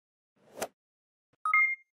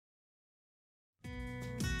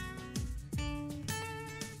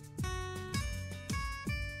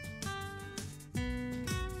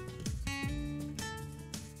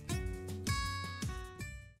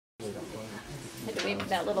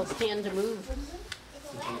that little hand to move.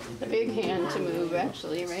 The big hand to move,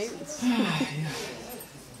 actually, right?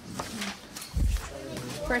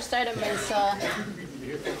 First item is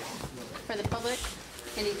for the public.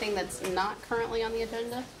 Anything that's not currently on the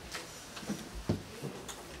agenda?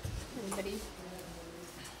 Anybody?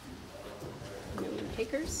 No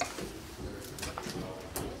takers?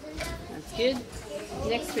 That's good.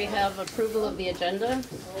 Next we have approval of the agenda.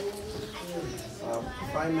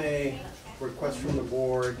 If I may request from the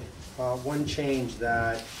board one change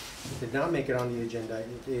that did not make it on the agenda.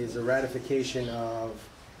 It is a ratification of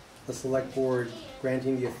the select board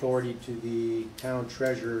granting the authority to the town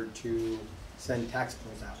treasurer to send tax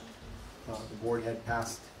bills out. The board had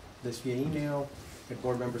passed this via email, had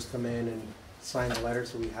board members come in and sign the letter,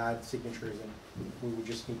 so we had signatures, and we would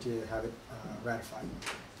just need to have it ratified.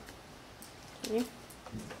 Okay.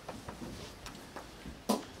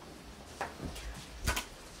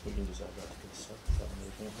 We can just add that to consent.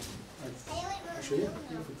 Actually, yeah,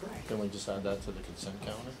 if we could. Can we just add that to the consent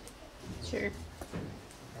calendar? Sure.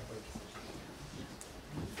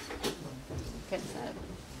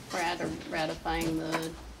 We're ratifying the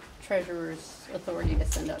treasurer's authority to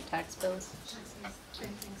send out tax bills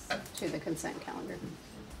to the consent calendar.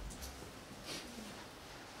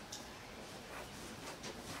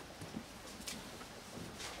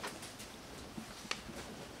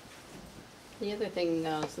 The other thing,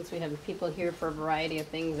 since we have people here for a variety of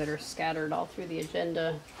things that are scattered all through the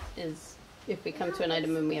agenda, is if we come to an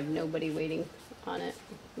item and we have nobody waiting on it,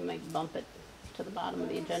 we might bump it to the bottom of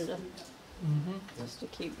the agenda, just to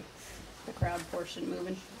keep the crowd portion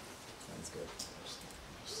moving. Sounds good.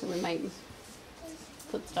 So we might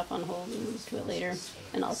put stuff on hold and move to it later,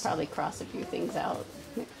 and I'll probably cross a few things out.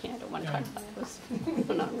 I don't want to talk about those.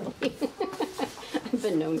 Not really. I've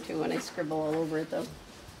been known to when I scribble all over it, though.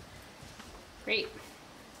 Great.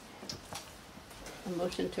 A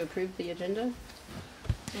motion to approve the agenda.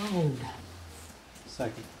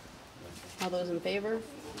 Second. All those in favor?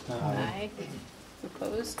 Aye.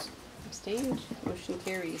 Opposed? Abstained? Motion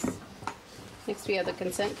carries. Next we have the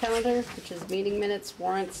consent calendar, which is meeting minutes,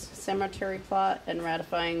 warrants, cemetery plot, and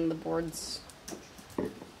ratifying the board's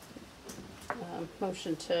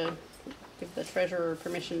motion to give the treasurer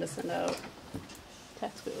permission to send out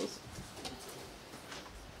tax bills.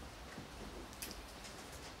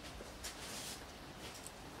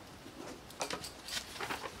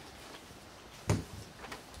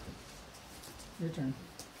 Your turn.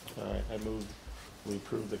 All right, I move we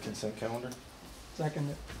approve the consent calendar. Second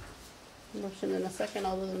it. Motion and a second.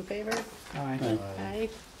 All those in favor? Aye. Aye.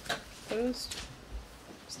 Opposed?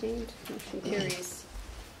 Abstained? Motion carries.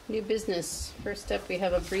 New business. First up, we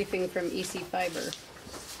have a briefing from EC Fiber.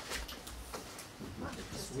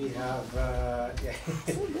 We have,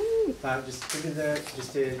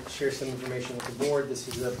 just to share some information with the board, this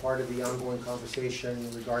is a part of the ongoing conversation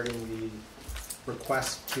regarding the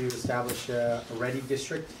request to establish a ready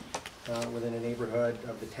district within a neighborhood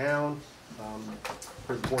of the town.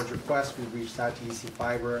 For the board's request, we reached out to EC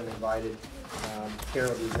Fiber and invited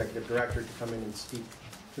Carol, the executive director, to come in and speak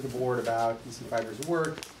to the board about EC Fiber's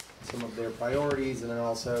work, some of their priorities, and then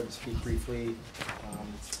also to speak briefly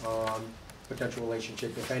on potential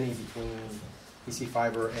relationship, if any, between EC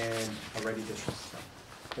Fiber and a ready district.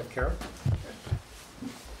 You have Carol?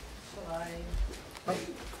 Shall I? Oh,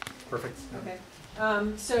 perfect. Okay.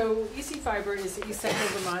 So EC Fiber is the East Central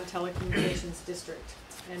Vermont Telecommunications District,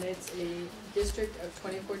 and it's a district of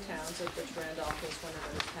 24 towns, of which Randolph is one of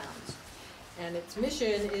those towns. And its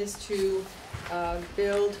mission is to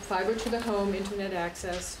build fiber to the home internet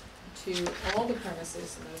access to all the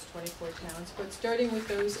premises in those 24 towns, but starting with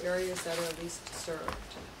those areas that are least served.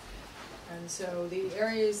 And so the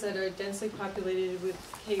areas that are densely populated with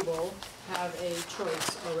cable have a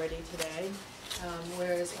choice already today,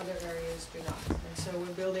 whereas other areas do not. And so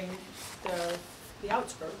we're building the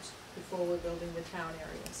outskirts before we're building the town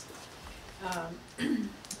areas.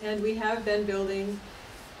 And we have been building,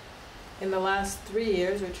 in the last 3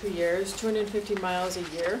 years or 2 years, 250 miles a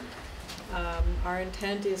year. Our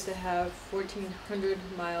intent is to have 1,400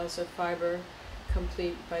 miles of fiber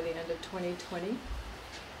complete by the end of 2020.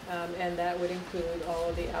 And that would include all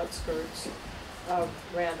of the outskirts of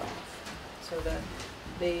Randolph. So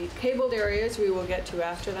the cabled areas we will get to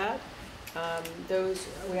after that. Those,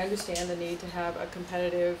 we understand the need to have a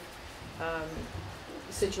competitive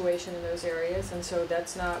situation in those areas, and so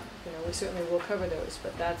that's not, we certainly will cover those,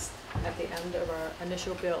 but that's at the end of our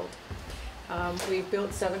initial build. We've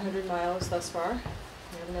built 700 miles thus far.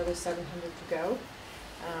 We have another 700 to go.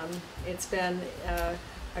 It's been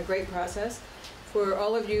a great process. For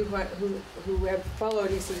all of you who have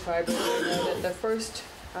followed EC Fiber, you know that the first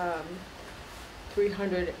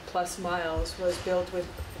 300 plus miles was built with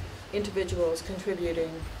individuals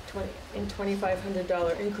contributing in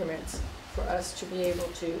 $2,500 increments for us to be able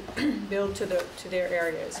to build to their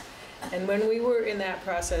areas. And when we were in that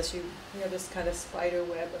process, you know, this kind of spider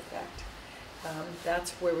web effect.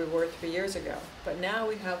 That's where we were 3 years ago. But now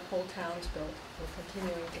we have whole towns built. We're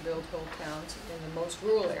continuing to build whole towns in the most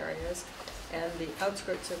rural areas and the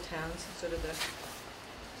outskirts of towns, sort of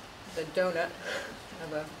the donut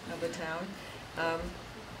of a town,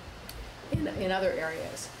 in other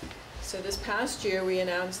areas. So this past year, we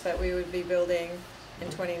announced that we would be building in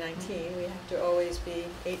 2019. We have to always be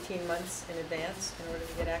 18 months in advance in order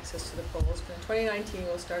to get access to the poles. But in 2019,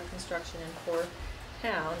 we'll start construction in 4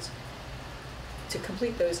 towns to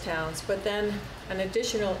complete those towns. But then an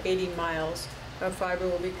additional 80 miles of fiber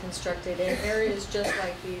will be constructed in areas just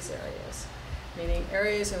like these areas, meaning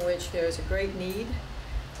areas in which there's a great need,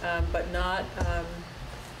 but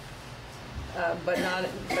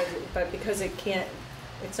because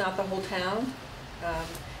it's not the whole town.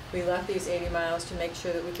 We left these 80 miles to make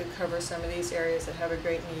sure that we could cover some of these areas that have a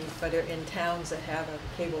great need, but are in towns that have a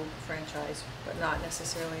cable franchise, but not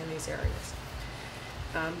necessarily in these areas.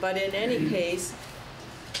 But in any case,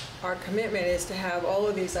 our commitment is to have all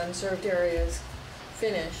of these unserved areas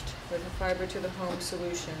finished with a fiber to the home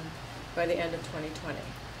solution by the end of 2020.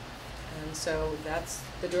 And so that's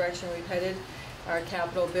the direction we've headed. Our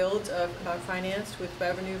capital builds are financed with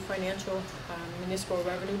municipal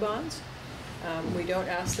revenue bonds. We don't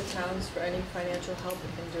ask the towns for any financial help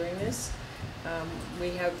in doing this. We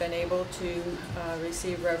have been able to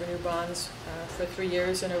receive revenue bonds for 3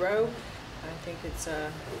 years in a row. I think it's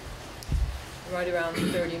right around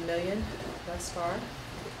 30 million thus far.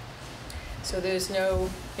 So there's no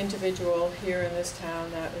individual here in this town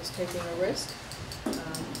that is taking a risk.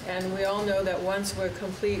 And we all know that once we're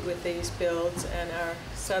complete with these builds and are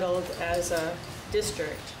settled as a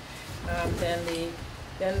district, then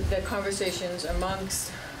the conversations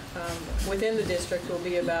amongst, within the district will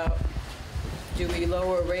be about, do we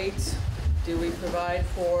lower rates? Do we provide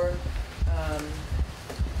for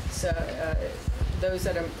those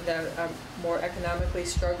that are more economically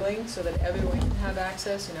struggling so that everyone can have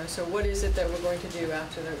access? You know, so what is it that we're going to do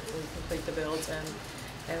after we complete the builds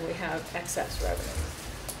and we have excess revenue?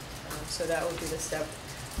 So that would be the step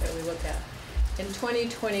that we look at. In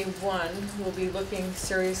 2021, we'll be looking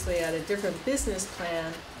seriously at a different business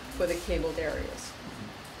plan for the cabled areas.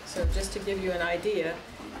 So just to give you an idea,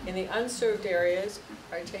 in the unserved areas,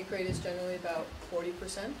 our take rate is generally about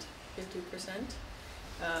 40%, 50%,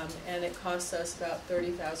 and it costs us about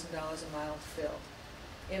 $30,000 a mile to build.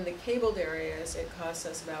 In the cabled areas, it costs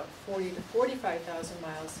us about $40,000 to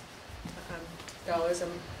 $45,000 dollars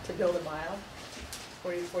to build a mile.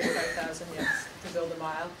 40,000 to 45,000, yes, to build a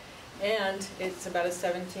mile. And it's about a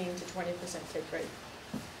 17 to 20% take rate.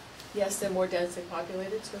 Yes, they're more densely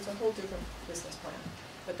populated, so it's a whole different business plan.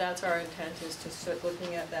 But that's our intent, is to start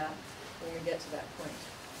looking at that when we get to that point.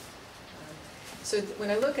 So when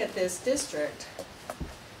I look at this district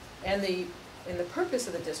and the purpose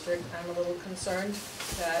of the district, I'm a little concerned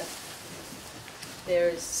that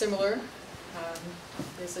there's a similar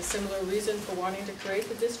reason for wanting to create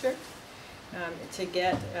the district, to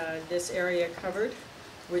get this area covered,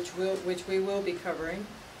 which we will be covering,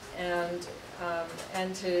 and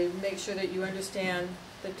to make sure that you understand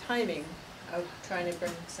the timing of trying to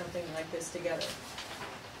bring something like this together.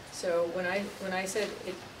 So when I said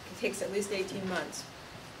it takes at least 18 months,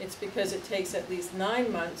 it's because it takes at least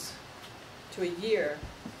 9 months to a year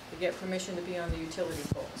to get permission to be on the utility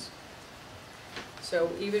poles. So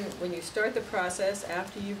even when you start the process,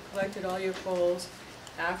 after you've collected all your poles,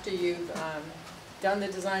 after you've done the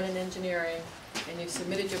design and engineering, and you've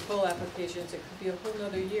submitted your pole applications, it could be a whole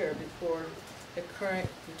other year before the current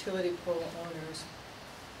utility pole owners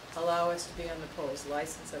allow us to be on the poles,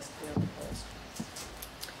 license us to be on the poles.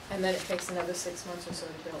 And then it takes another 6 months or so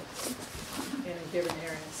to build in a given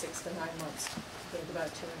area, 6 to 9 months, to build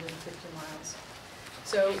about 250 miles.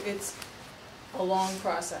 So it's a long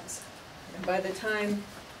process. And by the time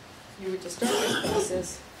you were to start this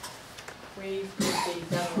process, we would be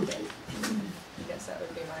done with it. I guess that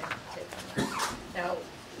would be my take on that. Now,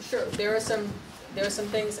 sure, there are some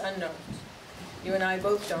things unknown. You and I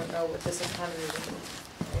both don't know what this economy will do.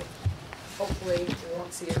 Right? Hopefully, we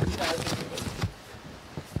won't see a 2008.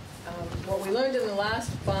 What we learned in the last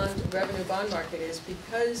revenue bond market is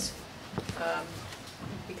because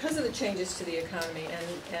of the changes to the economy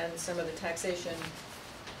and some of the taxation,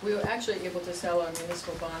 we were actually able to sell our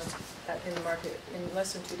municipal bonds in the market in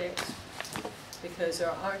less than 2 days, because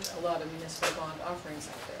there aren't a lot of municipal bond offerings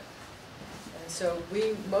out there. And so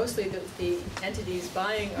we, mostly the entities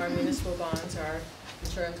buying our municipal bonds are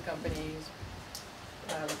insurance companies,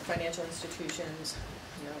 financial institutions,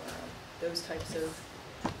 you know, those types of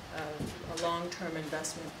a long-term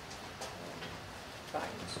investment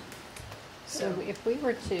buyers. So if we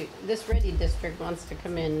were to, this ready district wants to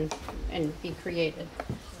come in and be created,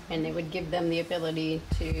 and it would give them the ability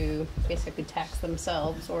to basically tax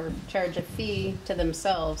themselves or charge a fee to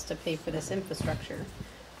themselves to pay for this infrastructure.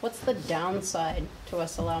 What's the downside to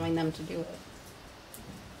us allowing them to do it?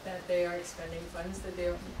 That they are expending funds that they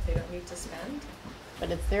don't need to spend.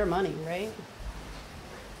 But it's their money, right?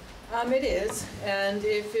 It is, and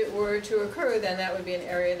if it were to occur, then that would be an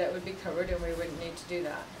area that would be covered and we wouldn't need to do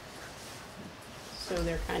that. So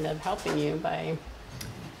they're kind of helping you by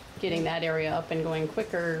getting that area up and going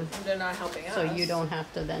quicker. They're not helping us. So you don't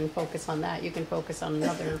have to then focus on that. You can focus on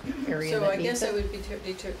another area So that I needs guess it it. would be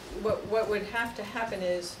what would have to happen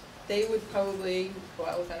is they would probably go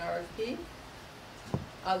out with an RFP.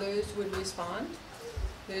 Others would respond.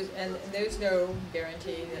 There's no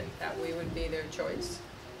guarantee that we would be their choice.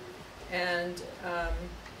 And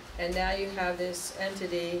now you have this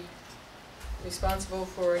entity responsible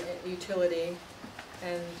for a utility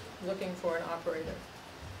and looking for an operator.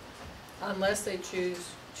 Unless they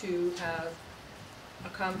choose to have a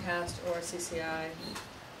Comcast or a CCI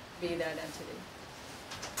be that entity.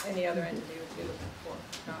 Any other entity would be looking for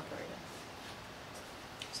an operator.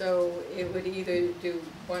 So it would either do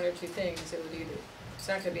one or two things. It's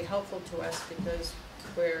not going to be helpful to us because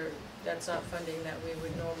that's not funding that we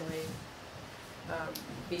would normally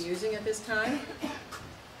be using at this time.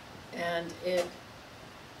 And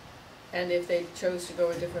if they chose to go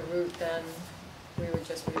a different route, then we would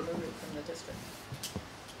just remove it from the district.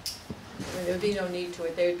 I mean, there would be no need to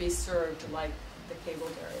it. They would be served like the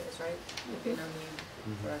cabled areas, right? There'd be no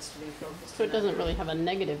need for us to be focused. So on it doesn't that. really have a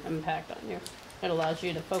negative impact on you. It allows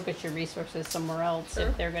you to focus your resources somewhere else Sure.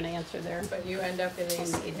 if they're going to answer their. But you end up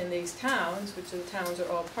in these towns, which the towns are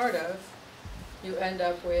all part of, you end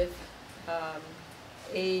up with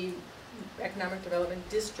a economic development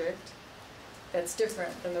district that's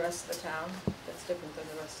different than the rest of the town, that's different than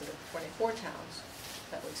the rest of the 24 towns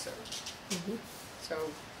that we serve. Mhm. So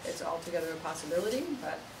it's altogether a possibility,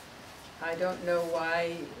 but I don't know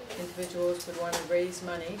why individuals would want to raise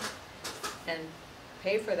money and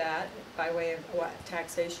pay for that by way of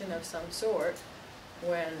taxation of some sort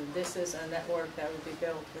when this is a network that would be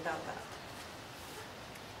built without that.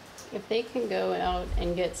 If they can go out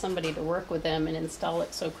and get somebody to work with them and install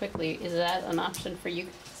it so quickly, is that an option for you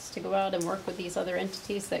guys to go out and work with these other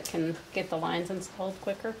entities that can get the lines installed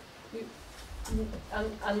quicker?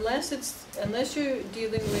 Unless you're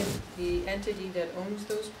dealing with the entity that owns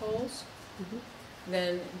those poles,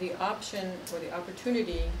 then the option or the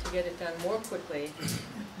opportunity to get it done more quickly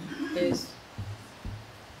is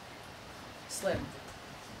slim.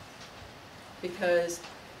 Because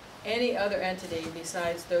any other entity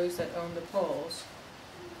besides those that own the poles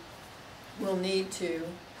will need to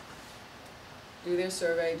do their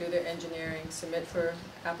survey, do their engineering, submit their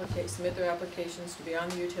applications to be on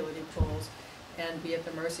the utility poles, and be at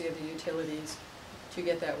the mercy of the utilities to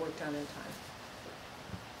get that work done in time.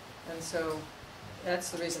 And so that's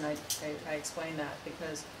the reason I explain that,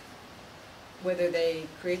 because whether they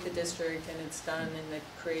create the district and it's done and they've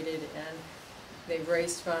created and they've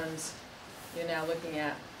raised funds, you're now looking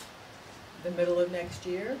at the middle of next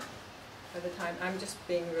year by the time, I'm just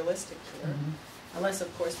being realistic here. Unless,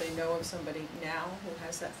 of course, they know of somebody now who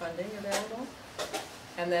has that funding available.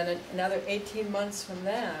 And then another 18 months from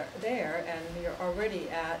there, and you're already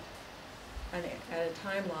at a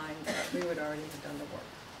timeline that we would already have done the work.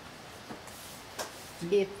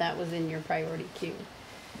 If that was in your priority queue,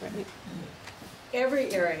 right?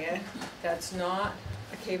 Every area that's not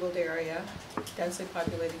a cabled area, densely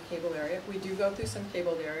populated cable area, we do go through some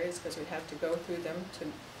cabled areas because we have to go through them to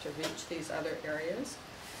reach these other areas,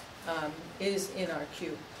 is in our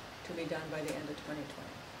queue to be done by the end of 2020.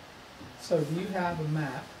 So do you have a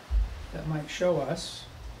map that might show us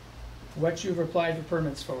what you've applied for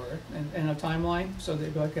permits for and a timeline? So they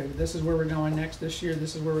go, okay, this is where we're going next this year,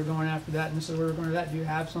 this is where we're going after that, and this is where we're going to that. Do you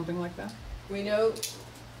have something like that? We know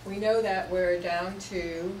that we're down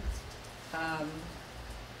to,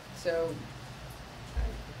 so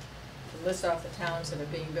to list off the towns that are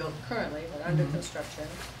being built currently, but under construction.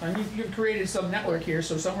 And you've created some network here,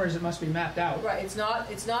 so somewhere it must be mapped out. Right, it's not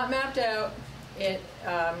mapped out.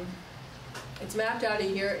 It's mapped out a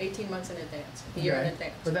year, 18 months in advance, a year in Okay.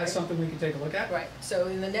 advance. But that's right? something we can take a look at? Right, so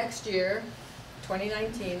in the next year,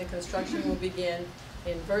 2019, the construction will begin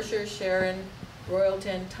in Berkshire, Sharon,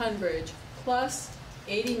 Royalton, Tunbridge, plus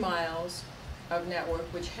 80 miles of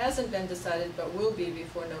network, which hasn't been decided but will be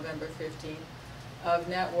before November 15th, of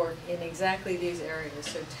network in exactly these areas.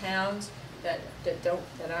 So towns that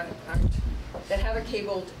have a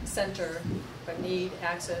cabled center but need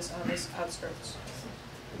access on the outskirts.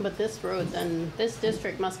 But this road, then, this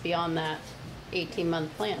district must be on that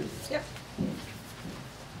 18-month plan. Yep.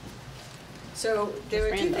 So there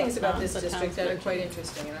are two Randolph, things about not this the district town that are section. quite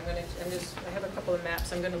interesting, and I have a couple of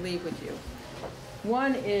maps I'm gonna leave with you.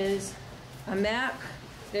 One is a map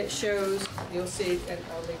that shows, you'll see, and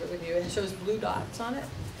I'll leave it with you, it shows blue dots on it.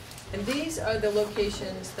 And these are the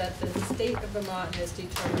locations that the state of Vermont has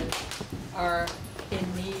determined are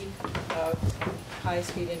in need of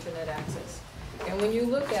high-speed internet access. And when you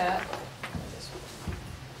look at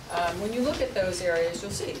those areas,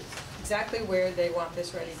 you'll see exactly where they want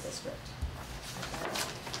this ready district.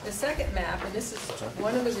 The second map, and this is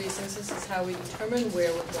one of the reasons, this is how we determine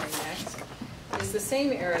where we're going next, is the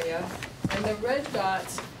same area, and the red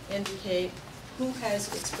dots indicate who has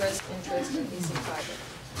expressed interest in EC fiber.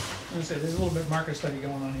 I'm gonna say, there's a little bit of market study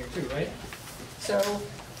going on here too, right? So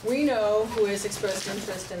we know who has expressed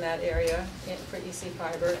interest in that area for EC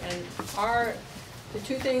fiber, and the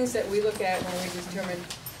two things that we look at when we determine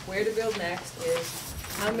where to build next is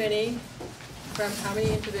how many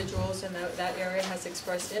individuals in that area has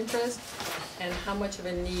expressed interest, and how much of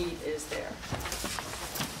a need is there.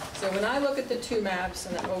 So when I look at the two maps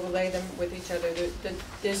and I overlay them with each other,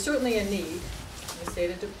 there's certainly a need. The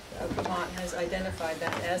state of Vermont has identified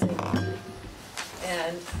that as a need.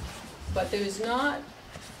 But there's not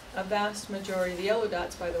a vast majority, the yellow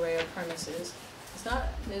dots, by the way, are premises.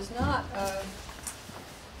 There's not a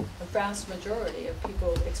vast majority of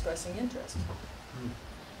people expressing interest.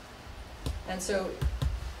 And so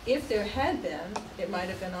if there had been, it might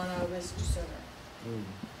have been on our list sooner.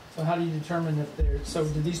 So how do you determine if they're, so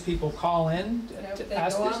do these people call in to They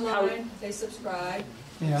ask go us how? online, they subscribe,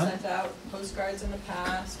 Yeah, sent out postcards in the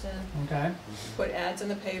past, and okay. put ads in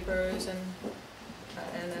the papers, and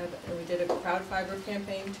we did a crowd fiber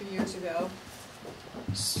campaign 2 years ago.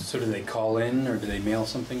 So do they call in, or do they mail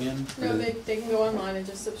something in? No, they can go online and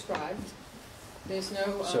just subscribe. There's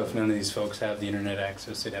no. So if none of these folks have the internet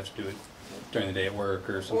access, they'd have to do it during the day at work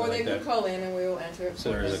or something Or they like could that? call in and we will enter it.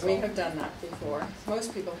 So there is a We call. have done that before.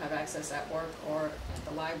 Most people have access at work or at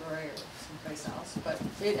the library or someplace else. But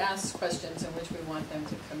it asks questions in which we want them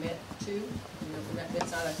to commit to.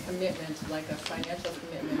 It's not a commitment like a financial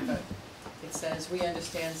commitment, but it says we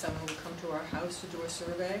understand someone will come to our house to do a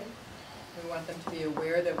survey. We want them to be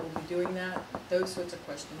aware that we'll be doing that. Those sorts of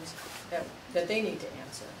questions that they need to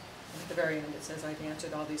answer. And at the very end, it says I've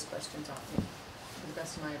answered all these questions to the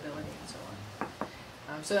best of my ability and so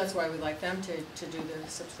on. So that's why we like them to do the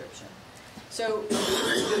subscription. So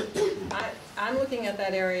I'm looking at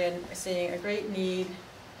that area and seeing a great need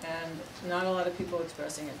and not a lot of people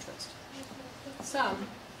expressing interest. Some,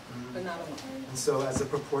 but not a lot. And so as a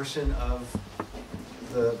proportion of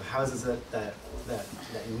the houses that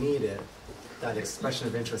need it, that expression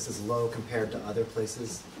of interest is low compared to other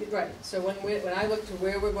places? Right, so when I look to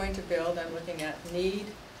where we're going to build, I'm looking at need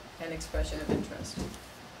and expression of interest.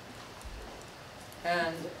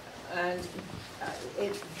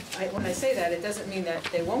 When I say that, it doesn't mean that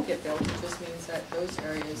they won't get built, it just means that those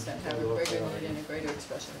areas that have a greater need and a greater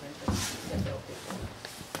expression of interest get built before.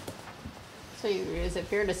 So is it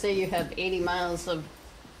fair to say you have 80 miles of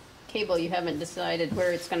cable, you haven't decided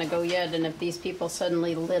where it's gonna go yet, and if these people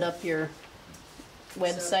suddenly lit up your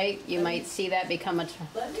website, you might see that become a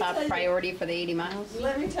let me top tell you- priority for the 80 miles?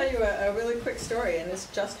 Let me tell you a really quick story, and this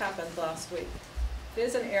just happened last week.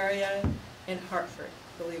 There's an area in Hartford,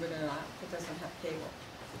 believe it or not, that doesn't have cable.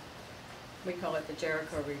 We call it the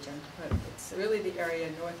Jericho region, but it's really the area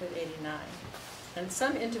north of 89. And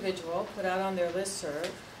some individual put out on their listserv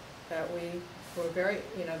that we were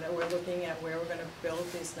that we're looking at where we're going to build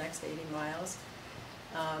these next 80 miles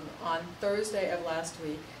on Thursday of last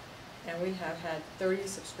week. And we have had 30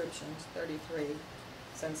 subscriptions, 33,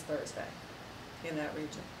 since Thursday in that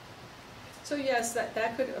region. So yes,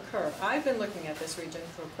 that could occur. I've been looking at this region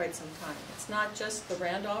for quite some time. It's not just the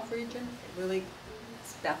Randolph region. It really,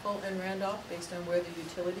 it's Bethel and Randolph based on where the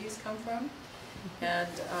utilities come from. And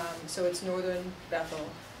so it's northern Bethel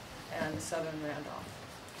and southern Randolph.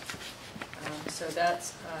 So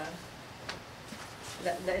that's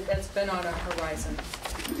been on our horizon.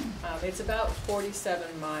 It's about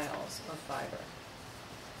 47 miles of fiber.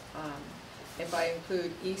 If I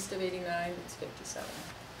include east of 89, it's 57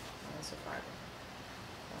 miles of fiber.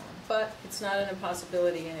 But it's not an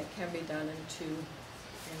impossibility, and it can be done in two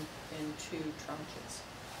tranches.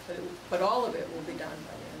 But all of it will be done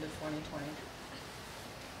by the end of 2020.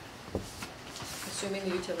 assuming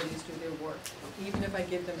the utilities do their work, even if I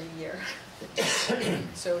give them a year.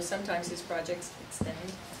 So sometimes these projects extend,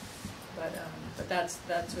 but that's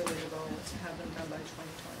really the goal, is to have them done by 2020.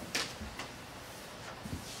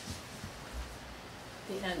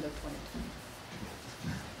 The end of 2020.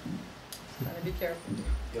 Gotta be careful.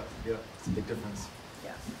 Yep, yep, it's a big difference.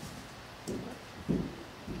 Yeah.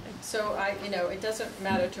 So it doesn't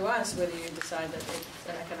matter to us whether you decide that it's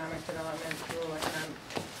an economic development, rural economic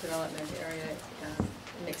development area,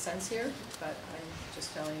 it makes sense here, but I'm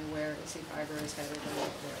just telling you where EC Fiber is headed and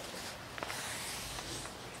what we're up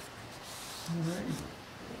All right.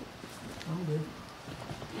 I'm good.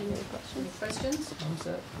 Any other to. Any questions? questions? I'm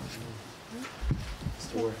set.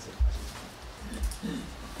 Mr. Wertz.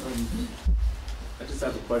 I just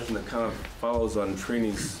have a question that kind of follows on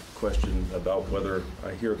Trini's question about whether,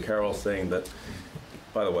 I hear Carol saying that,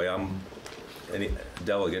 by the way, I'm a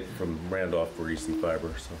delegate from Randolph for EC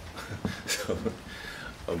Fiber, so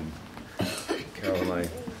Carol and I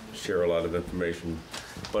share a lot of information.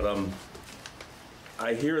 But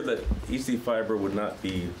I hear that EC Fiber would not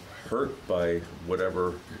be hurt by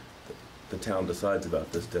whatever the town decides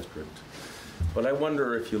about this district. But I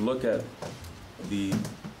wonder if you look at the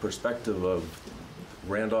perspective of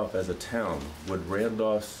Randolph as a town, would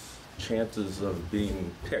Randolph's chances of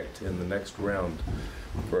being picked in the next round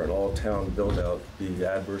for an all-town build-out be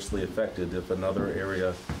adversely affected if another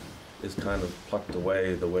area is kind of plucked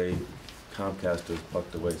away the way Comcast has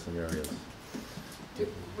plucked away some areas?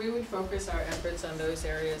 We would focus our efforts on those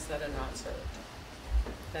areas that are not served,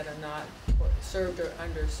 that are not served or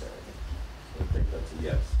underserved. I think that's a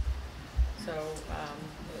yes. So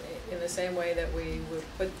in the same way that we would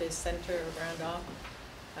put the center of Randolph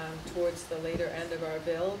towards the later end of our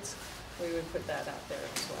builds, we would put that out there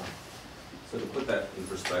as well. So to put that in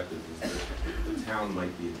perspective, is that the town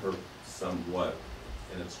might be hurt somewhat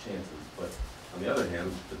in its chances, but on the other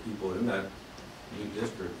hand, the people in that new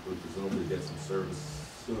district would presumably get some service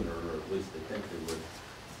sooner, or at least they think they would,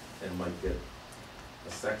 and might get,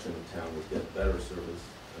 a section of town would get better service,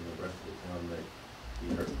 and the rest of the town might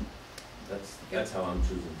be hurt. That's how I'm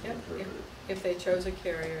choosing to interpret it. If they chose a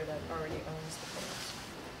carrier that already owns the poles.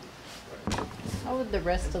 How would the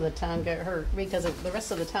rest of the town get hurt? Because the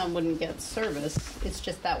rest of the town wouldn't get service. It's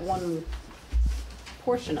just that one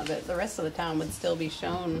portion of it. The rest of the town would still be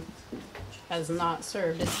shown as not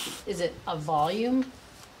served. Is it a volume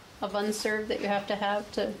of unserved that you have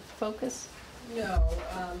to focus? No,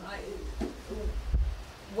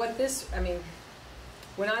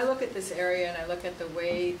 when I look at this area and I look at the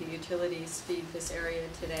way the utilities feed this area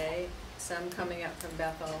today, some coming up from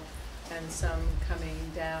Bethel and some coming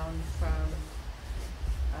down from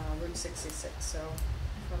Route 66, so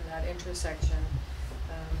from that intersection,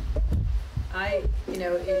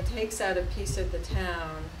 it takes out a piece of the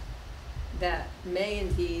town that may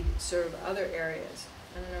indeed serve other areas.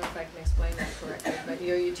 I don't know if I can explain that correctly, but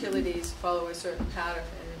your utilities follow a certain pattern,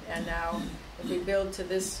 and now if we build to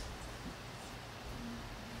the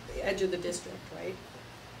edge of the district, right?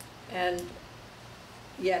 And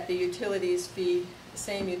yet the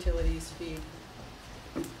same utilities feed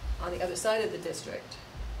on the other side of the district,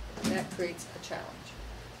 that creates a challenge.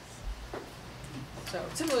 So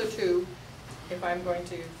similar to if I'm going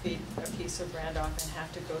to feed a piece of Randolph and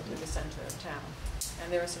have to go through the center of town.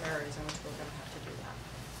 And there are some areas in which we're going to have to do that.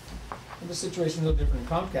 Well, the situation's a little different in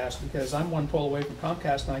Comcast because I'm one pole away from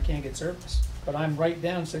Comcast and I can't get service. But I'm right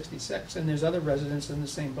down 66 and there's other residents in the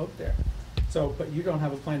same boat there. So, but you don't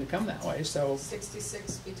have a plan to come that way, so.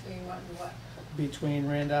 66 between what and what? Between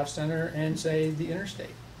Randolph Center and, say, the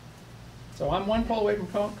interstate. So I'm one pole away from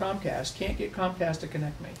Comcast, can't get Comcast to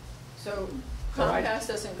connect me. So Comcast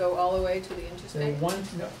doesn't go all the way to the interstate?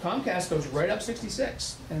 Comcast goes right up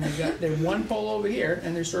 66, and they're one pole over here,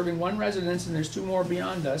 and they're serving one residence, and there's two more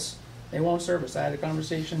beyond us. They won't service. I had a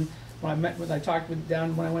conversation when I talked with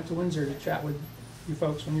down when I went to Windsor to chat with you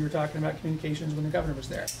folks when you were talking about communications when the governor was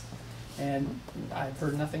there. And I've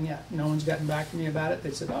heard nothing yet. No one's gotten back to me about it.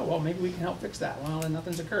 They said, oh, well, maybe we can help fix that. Well, and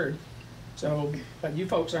nothing's occurred. So, but you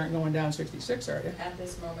folks aren't going down 66, are you? At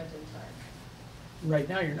this moment in time. Right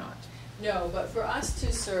now you're not. No, but for us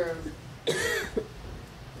to serve,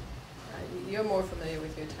 you're more familiar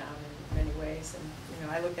with your town in many ways,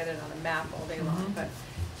 and I look at it on a map all day long, but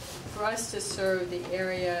for us to serve the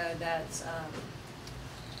area that's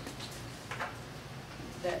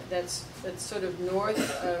sort of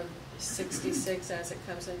north of 66 as it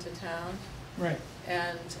comes into town, right,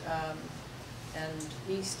 and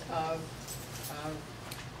east of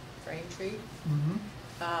Braintree,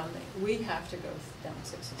 we have to go down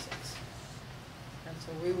 66. And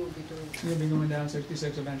so we will be doing that. You'll be going down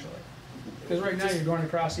 66 eventually. Because right now you're going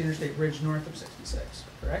across the interstate bridge north of 66,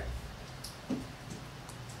 correct?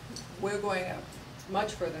 We're going up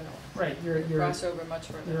much further north. Right, you're Crossover much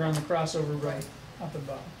further on north. the crossover road Right. up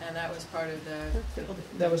above. And that was part of the,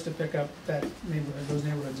 That was to pick up that neighborhood, those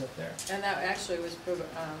neighborhoods up there. and that actually was,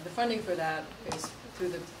 the funding for that is through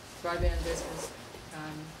the broadband business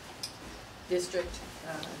district,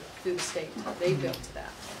 through the state. They built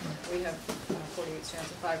that. We have 48 strands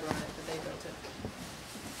of fiber on it, but they built it.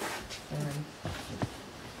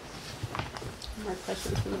 More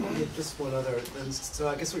questions from the board? Yeah, just one other, and so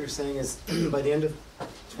I guess what you're saying is, by the end of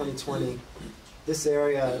 2020, this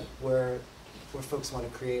area where folks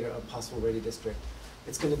want to create a possible ready district,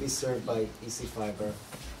 it's going to be served by EC Fiber,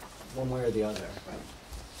 one way or the other.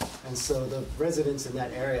 Right. And so the residents in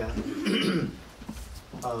that area,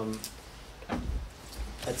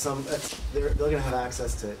 they're going to have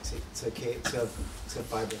access to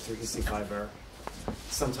fiber through EC Fiber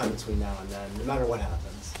sometime between now and then, no matter what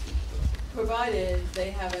happens. Provided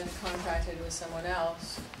they haven't contracted with someone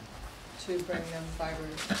else to bring them fiber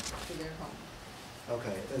to their home.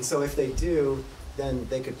 Okay, and so if they do, then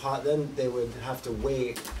they could then they would have to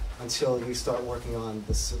wait until you start working on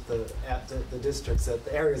the districts, the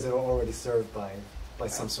areas that are already served by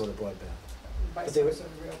some sort of broadband. By But they would- source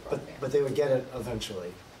of real broadband. But they would get it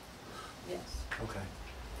eventually. Yes. Okay.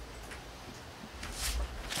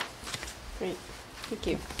 Great, thank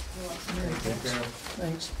you. You're welcome.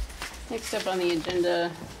 Thanks. Next up on the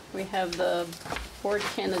agenda, we have the board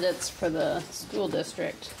candidates for the school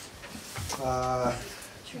district.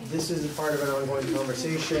 This is a part of an ongoing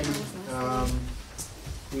conversation.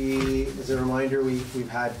 As a reminder, we've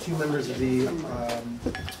had two members of the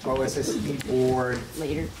OSSD board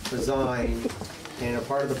Later. resign, and a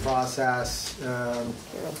part of the process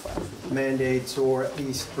mandates or at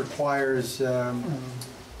least requires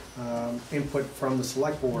input from the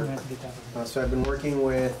select board. So I've been working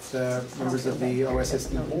with members of the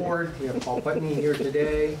OSSD board. We have Paul Putney here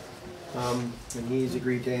today, and he's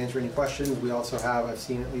agreed to answer any questions. We also have, I've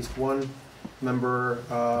seen at least one member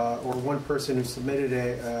or one person who submitted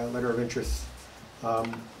a letter of interest.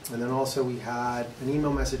 And then also we had an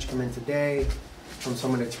email message come in today from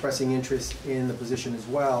someone expressing interest in the position as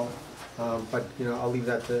well. But I'll leave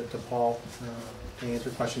that to Paul to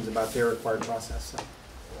answer questions about their required process.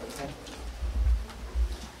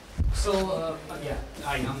 So,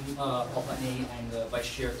 hi, I'm Paul Putney. I'm the vice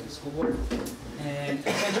chair of the school board. And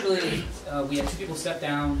essentially, we had two people step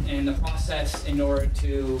down, and the process in order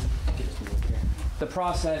to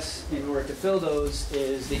fill those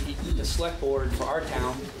is the select board for our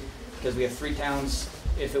town, because we have 3 towns.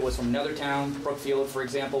 If it was from another town, Brookfield, for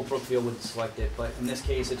example, Brookfield would select it. But in this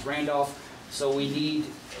case, it's Randolph. So we need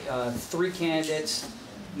 3 candidates,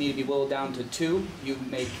 need to be whittled down to 2.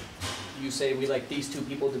 You say we'd like these 2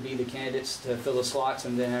 people to be the candidates to fill the slots,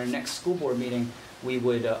 and then our next school board meeting, we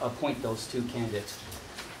would appoint those 2 candidates.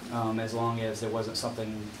 As long as there wasn't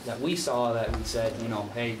something that we saw that we said,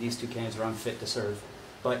 hey, these 2 candidates are unfit to serve.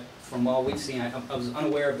 But from all we've seen, I was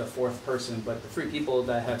unaware of the 4th person, but the 3 people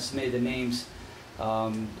that have submitted the names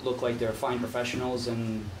look like they're fine professionals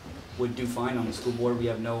and would do fine on the school board. We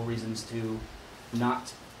have no reasons to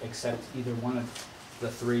not accept either one of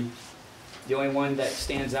the 3. The only one that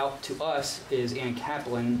stands out to us is Ann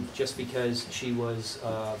Kaplan, just because she was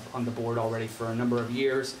on the board already for a number of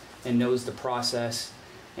years and knows the process.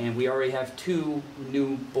 And we already have 2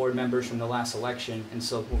 new board members from the last election, and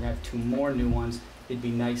so we're going to have 2 more new ones. It'd be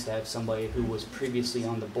nice to have somebody who was previously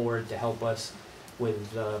on the board to help us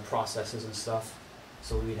with processes and stuff.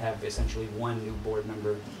 So we'd have essentially 1 new board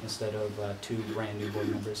member instead of 2 brand new board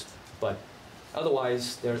members. But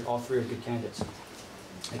otherwise, all 3 are good candidates.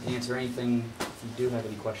 I can answer anything if you do have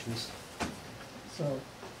any questions. So,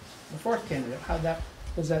 the 4th candidate,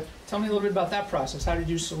 tell me a little bit about that process. How did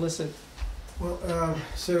you solicit? Well,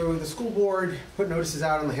 so the school board put notices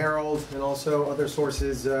out on the Herald and also other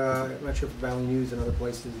sources, I'm not sure if Valley News and other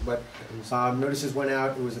places, but notices went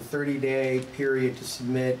out. It was a 30-day period to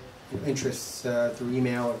submit interests through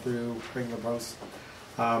email or through regular post.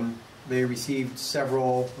 They received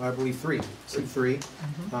several, I believe 3.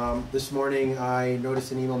 This morning I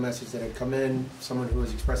noticed an email message that had come in, someone who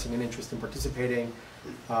was expressing an interest in participating.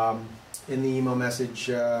 In the email message,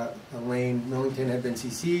 Elaine Millington had been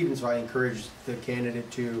CC'd, and so I encouraged the candidate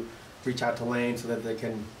to reach out to Elaine so that they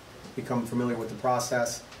can become familiar with the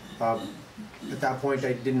process. At that point,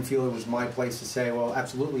 I didn't feel it was my place to say, well,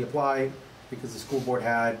 absolutely apply, because the school board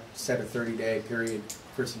had set a 30-day period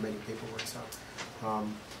for submitting paperwork. So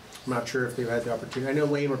I'm not sure if they've had the opportunity. I know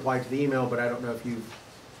Elaine replied to the email, but I don't know if you've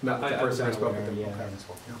met with the person I spoke with them. Okay.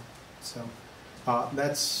 So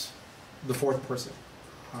that's the 4th person.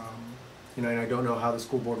 and I don't know how the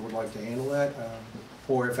school board would like to handle that,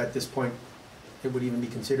 or if at this point it would even be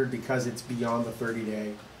considered because it's beyond the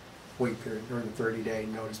 30-day wait period, or the 30-day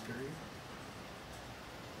notice period.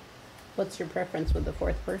 What's your preference with the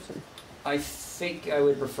fourth person? I think I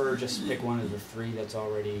would prefer just pick one of the three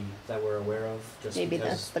that we're aware of. Just Maybe because,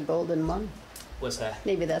 that's the golden one. What's that?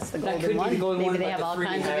 Maybe that's the That golden could one. be the golden Maybe one, they but have the all three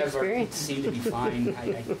kinds we of have experience. seem to be fine.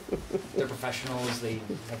 They're professionals. They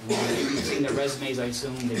have you've seen their resumes. I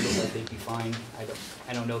assume they look like they'd be fine.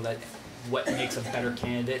 I don't know that what makes a better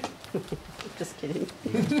candidate. Just kidding.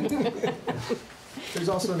 There's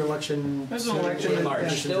also an election. There's an election In March,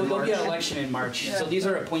 elections there'll in be an March. election in March. Yeah. So these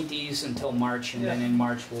are appointees until March, and then Yeah. in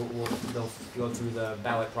March they'll go through the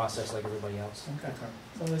ballot process like everybody else. Okay,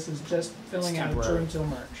 so this is just filling out a term temporary. until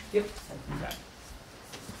March. Yep. Okay.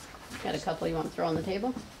 Got a couple you want to throw on the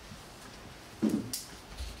table? I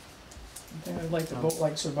think I'd like to vote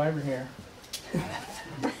like Survivor here.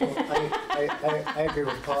 Well, I agree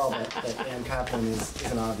with Paul that Ann Kaplan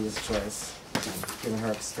is an obvious choice, given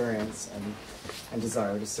her experience and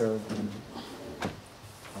desire to serve. And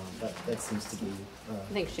that seems to be.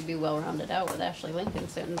 I think she'd be well rounded out with Ashley Lincoln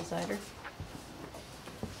sitting beside her.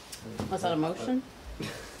 Was that a motion?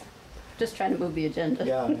 Just trying to move the agenda.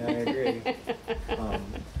 Yeah, I agree.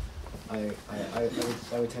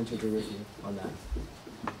 I would tend to agree with you on that.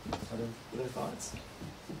 Other thoughts?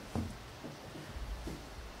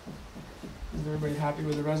 Is everybody happy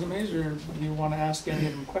with the resumes, or do you want to ask any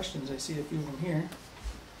of them questions? I see a few of them here.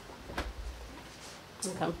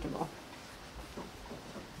 I'm comfortable.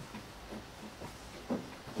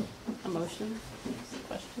 A motion?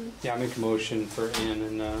 Questions? Yeah, I make a motion for Ann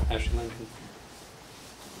and Ashley Lincoln.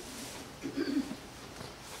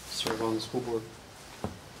 Serve on the school board.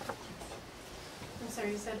 I'm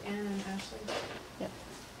sorry, you said Ann and Ashley? Yep.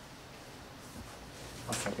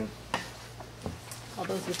 I'll second. All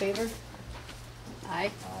those in favor?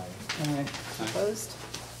 Aye. Aye. Opposed?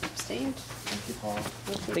 Abstained? Thank you, Paul.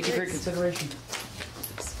 Motion Thank you for your carries. consideration.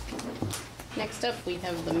 Next up, we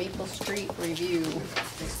have the Maple Street review.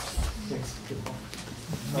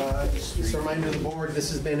 Just a reminder to the board, this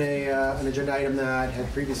has been an agenda item that had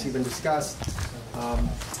previously been discussed.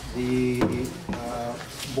 The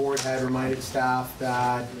board had reminded staff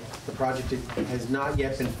that the project has not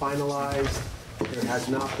yet been finalized. There has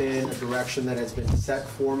not been a direction that has been set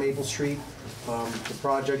for Maple Street. The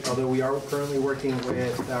project, although we are currently working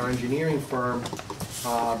with our engineering firm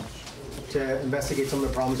to investigate some of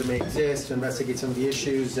the problems that may exist, to investigate some of the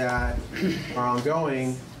issues that are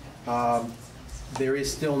ongoing, there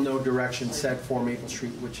is still no direction set for Maple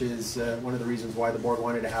Street, which is one of the reasons why the board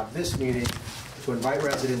wanted to have this meeting, to invite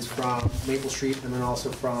residents from Maple Street and then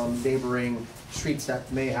also from neighboring streets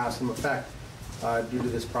that may have some effect due to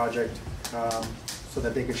this project, so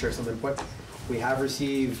that they could share some input. We have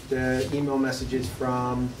received email messages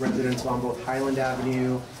from residents on both Highland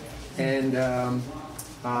Avenue and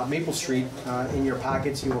Maple Street. In your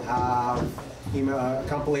packets, you will have a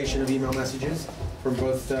compilation of email messages from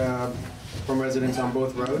both from residents on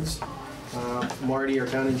both roads. Marty, our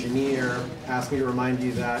town engineer, asked me to remind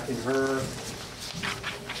you that in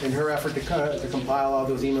her effort to compile all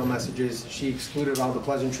those email messages, she excluded all the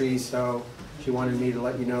pleasantries, so she wanted me to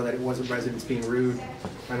let you know that it wasn't residents being rude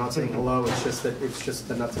by not saying hello. It's just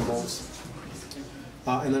the nuts and bolts.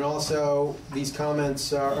 And then also, these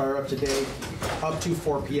comments are up to date up to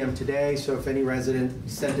 4 p.m. today. So if any resident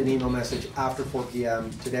sent an email message after 4 p.m.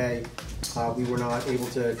 today, we were not able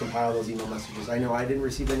to compile those email messages. I know I didn't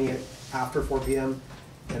receive any after 4 p.m.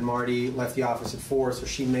 and Marty left the office at 4, so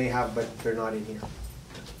she may have, but they're not in here.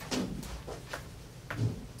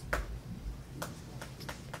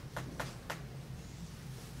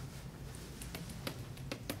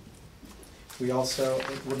 We also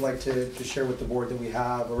would like to share with the board that we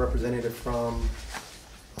have a representative from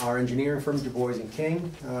our engineering firm, Du Bois &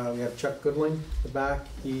 King. We have Chuck Goodling in the back.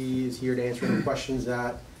 He is here to answer any questions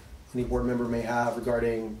that any board member may have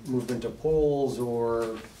regarding movement of poles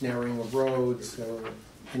or narrowing of roads or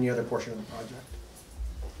any other portion of the project.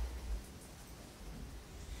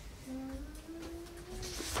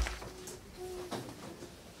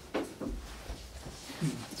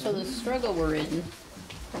 So the struggle we're in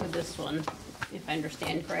with this one, if I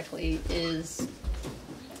understand correctly, is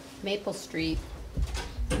Maple Street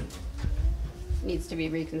needs to be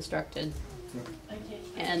reconstructed.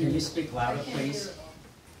 And Can you speak louder, please?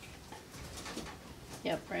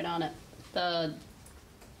 Yep, right on it. The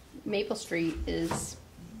Maple Street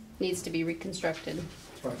needs to be reconstructed.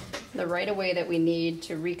 Right. The right-of-way that we need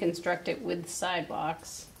to reconstruct it with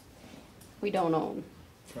sidewalks, we don't own.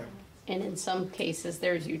 Right. And in some cases,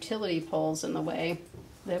 there's utility poles in the way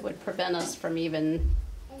that would prevent us from even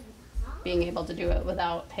being able to do it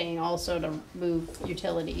without paying also to move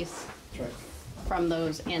utilities That's right. from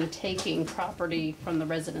those and taking property from the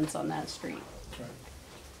residents on that street. That's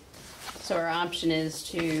right. So our option is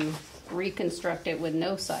to reconstruct it with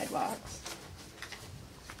no sidewalks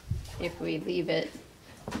if we leave it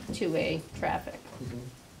two-way traffic.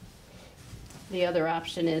 The other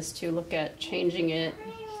option is to look at changing it,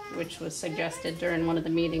 which was suggested during one of the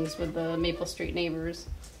meetings with the Maple Street neighbors,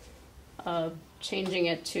 changing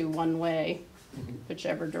it to one-way,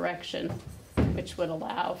 whichever direction, which would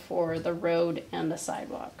allow for the road and the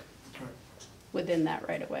sidewalk Right. within that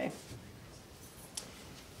right-of-way.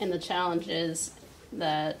 And the challenge is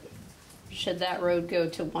that should that road go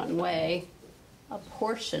to one-way, a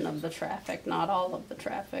portion of the traffic, not all of the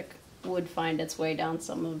traffic, would find its way down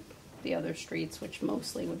some of the other streets, which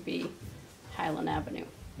mostly would be Highland Avenue.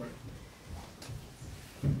 Right.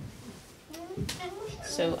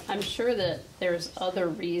 So I'm sure that there's other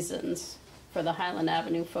reasons for the Highland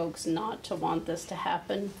Avenue folks not to want this to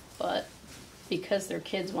happen, but because their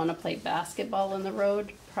kids want to play basketball in the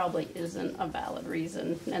road probably isn't a valid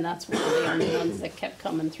reason, and that's one of the only ones that kept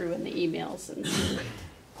coming through in the emails. And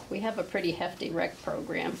we have a pretty hefty rec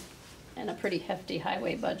program and a pretty hefty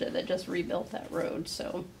highway budget that just rebuilt that road,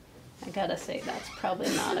 so I gotta say that's probably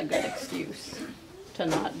not a good excuse to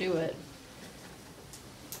not do it.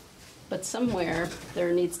 But somewhere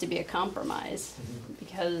there needs to be a compromise,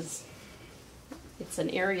 because it's an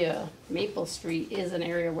area, Maple Street is an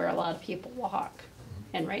area where a lot of people walk.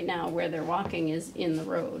 And right now where they're walking is in the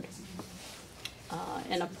road.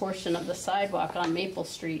 And a portion of the sidewalk on Maple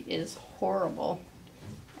Street is horrible.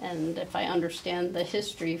 And if I understand the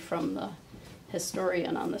history from the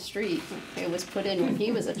historian on the street, it was put in when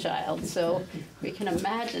he was a child, so we can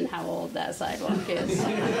imagine how old that sidewalk is.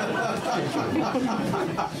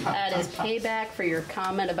 That is payback for your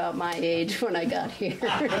comment about my age when I got here.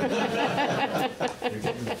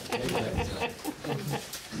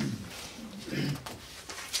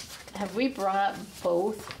 Have we brought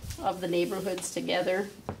both of the neighborhoods together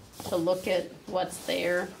to look at what's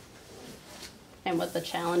there and what the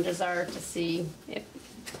challenges are to see if,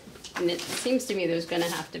 and it seems to me there's gonna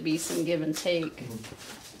have to be some give and take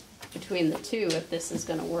between the two if this is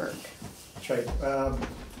gonna work. That's right.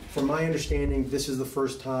 From my understanding, this is the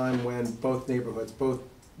first time when both neighborhoods, both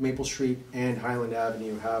Maple Street and Highland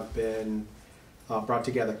Avenue, have been brought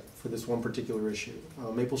together for this one particular issue.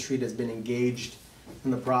 Maple Street has been engaged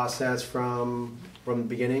in the process from the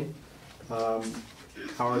beginning.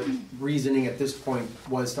 Our reasoning at this point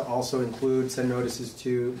was to also include, send notices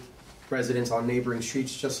to residents on neighboring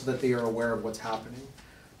streets just so that they are aware of what's happening.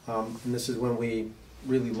 And this is when we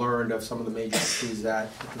really learned of some of the major issues that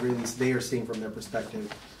at the very least they are seeing from their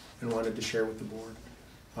perspective and wanted to share with the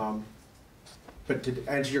board. But to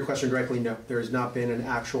answer your question directly, no, there has not been an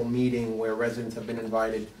actual meeting where residents have been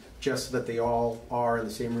invited just so that they all are in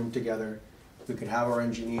the same room together. We could have our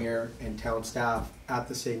engineer and town staff at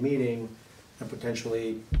the same meeting and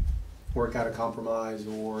potentially work out a compromise,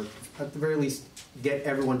 or at the very least get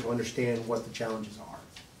everyone to understand what the challenges are.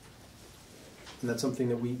 And that's something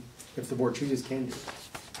that we, if the board chooses, can do.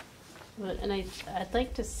 And I'd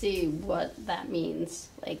like to see what that means.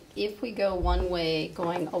 Like, if we go one way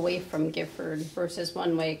going away from Gifford versus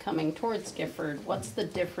one way coming towards Gifford, what's the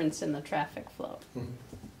difference in the traffic flow?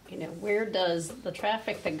 You know, where does the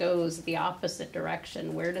traffic that goes the opposite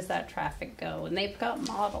direction, where does that traffic go? And they've got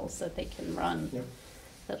models that they can run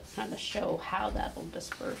that kind of show how that will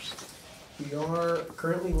disperse. We are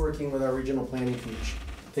currently working with our regional planning commission.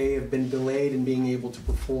 They have been delayed in being able to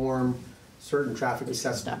perform certain traffic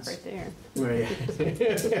assessments. Stop right there.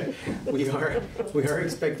 Right. we are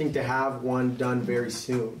expecting to have one done very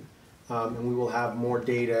soon, and we will have more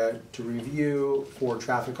data to review for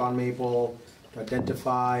traffic on Maple, to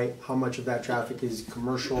identify how much of that traffic is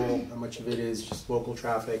commercial, how much of it is just local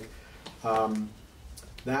traffic.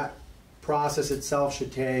 That process itself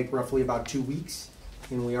should take roughly about 2 weeks,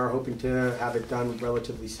 and we are hoping to have it done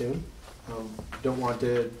relatively soon. Don't want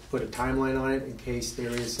to put a timeline on it in case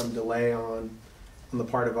there is some delay on the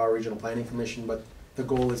part of our regional planning commission, but the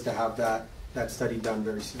goal is to have that study done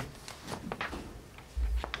very soon.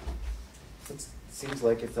 It seems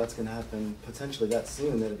like if that's going to happen potentially that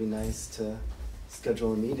soon, that'd be nice to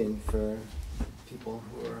schedule a meeting for people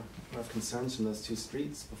who have concerns from those two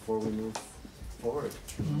streets before we move forward.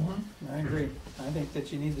 I agree. I think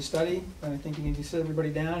that you need to study, and I think you need to sit everybody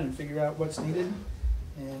down and figure out what's needed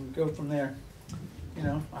and go from there. You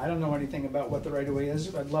know, I don't know anything about what the right-of-way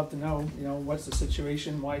is. I'd love to know, you know, what's the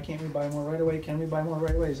situation? Why can't we buy more right-of-way? Can we buy more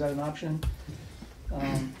right-of-way? Is that an option?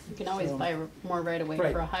 You can always So- buy more right away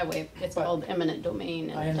Right. for a highway. It's But- called eminent domain,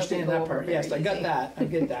 and I it doesn't understand go that over part, very yes, I got easy. that, I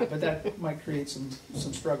get that, but that might create some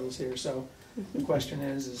struggles here, so the question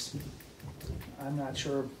is, I'm not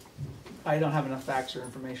sure, I don't have enough facts or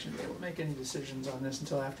information to be able to make any decisions on this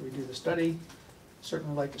until after we do the study.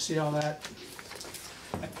 Certainly like to see all that.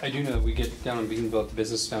 I do know that we get down in Beanville, the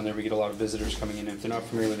business down there, we get a lot of visitors coming in. If they're not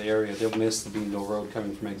familiar with the area, they'll miss the Beanville Road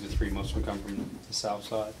coming from exit 3. Most of them come from the south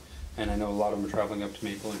side. And I know a lot of them are traveling up to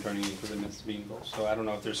Maple and turning in because they miss the Beanville. So I don't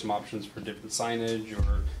know if there's some options for different signage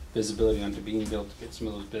or visibility onto Beanville to get some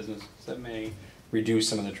of those businesses that may reduce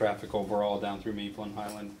some of the traffic overall down through Maple and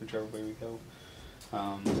Highland, whichever way we go.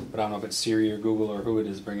 But I don't know if it's Siri or Google or who it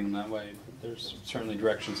is bringing them that way. But there's certainly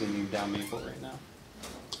directions leading down Maple right now.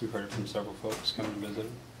 We've heard it from several folks coming to visit.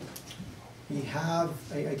 We have,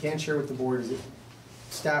 I can share with the board, is that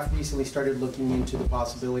staff recently started looking into the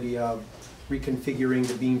possibility of reconfiguring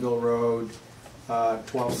the Beanville Road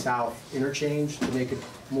 12 South interchange to make it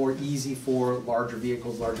more easy for larger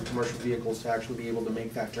vehicles, larger commercial vehicles to actually be able to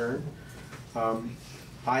make that turn.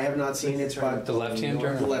 I have not seen it, but The left-hand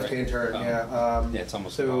turn? the left-hand turn, yeah. Yeah, it's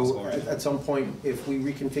almost So impossible. Right? at some point, if we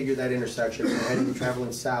reconfigure that intersection, we're heading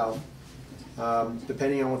traveling south,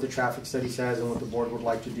 depending on what the traffic study says and what the board would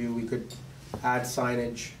like to do, we could add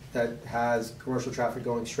signage that has commercial traffic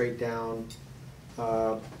going straight down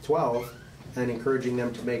 12 and encouraging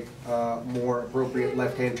them to make a more appropriate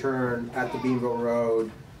left-hand turn at the Beanville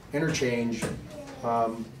Road interchange.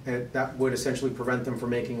 And that would essentially prevent them from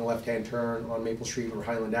making a left-hand turn on Maple Street or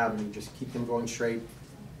Highland Avenue, just keep them going straight,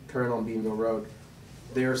 turn on Beanville Road.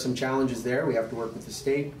 There are some challenges there. We have to work with the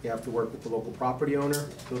state, we have to work with the local property owner,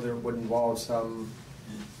 so there would involve some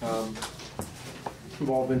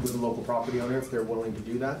involvement with the local property owner if they're willing to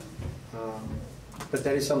do that. But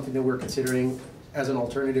that is something that we're considering as an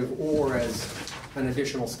alternative or as an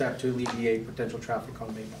additional step to alleviate potential traffic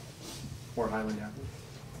on Maple or Highland Avenue.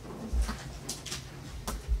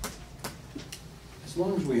 As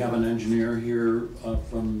long as we have an engineer here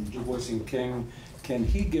from Du Bois and King, can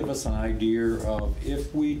he give us an idea of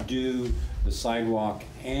if we do the sidewalk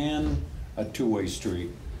and a two-way street,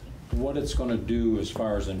 what it's going to do as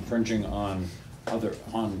far as infringing on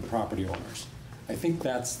property owners? I think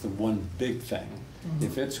that's the one big thing. Mm-hmm.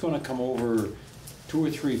 If it's going to come over 2 or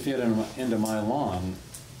 3 feet into my lawn,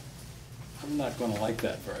 I'm not going to like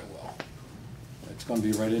that very well. It's going to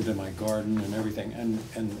be right into my garden and everything, and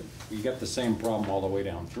you get the same problem all the way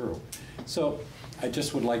down through. So I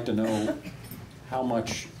just would like to know how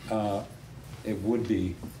much it would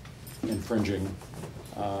be infringing,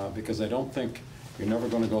 because I don't think you're never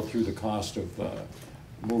going to go through the cost of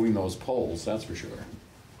moving those poles, that's for sure.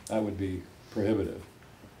 That would be prohibitive.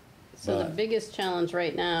 So the biggest challenge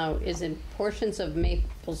right now is in portions of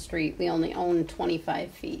Maple Street, we only own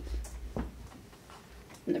 25 feet.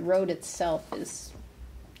 And the road itself is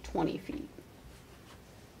 20 feet.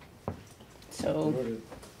 So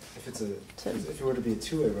If it were to be a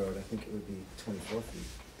two-way road, I think it would be 24 feet.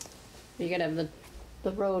 you gotta have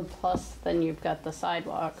the road plus then you've got the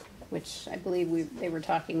sidewalk, which I believe they were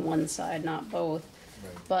talking one side, not both.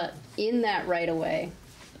 Right. But in that right of way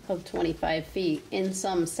of 25 feet, in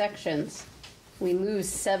some sections, we lose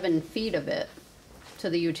 7 feet of it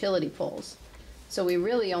to the utility poles. So we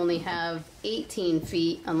really only have 18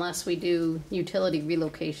 feet unless we do utility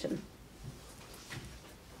relocation.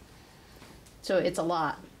 So it's a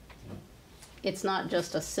lot. It's not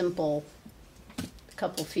just a simple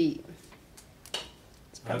couple feet.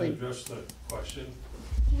 It's I'd probably, address the question.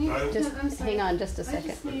 just I'm sorry. hang on just a I second.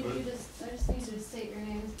 just need you to state your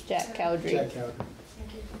name. Jack Cowdrey. Jack Cowdrey.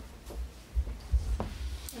 Thank you.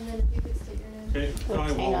 And then if you could state your name. Okay, Oops,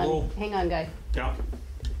 Guy Vogel. hang on, guy. Yeah,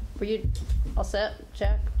 Were you all set,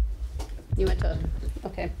 Jack? You went to,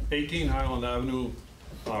 okay. 18 Highland Avenue,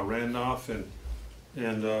 Randolph, and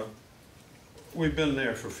we've been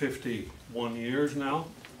there for 51 years now.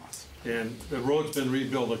 And the road's been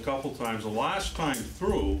rebuilt a couple times. The last time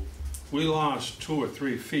through, we lost 2 or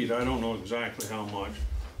 3 feet, I don't know exactly how much,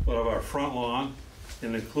 but of our front lawn,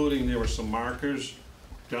 and including there were some markers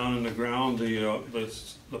down in the ground,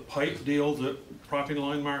 the pipe deal, the property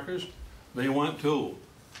line markers, they went too.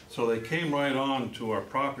 So they came right on to our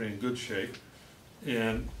property in good shape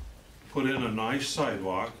and put in a nice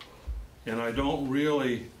sidewalk. And I don't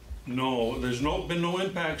really know, there's been no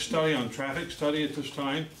impact study on traffic study at this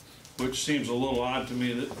time, which seems a little odd to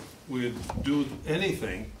me that we'd do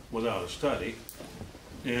anything without a study.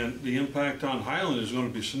 And the impact on Highland is going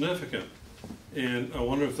to be significant. And I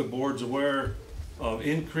wonder if the board's aware of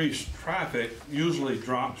increased traffic usually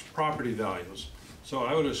drops property values. So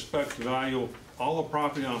I would expect the value of all the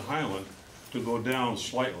property on Highland to go down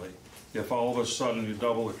slightly. if all of a sudden you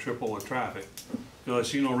double or triple the traffic. Because I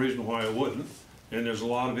see no reason why it wouldn't. And there's a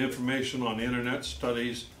lot of information on the internet,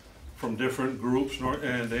 studies from different groups,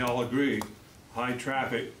 and they all agree high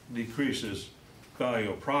traffic decreases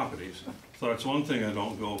value of properties. So that's one thing I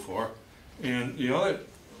don't go for. And the other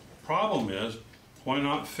problem is, why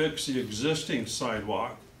not fix the existing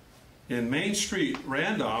sidewalk? In Main Street,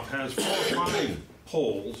 Randolph has 4 or 5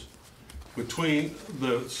 poles between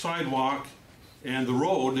the sidewalk and the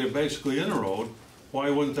road. They're basically in the road. Why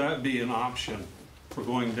wouldn't that be an option for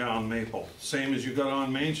going down Maple? Same as you got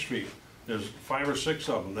on Main Street. There's 5 or 6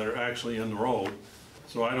 of them that are actually in the road.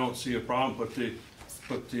 So I don't see a problem.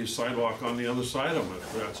 Put the sidewalk on the other side of them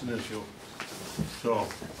if that's an issue. So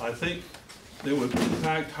I think it would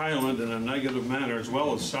impact Highland in a negative manner as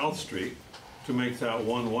well as South Street to make that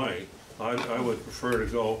one way. I would prefer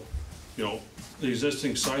to go, you know, the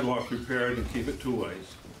existing sidewalk repaired and keep it 2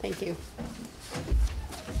 ways. Thank you.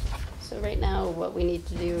 So right now, what we need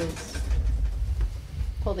to do is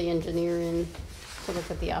pull the engineer in to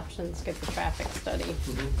look at the options, get the traffic study,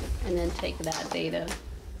 and then take that data,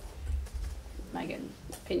 my good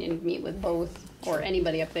opinion, meet with both, or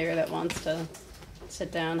anybody up there that wants to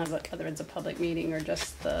sit down, have whether it's a public meeting or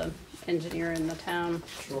just the engineer in the town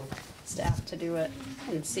staff to do it,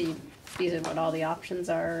 and see these are what all the options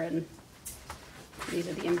are, and these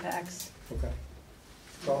are the impacts. Okay.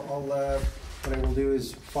 So what I will do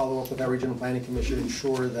is follow up with our Regional Planning Commission,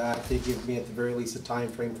 ensure that they give me at the very least a time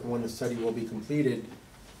frame for when the study will be completed,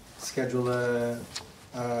 schedule a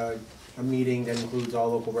meeting that includes all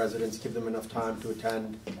local residents, give them enough time to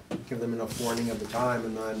attend, give them enough warning of the time,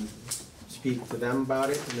 and then speak to them about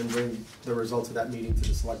it, and then bring the results of that meeting to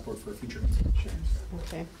the select board for a future consideration.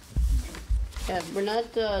 Okay. Yeah, we're not,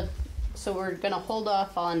 so we're gonna hold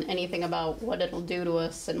off on anything about what it'll do to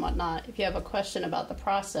us and whatnot. If you have a question about the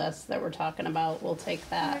process that we're talking about, we'll take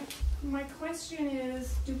that. My question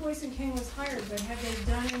is, Du Bois and King was hired, but have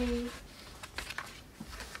they done any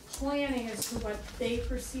planning as to what they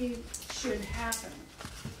perceive should happen?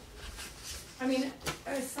 I mean,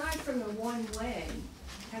 aside from the one way,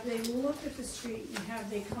 have they looked at the street and have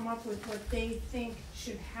they come up with what they think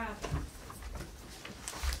should happen?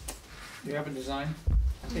 Do you have a design?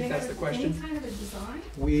 I think that's the question. Any kind of a design?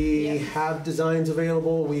 We have designs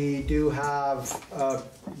available. We do have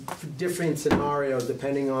different scenarios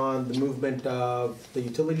depending on the movement of the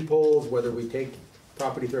utility poles, whether we take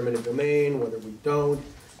property through eminent domain, whether we don't.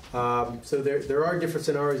 So there are different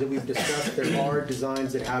scenarios that we've discussed. There are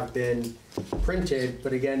designs that have been printed,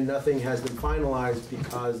 but again, nothing has been finalized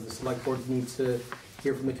because the select board needs to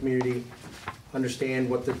hear from the community, understand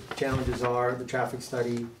what the challenges are, the traffic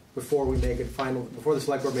study, before we make it final, before the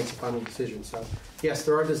select board makes a final decision. So yes,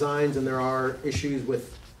 there are designs and there are issues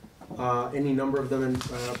with any number of them, and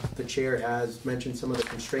the chair has mentioned some of the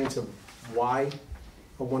constraints of why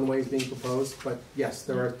a one-way is being proposed, but yes,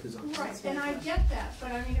 there are designs. Right, and I get that,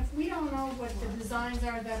 but I mean, if we don't know what the designs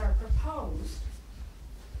are that are proposed,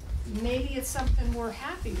 maybe it's something we're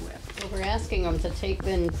happy with. So we're asking them to take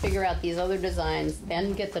and figure out these other designs,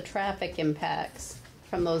 then get the traffic impacts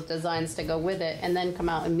from those designs to go with it, and then come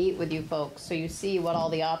out and meet with you folks, so you see what all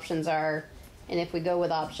the options are, and if we go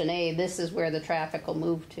with option A, this is where the traffic will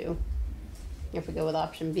move to. If we go with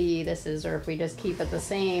option B, this is, or if we just keep it the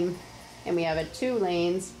same, and we have it 2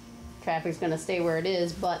 lanes, traffic's gonna stay where it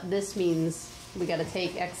is, but this means we gotta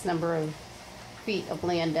take X number of feet of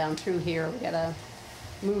land down through here, we gotta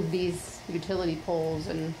move these utility poles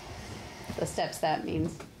and the steps that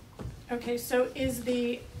means. Okay, so is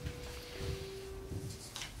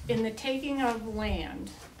in the taking of land,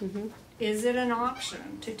 is it an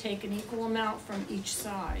option to take an equal amount from each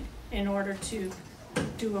side in order to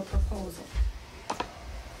do a proposal?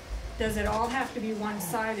 Does it all have to be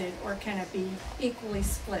one-sided, or can it be equally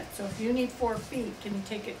split? So if you need 4 feet, can you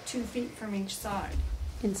take it 2 feet from each side?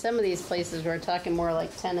 In some of these places, we're talking more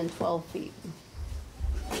like 10 and 12 feet.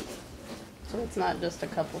 So it's not just a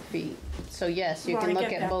couple feet. So yes, you Well, can I look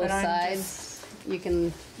get at that, both but I'm sides. You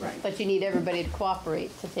can, Right. but you need everybody to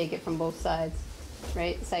cooperate to take it from both sides,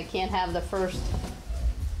 right? So I can't have the first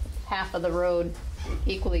half of the road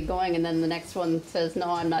equally going, and then the next one says, no,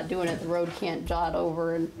 I'm not doing it. The road can't jot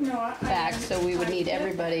over and No, back, so we would I need get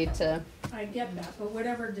everybody to. I get that, but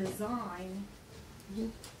whatever design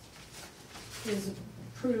is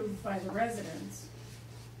approved by the residents,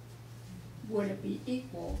 would it be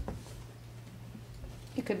equal?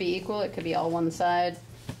 It could be equal, it could be all one side.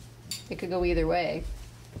 It could go either way.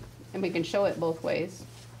 And we can show it both ways,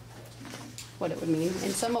 what it would mean.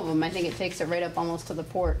 In some of them, I think it takes it right up almost to the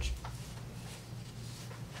porch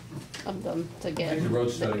of them to I get think the road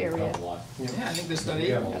the study will area. help a lot. Yeah, I think the We study,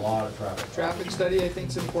 have a lot of traffic. traffic study, I think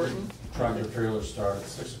is important. Tractor trailers start at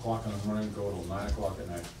 6 o'clock in the morning, go till 9 o'clock at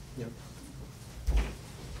night. Yep.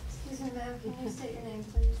 Excuse me, ma'am, can you state your name,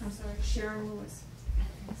 please? I'm sorry, Sharon Lewis.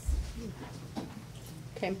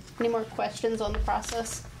 Okay, any more questions on the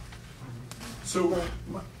process? So,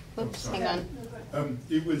 Oops, sorry. hang on.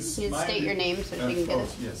 it was. You my- state your name so she can get oh,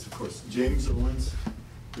 it. Yes, of course. James Owens,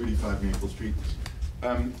 35 Maple Street.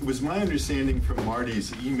 It was my understanding from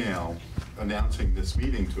Marty's email announcing this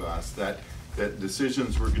meeting to us that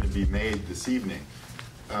decisions were going to be made this evening.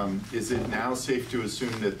 Is it now safe to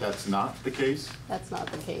assume that that's not the case? That's not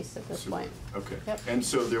the case at this point. Okay. Yep. And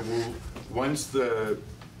so there will, once the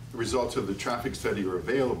results of the traffic study are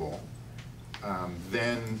available,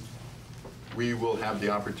 then we will have the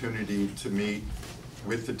opportunity to meet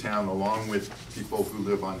with the town along with people who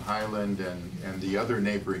live on Highland and the other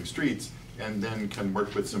neighboring streets, and then can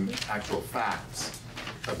work with some actual facts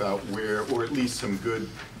about where, or at least some good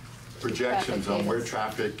projections on where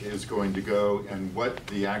traffic is going to go and what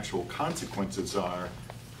the actual consequences are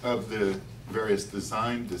of the various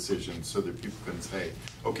design decisions, so that people can say,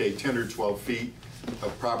 okay, 10 or 12 feet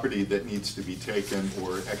of property that needs to be taken,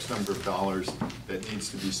 or X number of dollars that needs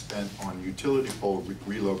to be spent on utility pole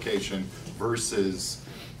relocation versus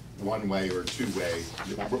one-way or two-way.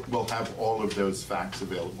 We'll have all of those facts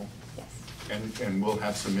available. Yes. And we'll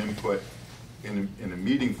have some input in a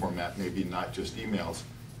meeting format, maybe not just emails,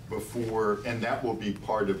 before, and that will be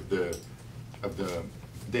part of the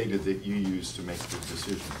data that you use to make the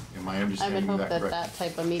decision. Am I I would understanding hope that that correct? that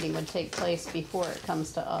type of meeting would take place before it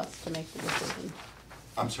comes to us to make the decision.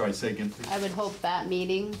 I'm sorry, say again, please. I would hope that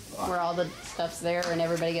meeting, where all the stuff's there and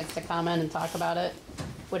everybody gets to comment and talk about it,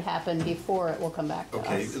 would happen before it will come back to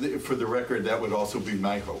Okay, us. for the record, that would also be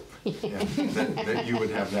my hope, yeah, that you would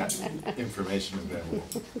have that information available.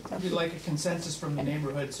 We'd like a consensus from the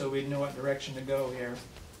neighborhood so we know what direction to go here.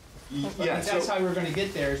 I Yeah, think that's so, how we're gonna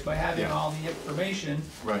get there, is by having Yeah. all the information.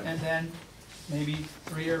 Right. And then maybe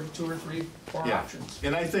two or three, four yeah, options.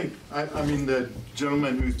 and I think, I mean, the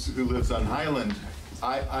gentleman who lives on Highland,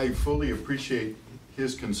 I fully appreciate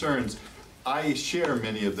his concerns. I share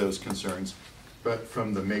many of those concerns, but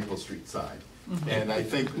from the Maple Street side. And I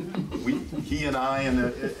think he and I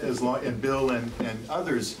and Bill and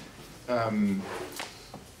others,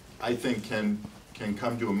 I think can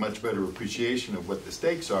come to a much better appreciation of what the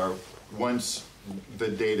stakes are once the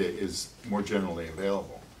data is more generally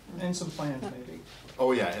available. And some plans maybe.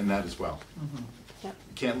 Oh yeah, and that as well. Yep.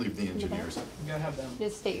 You can't leave the engineers out. You gotta have them.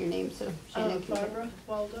 Just state your name so Shannon can. Barbara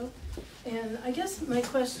Waldo. And I guess my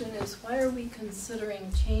question is, why are we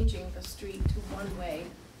considering changing the street to one-way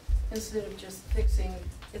instead of just fixing,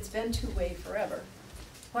 it's been two-way forever?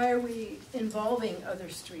 Why are we involving other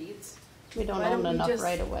streets? We don't Why don't own we enough just-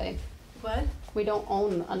 right of way. What? We don't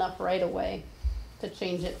own enough right of way to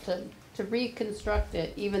change it, to reconstruct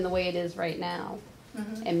it even the way it is right now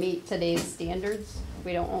Mhm. and meet today's standards.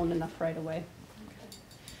 We don't own enough right of way.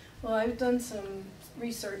 Well, I've done some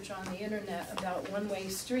research on the internet about one-way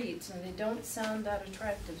streets, and they don't sound that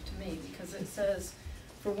attractive to me, because it says,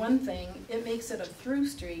 for one thing, it makes it a through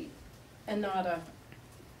street and not a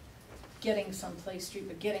getting someplace street,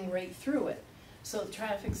 but getting right through it. So the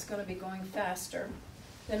traffic's gonna be going faster.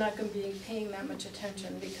 They're not gonna be paying that much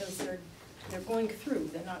attention because they're going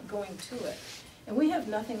through, they're not going to it. And we have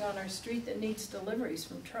nothing on our street that needs deliveries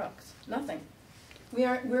from trucks, nothing.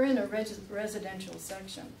 We're in a residential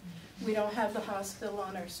section. We don't have the hospital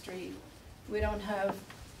on our street. We don't have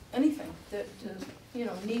anything that,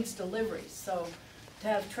 needs deliveries. So to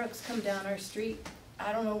have trucks come down our street,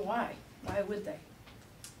 I don't know why. Why would they?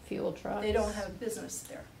 Fuel trucks. They don't have business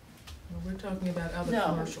there. We're talking about other No,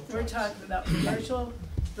 commercial we're trucks. talking about commercial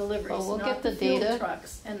deliveries, Well, we'll not get the the fuel data.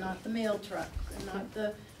 trucks and not the mail truck and not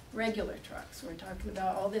the regular trucks. We're talking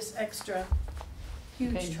about all this extra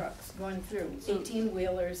huge Okay. trucks going through, So-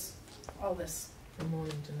 18-wheelers, all this. From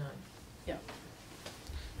morning to night. Yeah.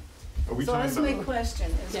 Are we So talking that's my about?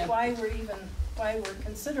 question, is Yeah. why we're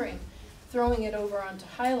considering throwing it over onto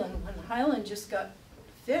Highland, when Highland just got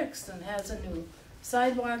fixed and has a new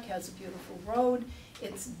sidewalk, has a beautiful road,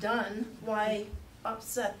 it's done, why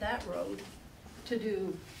upset that road to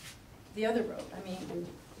do the other road? I mean,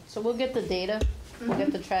 So we'll get the data, we'll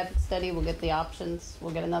get the traffic study, we'll get the options,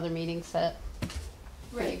 we'll get another meeting set.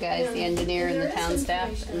 For you guys, the engineer and the there is town staff,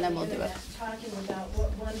 information and then on we'll the do it. internet talking about what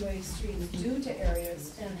one-way streets do to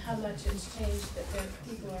areas and how much it's changed that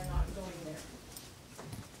people are not going there.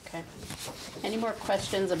 Okay. Any more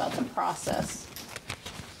questions about the process?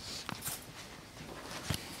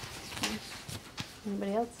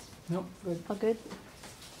 Anybody else? Nope, good. All good?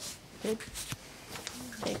 Good?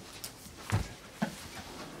 Okay.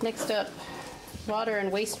 Next up, water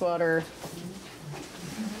and wastewater.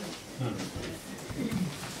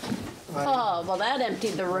 Oh, well, that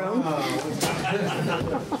emptied the room. Kinda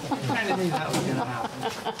knew that was gonna happen.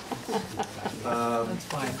 That's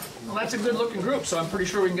fine. Well, that's a good-looking group, so I'm pretty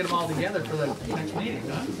sure we can get them all together for the next meeting,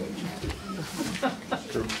 huh?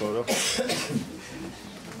 Group photo.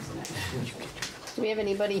 Do we have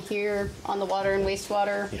anybody here on the water and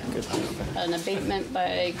wastewater? Yeah, good. An abatement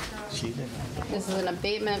by, this is an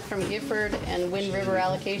abatement from Gifford and Wind River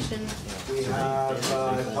allocation. We have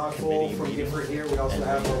Todd from Gifford here. We also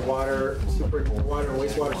have our water and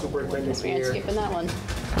wastewater superintendent We ain't here. skipping that one.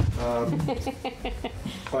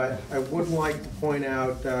 But I would like to point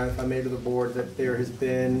out, if I may, to the board, that there has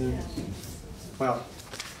been, well,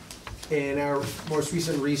 in our most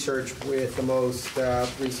recent research with the most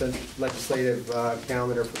recent legislative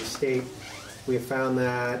calendar for the state, we have found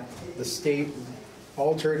that the state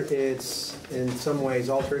in some ways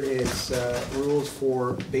altered its rules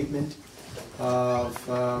for abatement of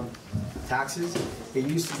taxes. It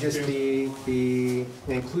used to just be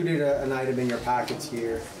included an item in your packets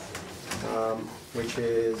here, which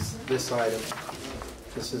is this item.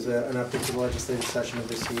 This is an update to the legislative session of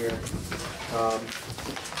this year.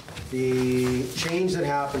 The change that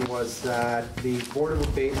happened was that the Board of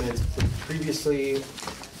Abatements was previously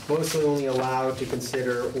mostly only allowed to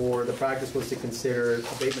consider, or the practice was to consider,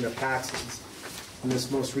 abatement of taxes. In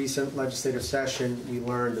this most recent legislative session, we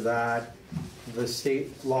learned that the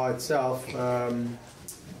state law itself,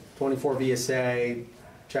 24 VSA,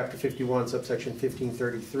 Chapter 51, subsection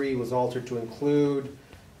 1533, was altered to include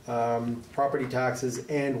property taxes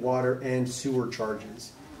and water and sewer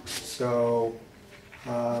charges. So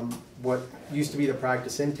what used to be the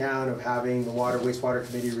practice in town of having the Water Wastewater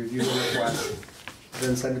Committee review the request,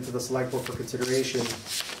 then send it to the Selectboard for consideration,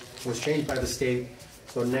 was changed by the state.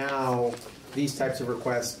 So now these types of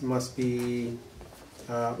requests must be,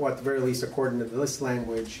 well, at the very least, according to this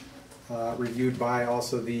language, reviewed by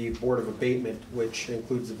also the Board of Abatement, which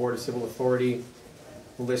includes the Board of Civil Authority,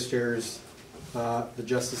 the listers, the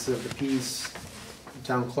Justice of the Peace, the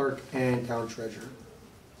Town Clerk, and Town Treasurer.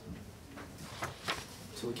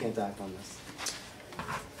 So we can't act on this?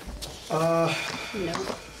 No.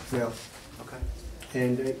 No. Okay.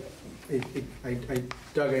 And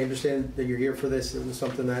Doug, I understand that you're here for this. It was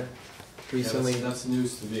something that recently. Yeah, that's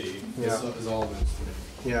news to me. Yeah. This is all news to me.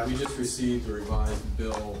 Yeah. We just received a revised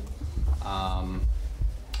bill,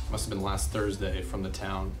 must have been last Thursday, from the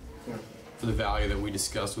town for the value that we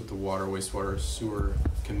discussed with the Water, Wastewater, Sewer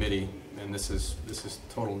Committee, and this is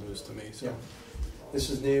total news to me. So. Yeah.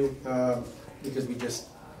 This is new because we just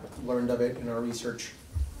learned of it in our research,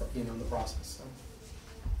 the process. So.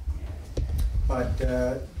 But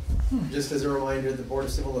just as a reminder, the Board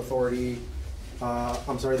of Civil Authority,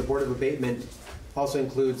 the Board of Abatement also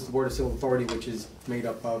includes the Board of Civil Authority, which is made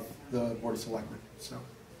up of the Board of Selectmen. So.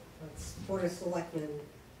 It's Board of Selectmen,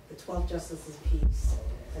 the 12 Justices of Peace,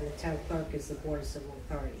 and the Town Clerk is the Board of Civil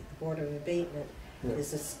Authority. The Board of Abatement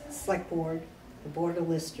is the Select Board, the Board of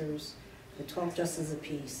Listers, the 12 Justices of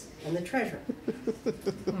Peace, and the Treasurer.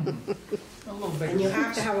 And you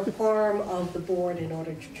have to have a quorum of the board in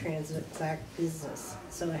order to transact business.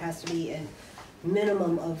 So it has to be a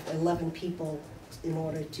minimum of 11 people in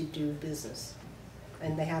order to do business.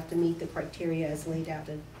 And they have to meet the criteria as laid out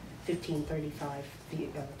in 1535,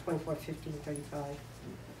 24-1535.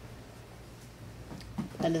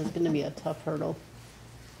 That is going to be a tough hurdle.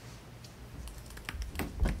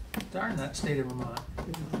 Darn that state of Vermont.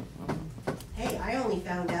 Hey, I only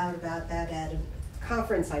found out about that at a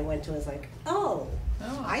conference I went to. I was like, oh,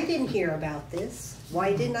 I didn't hear about this.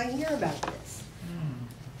 Why didn't I hear about this?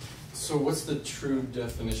 So what's the true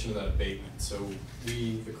definition of that abatement? So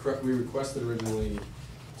we requested originally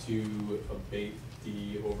to abate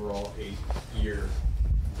the overall 8-year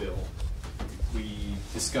bill. We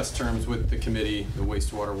discussed terms with the committee, the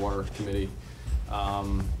Wastewater Water Committee,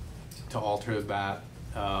 to alter that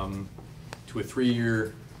to a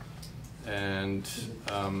 3-year and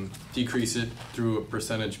decrease it through a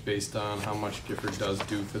percentage based on how much Gifford does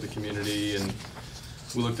do for the community. And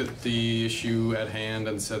we looked at the issue at hand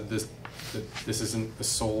and said that this isn't the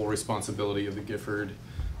sole responsibility of the Gifford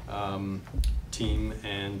team,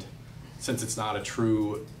 and since it's not a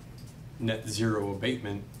true net zero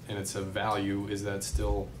abatement and it's a value, is that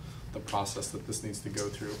still the process that this needs to go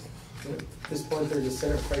through? At this point, there's a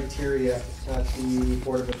set of criteria that the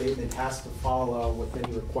Board of Abatement has to follow with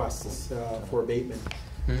any requests for abatement.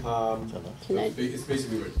 It's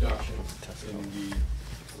basically a reduction in the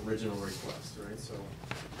original request, right? So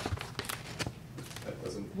that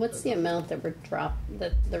doesn't. What's the amount that we're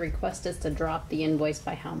that the request is to drop the invoice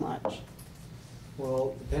by how much?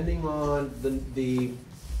 Well, depending on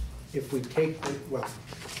if we take, well,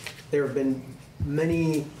 there have been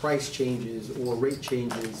many price changes or rate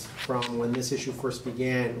changes from when this issue first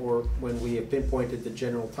began or when we have pinpointed the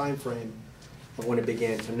general time frame of when it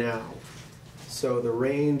began to now. So the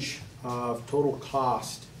range of total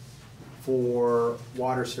cost for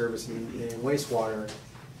water service and wastewater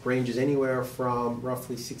ranges anywhere from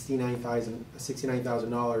roughly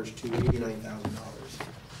 $69,000 to $89,000.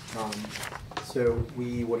 So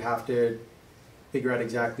we would have to figure out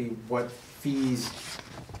exactly what fees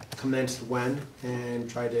commenced when and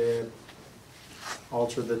try to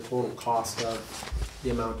alter the total cost of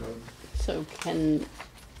the amount of. So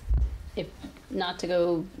if not to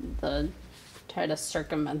go try to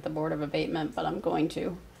circumvent the Board of Abatement, but I'm going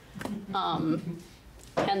to. Can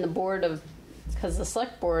the Board of, because the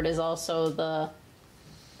Select Board is also the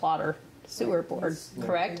Water Sewer Board,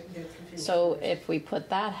 correct? So if we put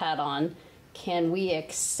that hat on, can we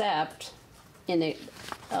accept they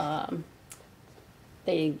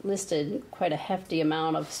listed quite a hefty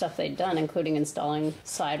amount of stuff they'd done, including installing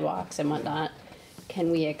sidewalks and whatnot.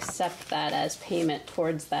 Can we accept that as payment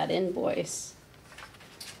towards that invoice?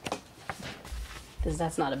 Because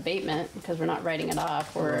that's not abatement, because we're not writing it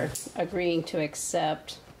off. We're agreeing to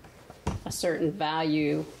accept a certain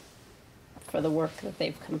value for the work that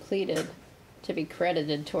they've completed to be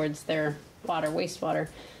credited towards their water, wastewater.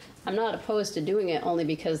 I'm not opposed to doing it only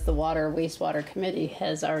because the Water Wastewater Committee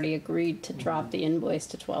has already agreed to drop the invoice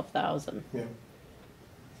to $12,000. Yeah.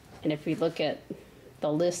 And if we look at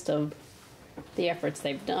the list of the efforts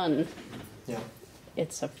they've done, yeah,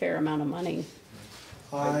 it's a fair amount of money.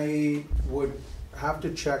 I would have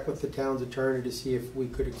to check with the town's attorney to see if we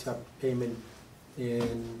could accept payment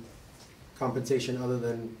in compensation other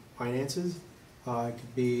than finances. It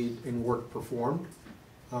could be in work performed.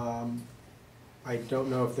 I don't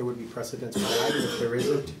know if there would be precedence for that. If there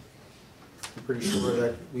isn't, I'm pretty sure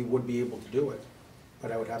that we would be able to do it.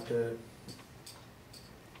 But I would have to,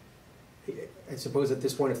 I suppose at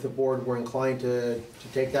this point, if the board were inclined to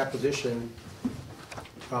take that position,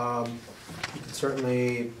 you could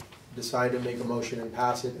certainly decide to make a motion and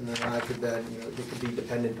pass it, and then I could then, it could be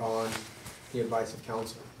dependent on the advice of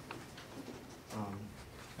council.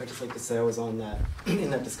 I'd just like to say I was on that, in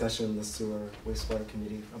that discussion in the Sewer Wastewater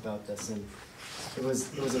Committee about this, and it was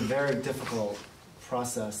a very difficult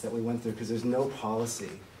process that we went through because there's no policy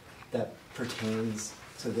that pertains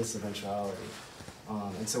to this eventuality.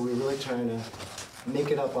 And so we were really trying to make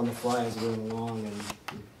it up on the fly as we went along,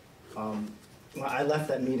 and I left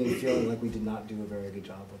that meeting feeling like we did not do a very good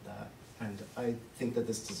job with that. And I think that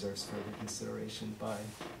this deserves further consideration by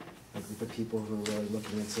a group of people who are really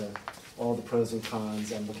looking into all the pros and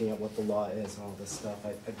cons and looking at what the law is and all this stuff.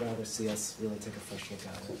 I'd rather see us really take a fresh look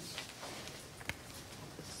at it.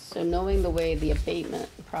 So knowing the way the abatement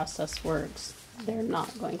process works, they're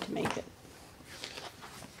not going to make it.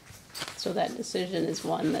 So that decision is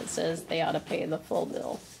one that says they ought to pay the full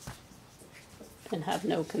bill and have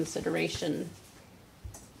no consideration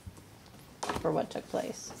for what took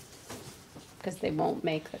place, because they won't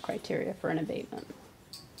make the criteria for an abatement.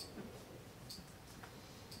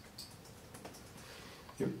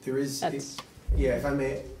 There is, yeah, if I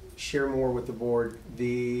may share more with the board,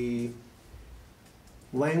 the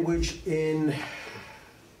language in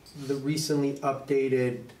the recently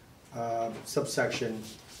updated subsection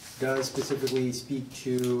does specifically speak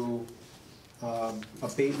to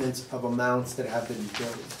abatements of amounts that have been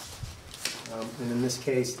billed. And in this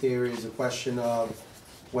case, there is a question of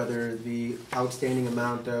whether the outstanding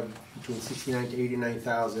amount of between $69,000 to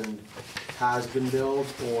 $89,000 has been billed,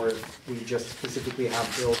 or if we just specifically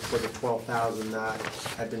have billed for the $12,000 that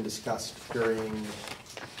had been discussed during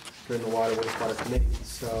the Water Wastewater Committee.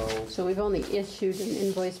 So we've only issued an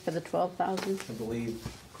invoice for the $12,000? I believe,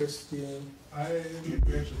 Chris, yeah. I didn't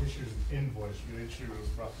actually issue an invoice, we issued a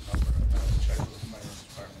rough number. I have to check with the finance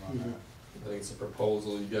department on that. I think it's a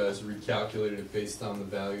proposal. You guys recalculated it based on the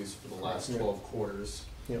values for the last 12 quarters.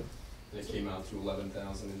 Yep. And it came out to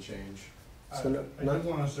 11,000 and change. I do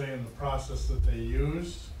want to say in the process that they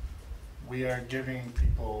used, we are giving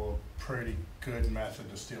people a pretty good method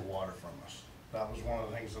to steal water from us. That was one of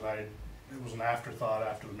the things that it was an afterthought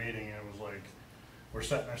after the meeting, and it was like, we're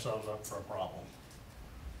setting ourselves up for a problem.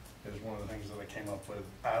 It was one of the things that I came up with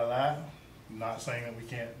out of that. I'm not saying that we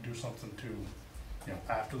can't do something to,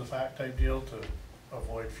 after the fact type deal to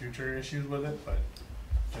avoid future issues with it, but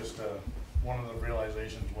just one of the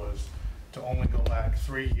realizations was to only go back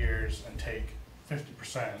 3 years and take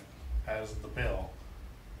 50% as the bill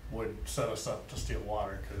would set us up to steal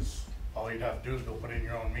water, because all you'd have to do is go put in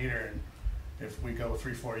your own meter, and if we go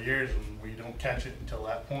 3-4 years and we don't catch it until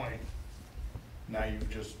that point, now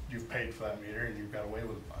you've paid for that meter and you've got away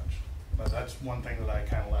with a bunch. But that's one thing that I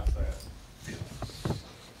kind of left that feeling.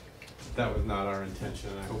 That was not our intention,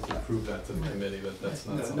 I hope we prove that to the committee, that that's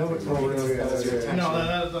not something. No,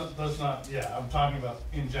 that's not, yeah, I'm talking about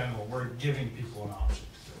in general, we're giving people an option.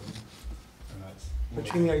 And that's. But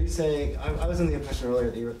Trini, are you saying, I was under the impression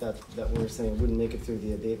earlier that we were saying it wouldn't make it through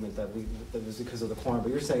the abatement, that was because of the quorum,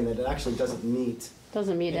 but you're saying that it actually doesn't meet.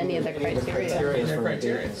 Doesn't meet any of the criteria. for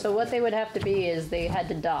abatement. So what they would have to be is they had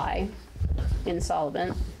to die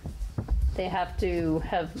insolvent. They have to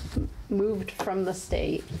have moved from the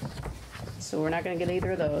state. So we're not going to get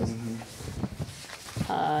either of those.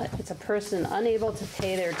 It's a person unable to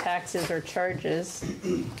pay their taxes or charges.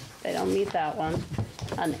 They don't meet that one.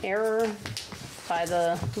 An error by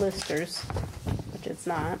the listers, which it's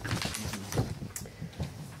not.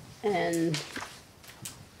 And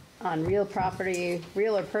on real property,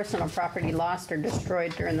 real or personal property lost or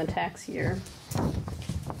destroyed during the tax year.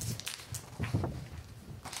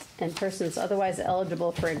 And persons otherwise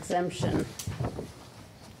eligible for exemption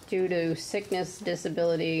due to sickness,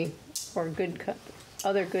 disability, or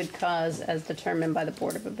other good cause as determined by the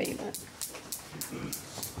Board of Abatement.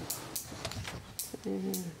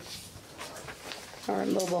 Or a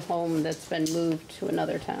mobile home that's been moved to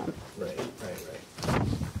another town. Right.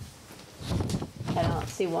 I don't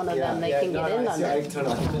see one of them they can get in under. I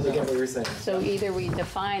totally get what you're saying. So either we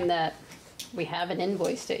define that we haven't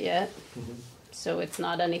invoiced it yet, so it's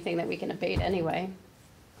not anything that we can abate anyway.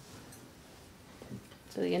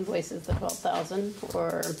 So the invoice is the 12,000,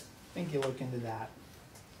 or, I think you look into that.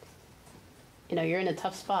 you know, you're in a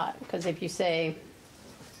tough spot, because if you say,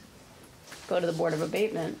 go to the Board of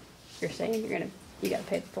Abatement, you're saying you gotta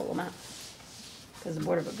pay the full amount. Because the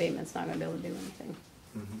Board of Abatement's not gonna be able to do anything.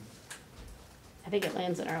 I think it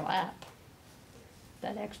lands in our lap,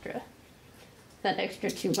 that extra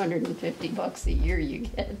 $250 a year you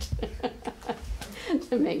get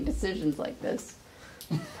to make decisions like this.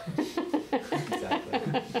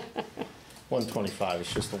 Exactly. 125,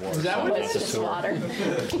 it's just the water. Is that side, what not it the is? sewer. Water.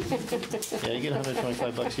 Yeah, you get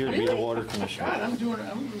 $125 here to be the water commissioner. God, I'm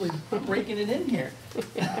really breaking it in here.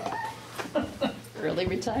 Early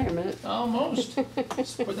retirement. Almost.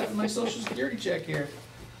 Just put that in my social security check here.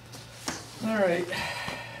 All right,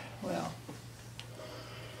 well.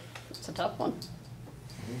 It's a tough one.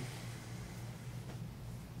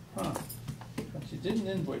 Huh. But you didn't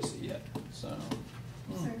invoice it yet, so.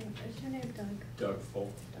 Sorry, is your name Doug? Doug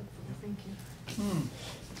Folk. Doug, thank you.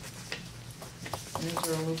 Is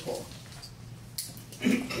there a loophole?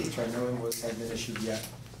 Which I know hasn't been issued yet.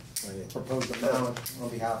 Proposed amount on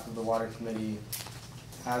behalf of the water committee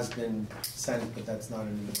has been sent, but that's not an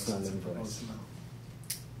invoice. It's not an It's a invoice. proposed amount.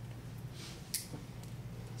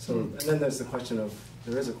 So, and then there is a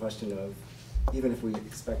question of, even if we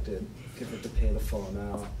expected Gifford to pay the full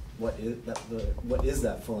amount, what is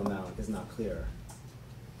that full amount is not clear.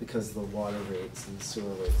 Because the water rates and the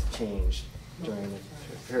sewer rates changed during a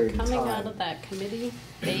period of time. Coming out of that committee,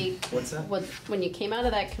 What's that? when you came out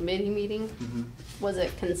of that committee meeting, was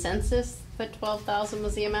it consensus that 12,000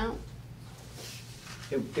 was the amount?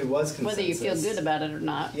 It was consensus. Whether you feel good about it or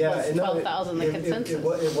not, Yeah, was 12,000 the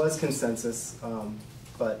consensus? It was consensus,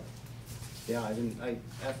 but yeah,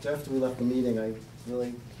 after we left the meeting, I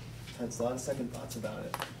really had a lot of second thoughts about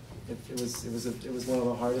it. It was one of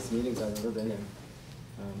the hardest meetings I've ever been in,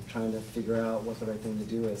 trying to figure out what the right thing to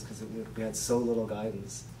do is, because we had so little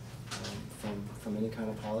guidance from any kind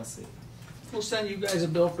of policy. We'll send you guys a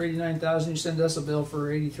bill for 89,000. You send us a bill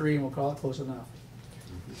for 83, and we'll call it close enough.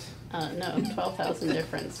 No, 12,000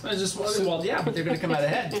 difference. I just well, yeah, but they're going to come out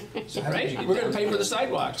ahead, So how did you right? get We're down going to pay to for the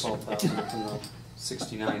sidewalks. 12,000 from the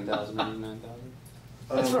 69,000, 89,000?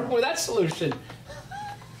 What's wrong with that solution?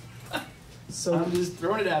 So I'm just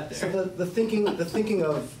throwing it out there. So the thinking of the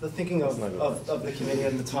committee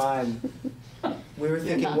at the time, we were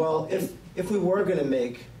thinking, well, if we were going to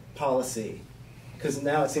make policy, because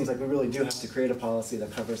now it seems like we really do have to create a policy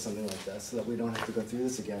that covers something like this, so that we don't have to go through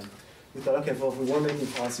this again. We thought, okay, well, if we were making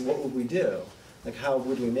policy, what would we do? Like, how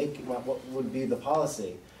would we make? What would be the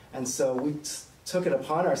policy? And so we took it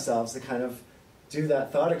upon ourselves to kind of do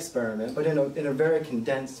that thought experiment, but in a very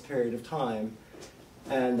condensed period of time.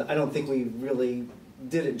 And I don't think we really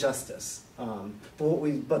did it justice.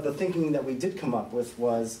 But the thinking that we did come up with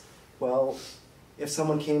was, well, if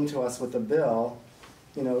someone came to us with a bill,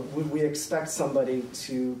 you know, would we expect somebody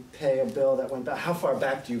to pay a bill that went back? How far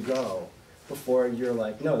back do you go before you're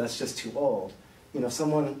like, no, that's just too old? You know, if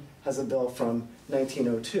someone has a bill from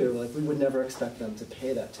 1902, like, we would never expect them to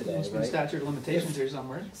pay that today, There's been right? statute of limitations here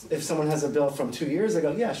somewhere. If someone has a bill from 2 years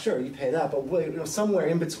ago, yeah, sure, you pay that. But wait, you know, somewhere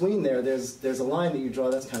in between there's a line that you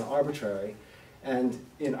draw that's kind of arbitrary. And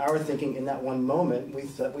in our thinking, in that one moment,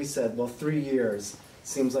 we said, well, 3 years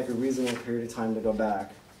seems like a reasonable period of time to go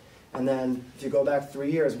back. And then if you go back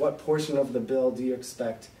 3 years, what portion of the bill do you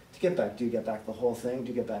expect to get back? Do you get back the whole thing? Do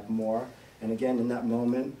you get back more? And again, in that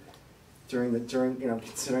moment, considering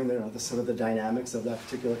some of the dynamics of that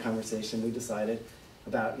particular conversation, we decided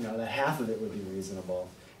about that half of it would be reasonable.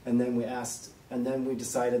 And then we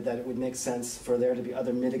decided that it would make sense for there to be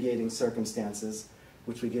other mitigating circumstances,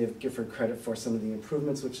 which we gave Gifford credit for some of the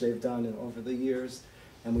improvements which they've done over the years,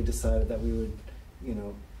 and we decided that we would,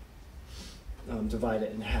 divide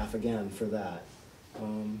it in half again for that.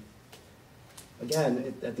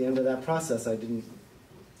 Again, at the end of that process, I didn't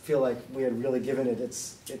feel like we had really given it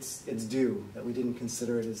its due, that we didn't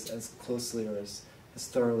consider it as closely or as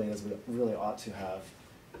thoroughly as we really ought to have.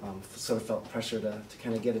 Sort of felt pressure to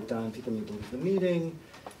kind of get it done. People need to leave the meeting,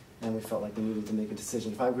 and we felt like we needed to make a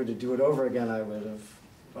decision. If I were to do it over again, I would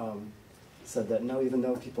have said that no, even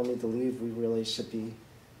though people need to leave, we really should be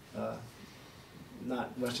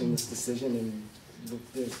not rushing this decision. And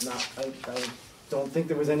there's not, I don't think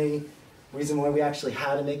there was any reason why we actually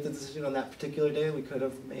had to make the decision on that particular day. We could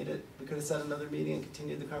have made it. We could have set another meeting and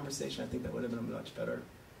continued the conversation. I think that would have been a much better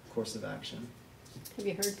course of action. Have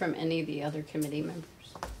you heard from any of the other committee members?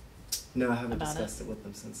 No, I haven't about discussed it with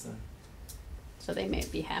them since then. So they may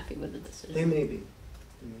be happy with the decision. They may be.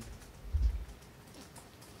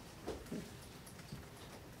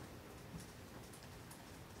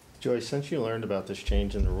 Joyce, since you learned about this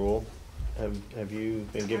change in the rule, have you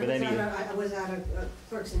been given any? I was at a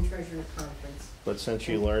clerks and treasurer conference. But since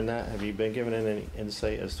you learned that, have you been given any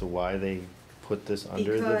insight as to why they put this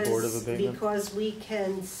under the Board of Abatement? Because we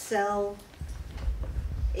can sell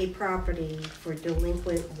a property for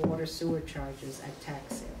delinquent water sewer charges at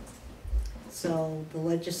tax sale. So the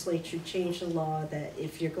legislature changed the law that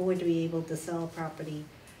if you're going to be able to sell a property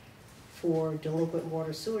for delinquent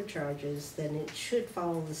water sewer charges, then it should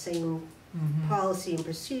follow the same policy and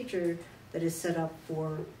procedure that is set up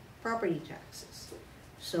for property taxes.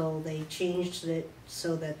 So they changed it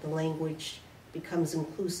so that the language becomes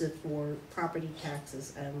inclusive for property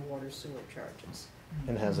taxes and water sewer charges.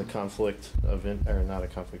 And has a conflict of, or not a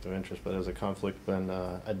conflict of interest, but has a conflict been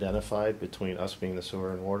identified between us being the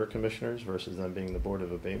sewer and water commissioners versus them being the Board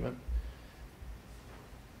of Abatement?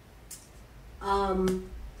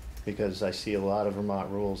 Because I see a lot of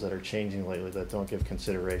Vermont rules that are changing lately that don't give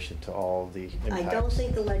consideration to all the impacts. I don't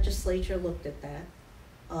think the legislature looked at that.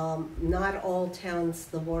 Not all towns,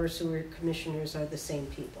 the water sewer commissioners are the same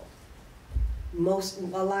people.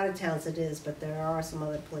 A lot of towns it is, but there are some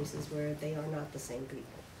other places where they are not the same people.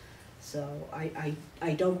 So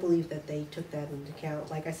I don't believe that they took that into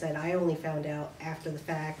account. Like I said, I only found out after the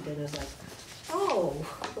fact, and it was like, oh.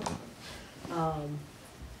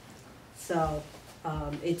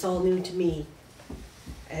 It's all new to me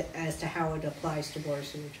as to how it applies to water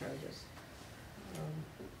sewer charges.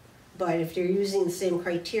 But if they're using the same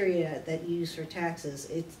criteria that you use for taxes,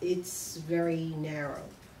 it's very narrow.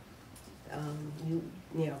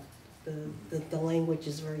 The language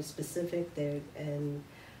is very specific there, and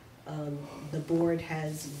the board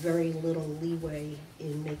has very little leeway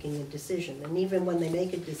in making a decision. And even when they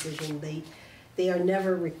make a decision, they are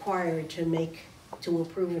never required to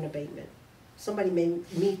approve an abatement. Somebody may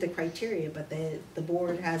meet the criteria, but the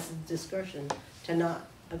board has the discretion to not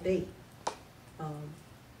abate.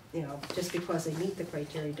 Just because they meet the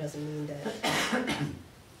criteria doesn't mean that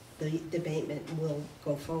the abatement will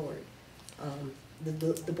go forward.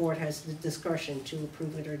 The board has the discretion to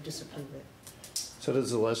approve it or disapprove it. So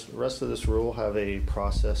does the rest of this rule have a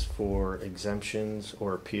process for exemptions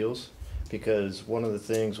or appeals? Because one of the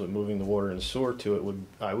things with moving the water and sewer to it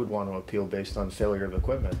I would want to appeal based on failure of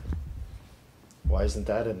equipment. Why isn't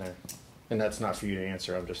that in there? And that's not for you to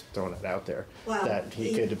answer, I'm just throwing it out there. Well, that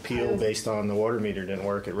he could appeal based on the water meter didn't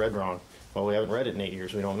work, it read wrong. Well, we haven't read it in 8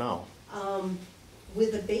 years, we don't know.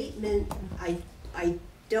 With abatement, I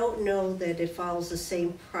don't know that it follows the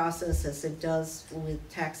same process as it does with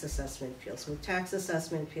tax assessment appeals. With tax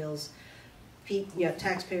assessment appeals,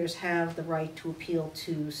 taxpayers have the right to appeal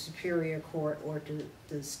to Superior Court or to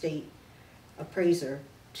the state appraiser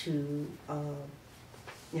to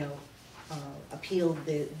appeal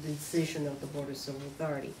the decision of the Board of Civil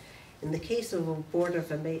Authority. In the case of a Board of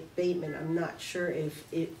Abatement, I'm not sure if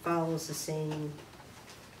it follows the same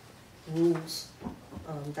rules.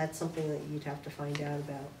 That's something that you'd have to find out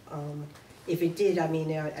about. If it did, I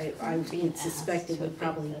would suspect it would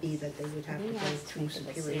probably be that they would have to go through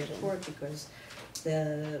Superior Court because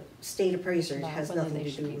the state appraiser has nothing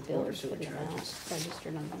to do with water sewer charges.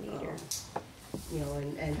 Registered on the meter.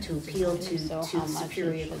 And to appeal to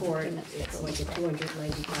Superior Court, it's like a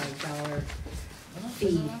 $295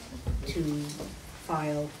 fee to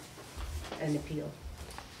file an appeal?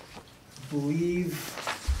 I believe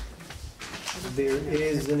there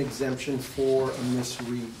is an exemption for a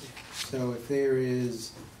misread. So if there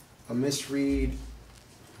is a misread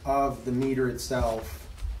of the meter itself,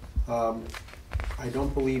 I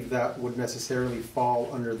don't believe that would necessarily fall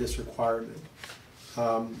under this requirement.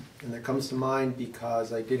 And that comes to mind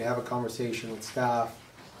because I did have a conversation with staff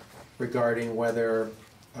regarding whether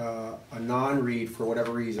a non-read, for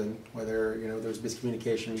whatever reason, whether there's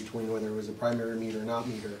miscommunication between whether it was a primary meter or not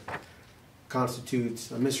meter,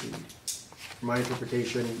 constitutes a misread. From my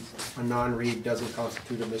interpretation, a non-read doesn't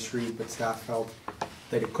constitute a misread, but staff felt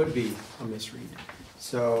that it could be a misread.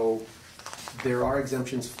 So there are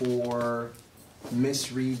exemptions for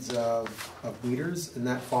misreads of meters, and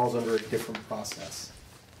that falls under a different process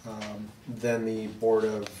than the Board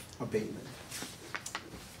of Abatement.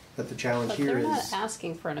 But the challenge here is... But they're not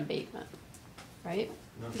asking for an abatement, right?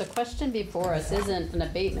 No. The question before us isn't an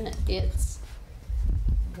abatement, it's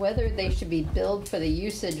whether they should be billed for the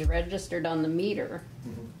usage registered on the meter,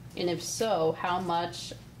 and if so, how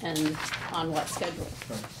much and on what schedule.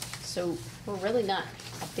 Right. So we're really not,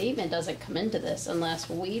 abatement doesn't come into this unless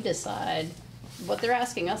we decide, what they're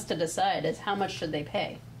asking us to decide is how much should they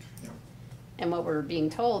pay. Yeah. And what we're being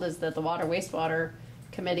told is that the Water Wastewater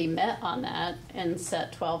Committee met on that and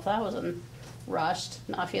set 12,000, rushed,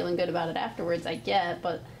 not feeling good about it afterwards, I get,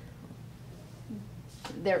 but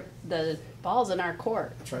the ball's in our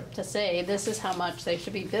court. That's right. To say this is how much they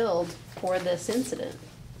should be billed for this incident.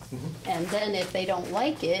 And then if they don't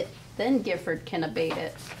like it, then Gifford can abate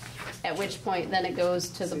it, at which point then it goes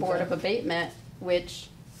to the Board of Abatement, which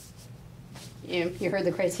you heard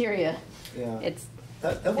the criteria. Yeah. It's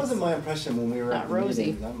that wasn't my impression when we were at the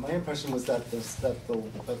rosy. meeting. My impression was that the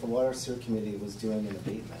Water Sewer Committee was doing an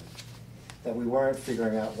abatement, that we weren't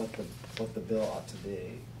figuring out what the bill ought to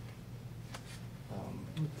be.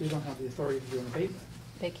 They don't have the authority to do an abatement.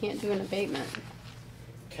 They can't do an abatement.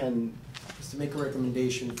 Can just to make a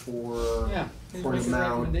recommendation for an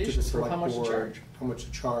amount to the select board, how much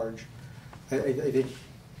to charge. I think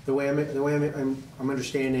the way I'm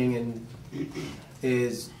understanding and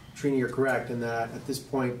is, Trini, you're correct in that at this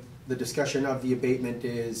point the discussion of the abatement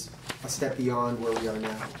is a step beyond where we are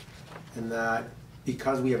now, and that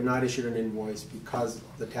because we have not issued an invoice, because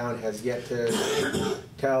the town has yet to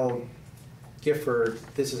tell Gifford,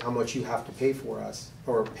 this is how much you have to pay for us,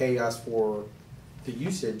 or pay us for the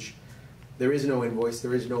usage, there is no invoice,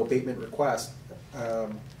 there is no abatement request.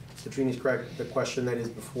 So Trini's correct, the question that is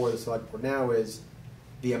before the select board now is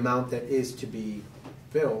the amount that is to be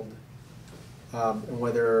billed, and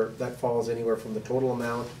whether that falls anywhere from the total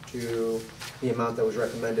amount to the amount that was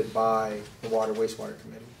recommended by the Water Wastewater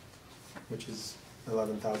Committee, which is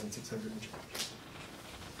 $11,600 and change.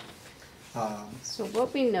 So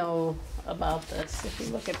what we know about this, if you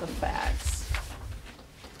look at the facts,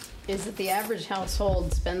 is that the average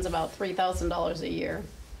household spends about $3,000 a year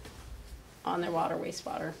on their water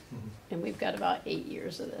wastewater, and we've got about 8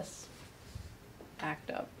 years of this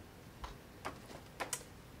backed up.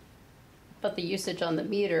 But the usage on the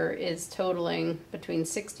meter is totaling between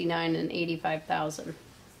 69 and 85,000.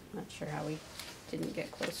 Not sure how we didn't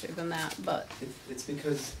get closer than that, but it's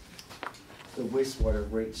because the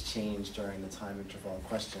wastewater rates change during the time interval in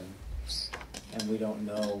question, and we don't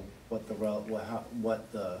know what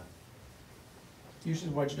the usage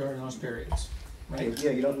was during those periods, right?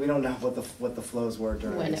 Yeah, we don't know what the flows were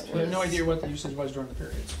during. We have no idea what the usage was during the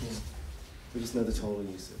periods. We just know the total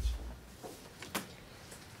usage.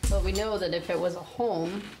 But we know that if it was a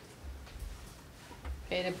home,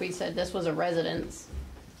 and if we said this was a residence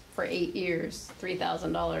for 8 years,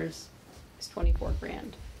 $3,000 is 24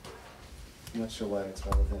 grand. I'm not sure why it's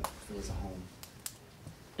relevant if it was a home.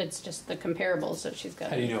 It's just the comparables that she's got.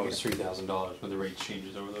 How do you know it's $3,000 when the rate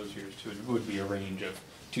changes over those years too? It would be a range of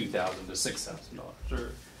 $2,000 to $6,000,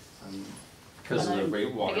 or because of the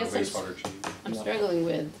rate water wastewater change. I'm struggling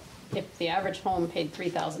with if the average home paid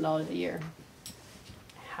 $3,000 a year.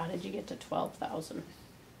 How did you get to 12,000?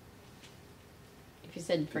 If you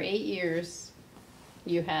said for 8 years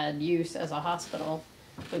you had use as a hospital,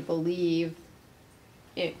 we believe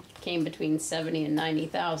it came between 70 and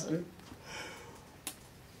 90,000.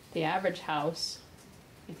 The average house,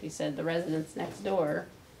 if you said the residents next door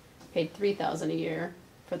paid 3,000 a year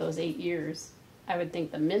for those 8 years, I would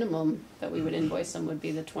think the minimum that we would invoice them would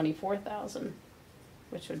be the 24,000,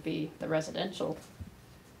 which would be the residential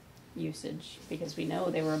usage, because we know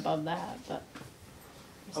they were above that. But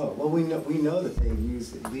oh well, we know that they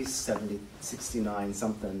use at least 69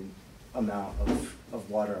 something amount of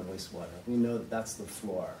water and wastewater. We know that that's the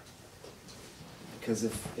floor. because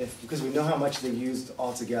because we know how much they used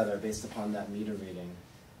altogether based upon that meter reading,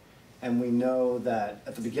 and we know that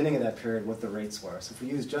at the beginning of that period what the rates were. So if we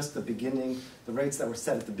use just the rates that were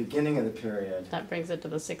set at the beginning of the period, That brings it to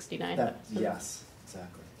the 69. Yes,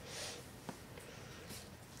 exactly.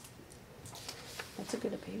 That's a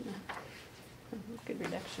good abatement. Good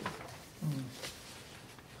reduction.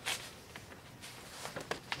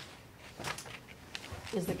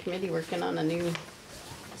 Is the committee working on a new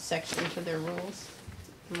section for their rules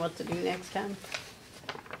and what to do next time?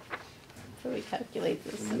 So we calculate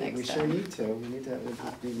this the next We time. sure need to. We need to.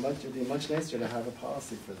 It'd be much nicer to have a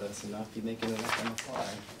policy for this and not be making it up on the fly.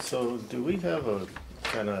 So do we have a,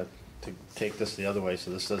 kind of, to take this the other way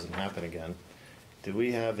so this doesn't happen again, do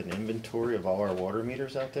we have an inventory of all our water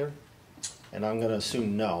meters out there? And I'm gonna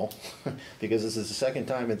assume no, because this is the second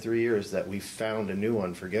time in 3 years that we found a new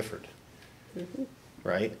one for Gifford.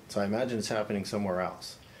 Right? So I imagine it's happening somewhere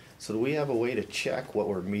else. So do we have a way to check what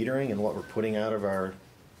we're metering and what we're putting out of our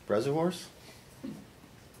reservoirs?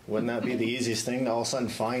 Wouldn't that be the easiest thing to all of a sudden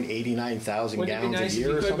find 89,000 gallons a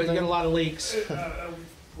year or something? But you get a lot of leaks.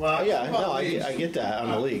 Well, Yeah, no, I get that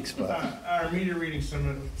on the leaks, but Our meter reading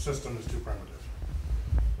system is too primitive.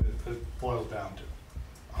 It boils down to.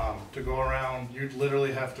 To go around, you'd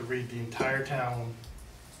literally have to read the entire town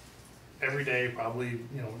every day, probably,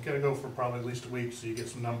 you gotta go for probably at least a week so you get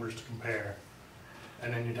some numbers to compare.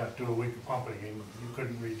 And then you'd have to do a week of pumping, and you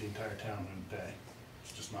couldn't read the entire town in a day.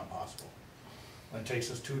 It's just not possible. It takes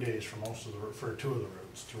us 2 days for for 2 of the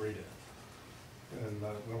routes to read it. And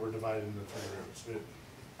when we're divided into 3 routes.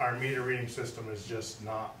 Our meter reading system is just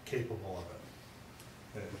not capable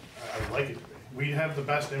of it. I would like it to be. We have the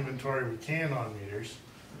best inventory we can on meters.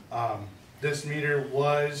 This meter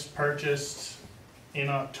was purchased in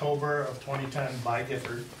October of 2010 by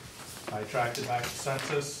Gifford. I tracked it back to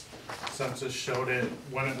Census. Census showed it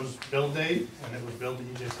when it was build date, and it was billed to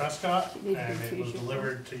E.J. Prescott, and it was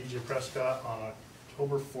delivered to E.J. Prescott on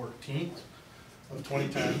October 14th of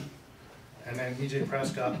 2010. And then E.J.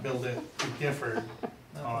 Prescott billed it to Gifford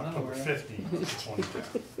on October 15th of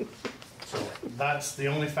 2010. So that's the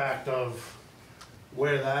only fact of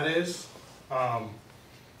where that is.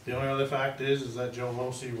 The only other fact is that Joe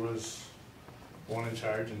Losey was one in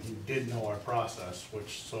charge, and he did know our process,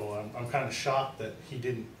 so I'm kind of shocked that he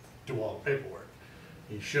didn't do all the paperwork.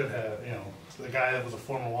 He should have, the guy that was a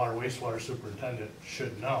former water wastewater superintendent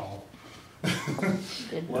should know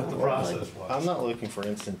what the process was. I'm not looking for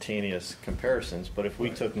instantaneous comparisons, but if we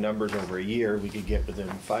took numbers over a year, we could get within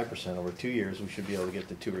 5%. Over 2 years, we should be able to get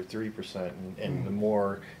to 2 or 3%. And the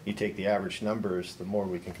more you take the average numbers, the more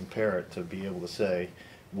we can compare it to be able to say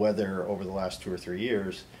whether over the last 2 or 3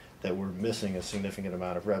 years that we're missing a significant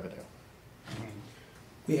amount of revenue.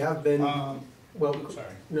 We have been, Sorry.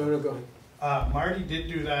 No, go ahead. Marty did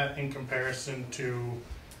do that in comparison to,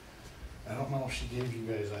 I don't know if she gave you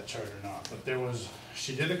guys that chart or not, but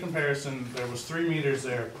she did a comparison. There was 3 meters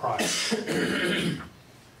there prior.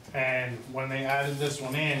 And when they added this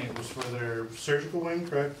one in, it was for their surgical wing,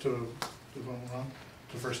 correct?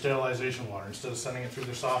 For sterilization water. Instead of sending it through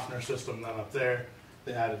their softener system, then up there,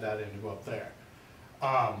 they added that in to go up there.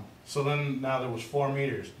 So then now there was 4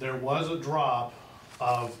 meters. There was a drop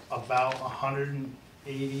of about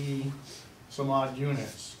 180 some odd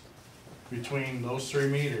units between those 3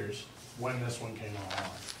 meters when this one came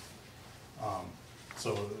online.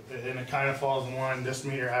 And it kind of falls in line. This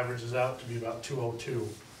meter averages out to be about 202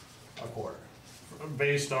 a quarter,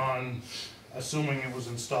 based on assuming it was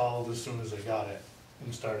installed as soon as they got it,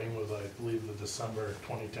 and starting with, I believe, the December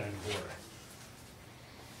 2010 quarter.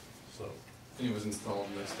 And it was installed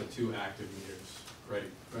next to 2 active meters, right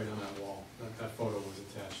on that wall. That photo was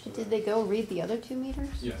attached to that. Did they go read the other 2 meters?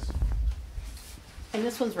 Yes. And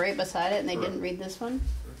this one's right beside it, and they Correct. didn't read this one?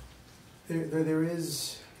 There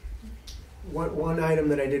is one item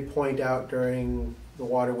that I did point out during the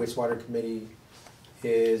Water Wastewater Committee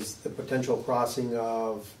is the potential crossing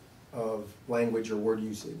of language or word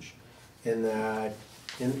usage. In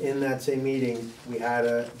that same meeting, we had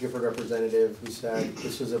a Gifford representative who said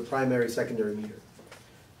this was a primary, secondary meter.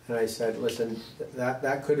 And I said, listen,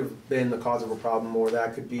 that could have been the cause of a problem, or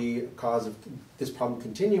that could be a cause of this problem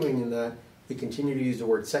continuing, in that we continue to use the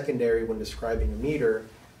word secondary when describing a meter,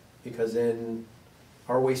 because in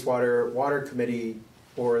our wastewater water committee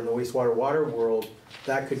or in the wastewater water world,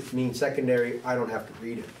 that could mean secondary. I don't have to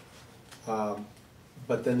read it.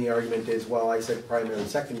 But then the argument is, well, I said primary,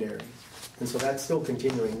 secondary. And so that's still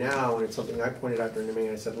continuing now, and it's something I pointed out during the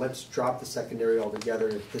meeting. I said, let's drop the secondary altogether.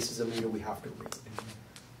 If this is a meter we have to read.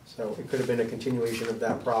 So it could have been a continuation of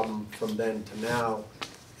that problem from then to now,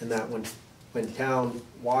 and that when when town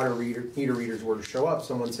water meter readers were to show up,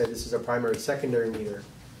 someone said this is a primary, secondary meter.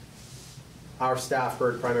 Our staff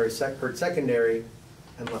heard heard secondary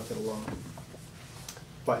and left it alone.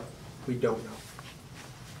 But we don't know.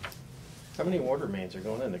 How many water mains are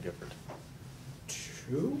going into Gifford?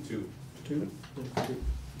 Two.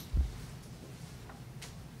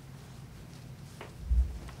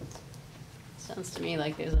 Sounds to me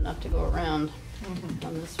like there's enough to go around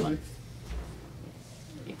on this one.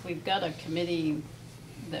 If we've got a committee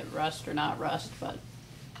that rust or not rust, but,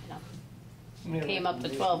 you know, came up to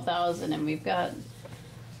 12,000 and we've got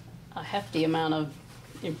a hefty amount of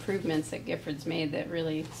improvements that Gifford's made that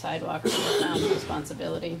really sidewalks are the town's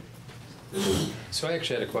responsibility. So I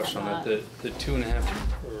actually had a question on that. The 2.5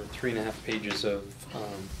 or 3.5 pages of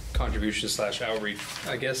contributions / outreach.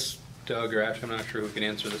 I guess Doug or Ash, I'm not sure who can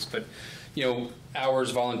answer this, but you know,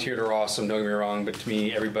 hours volunteered are awesome. Don't get me wrong, but to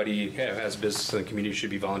me, everybody who has business in the community should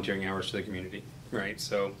be volunteering hours to the community, right?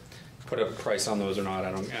 So, put a price on those or not,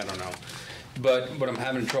 I don't know. But what I'm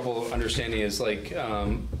having trouble understanding is like,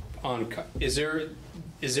 is there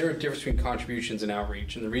a difference between contributions and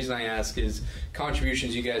outreach? And the reason I ask is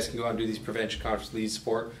contributions, you guys can go out and do these prevention conferences, lead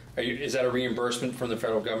support. Is that a reimbursement from the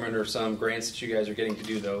federal government or some grants that you guys are getting to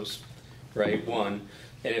do those? Right, one.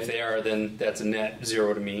 And if they are, then that's a net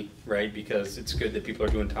zero to me, right? Because it's good that people are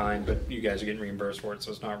doing time, but you guys are getting reimbursed for it,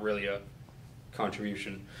 so it's not really a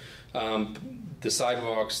contribution. The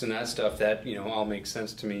sidewalks and that stuff, that, you know, all makes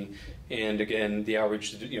sense to me. And again, the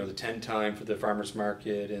outreach, you know, the tent time for the farmers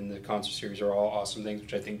market and the concert series are all awesome things,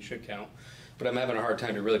 which I think should count. But I'm having a hard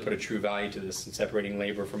time to really put a true value to this and separating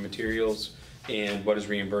labor from materials and what is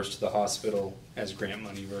reimbursed to the hospital as grant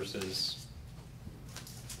money versus,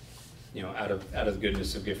 you know, out of the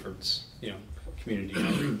goodness of Gifford's, you know, community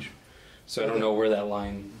outreach. So I don't know where that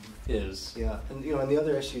line is. Yeah, and you know, and the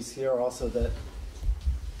other issues here are also that,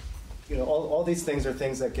 you know, all these things are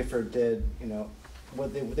things that Gifford did, you know,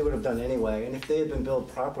 what they would have done anyway. And if they had been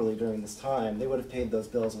billed properly during this time, they would have paid those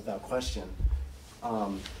bills without question.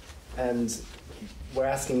 And we're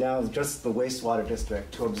asking now just the wastewater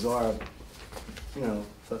district to absorb, you know,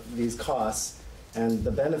 these costs. And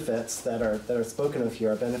the benefits that are spoken of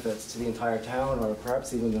here are benefits to the entire town or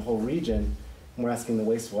perhaps even the whole region. And we're asking the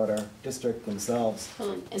wastewater district themselves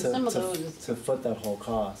to foot that whole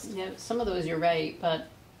cost. Yeah, some of those you're right, but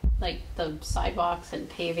like the sidewalks and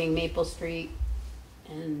paving Maple Street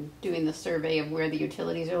and doing the survey of where the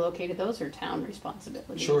utilities are located, those are town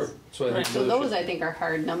responsibilities. Sure. So those I think are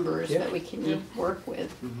hard numbers that we can work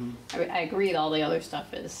with. I agree that all the other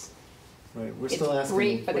stuff is. Right, we're it's still asking.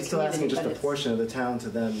 Great for we're the still asking just a it's portion of the town to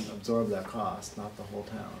then absorb that cost, not the whole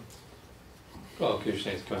town. Oh, because you're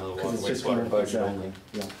saying it's coming out of the water, It's just wastewater budget exactly. only.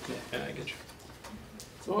 Yeah. Yeah, I get you.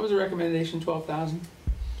 So what was the recommendation, 12,000?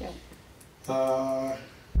 Yeah.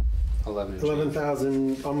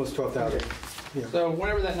 11,000, almost 12,000. Yeah. So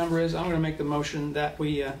whatever that number is, I'm gonna make the motion that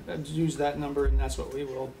we use that number and that's what we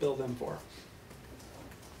will bill them for.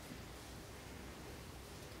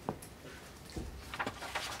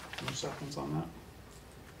 Any seconds on that?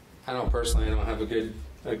 I don't personally. I don't have a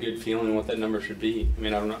good feeling what that number should be. I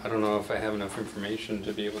mean, I don't know if I have enough information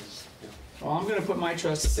to be able to. You know. Well, I'm gonna put my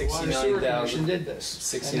trust that the Water Sewer Commission did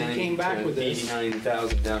this. And they came back with this.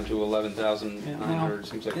 89,000 down to 11,900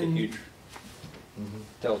 seems like a huge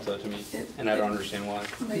delta to me, and I don't understand why.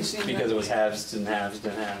 Because it was halved and halved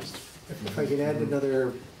and halved. If I can add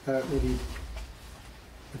another maybe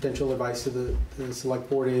potential advice to the select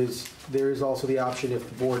board is there is also the option if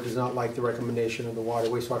the board does not like the recommendation of the Water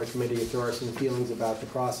Wastewater Committee, if there are some feelings about the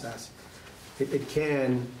process, it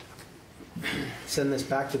can send this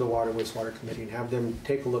back to the Water Wastewater Committee and have them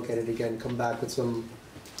take a look at it again, come back with some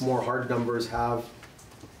more hard numbers, have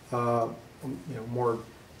more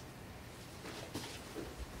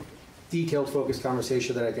detailed focused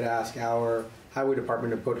conversation that I could ask our highway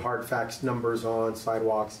department to put hard facts numbers on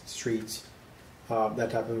sidewalks, streets,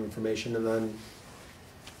 that type of information, and then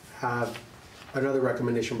have another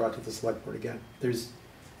recommendation brought to the select board again. There's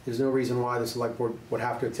no reason why the select board would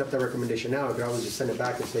have to accept that recommendation now. It could always just send it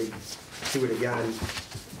back and say, do it again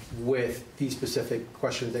with these specific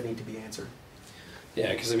questions that need to be answered.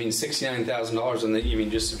 Yeah, because I mean, $69,000, and you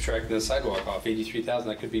mean just subtracting the sidewalk off, 83,000.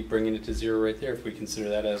 That could be bringing it to zero right there if we consider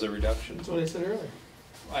that as a reduction. That's what I said earlier.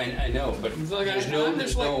 I know, but like there's no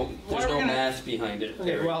math behind it.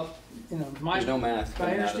 Okay, well, you know, there's no math.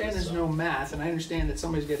 I understand there's no math, and I understand that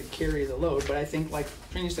somebody's got to carry the load. But I think, like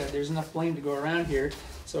Trini said, there's enough blame to go around here.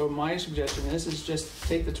 So my suggestion is just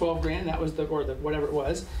take the 12 grand, that was or the whatever it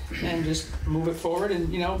was, and just move it forward,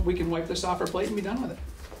 and you know, we can wipe this off our plate and be done with it.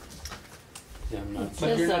 Yeah, I'm not. It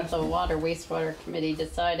says that the Water Wastewater Committee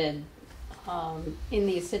decided in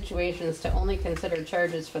these situations to only consider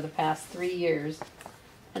charges for the past 3 years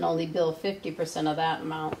and only bill 50% of that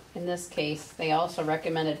amount. In this case, they also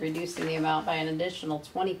recommended reducing the amount by an additional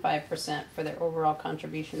 25% for their overall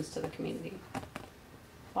contributions to the community.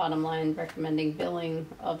 Bottom line, recommending billing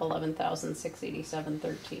of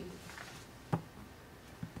 $11,687.13.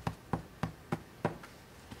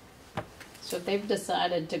 So if they've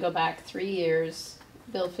decided to go back 3 years,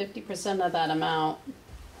 bill 50% of that amount,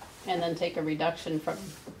 and then take a reduction from,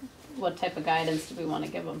 what type of guidance do we want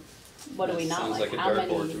to give them? What do we not Sounds like? like a How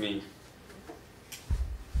dartboard many? to me.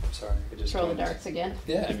 Sorry, I just Throw the don't- darts again?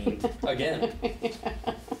 Yeah, I mean, again.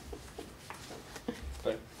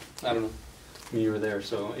 But, I don't know. I mean, you were there,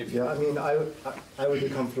 so if. Yeah, I mean, I would be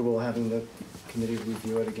comfortable having the committee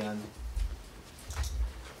review it again.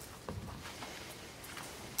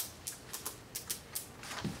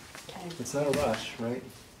 Okay. It's not a rush, right?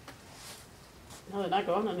 No, they're not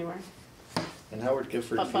going anywhere. And how would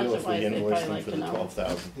Gifford But feel if we budget-wise, they'd invoiced probably them like for to the know.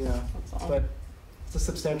 12,000? Yeah, That's all. but it's a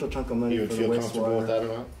substantial chunk of money You for would the feel comfortable with that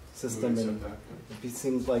wastewater amount? system, and it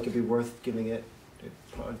seems like it'd be worth giving it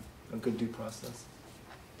a good due process,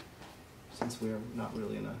 since we're not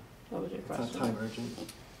really in a, What was your it's not question? time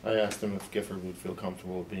urgent. I asked him if Gifford would feel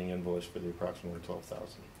comfortable with being invoiced for the approximately 12,000.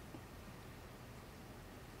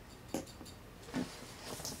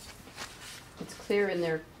 It's clear in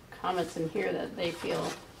their comments in here that they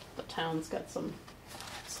feel the town's got some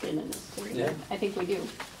skin in this to read Yeah. it. I think we do.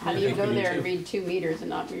 How I do you think go we do there and too. read 2 meters and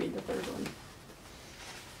not read the third one?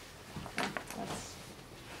 That's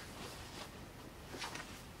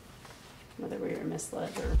whether we were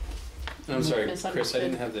misled or I'm sorry, Chris, I misunderstood.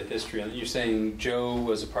 didn't have the history on it. You're saying Joe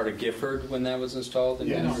was a part of Gifford when that was installed and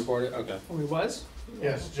didn't Yes. report it? Okay. Oh, he was?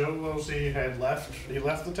 Yes, Joe Losey had left, he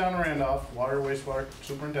left the town of Randolph, water wastewater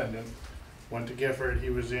superintendent, went to Gifford, he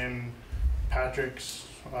was in Patrick's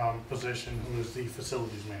position, who was the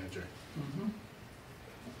facilities manager.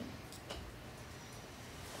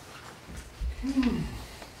 Mm-hmm.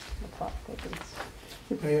 The plot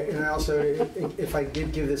thickens. And I also, if I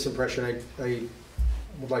did give this impression, I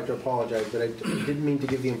would like to apologize, but I didn't mean to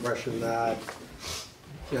give the impression that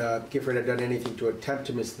Gifford had done anything to attempt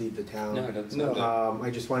to mislead the town. No, that's not that. I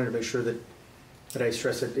just wanted to make sure that I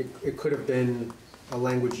stress that it could have been a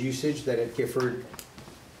language usage that at Gifford,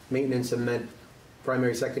 maintenance and meant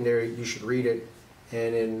primary, secondary, you should read it,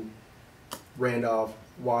 and in Randolph,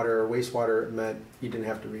 water, wastewater meant you didn't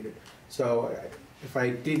have to read it. So if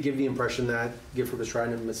I did give the impression that Gifford was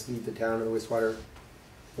trying to mislead the town and the wastewater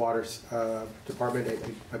department,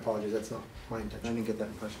 I apologize, that's not my I intention. didn't get that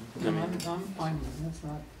impression. I'm fine with it, that's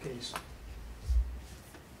not the case.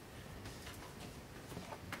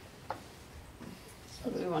 So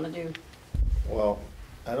what do we want to do? Well,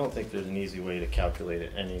 I don't think there's an easy way to calculate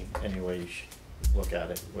it any way you should look at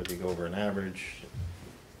it, whether you go over an average.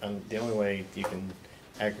 And the only way you can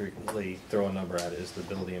accurately throw a number at it is to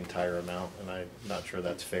bill the entire amount, and I'm not sure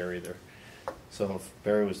that's fair either. So if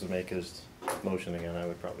Barry was to make his motion again, I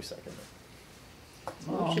would probably second it.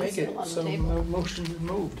 Well, I'll Motion's make it, still on the so table. no motion is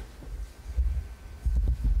moved.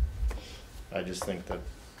 I just think that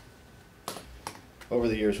over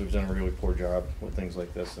the years, we've done a really poor job with things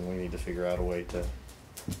like this, and we need to figure out a way to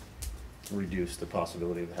reduce the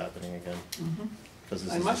possibility of it happening again. Because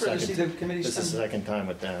I'd much rather see the committee this is the send- second time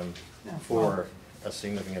with them Yeah, for a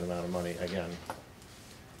significant amount of money again,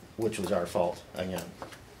 which was our fault again.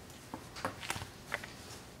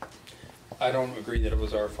 I don't agree that it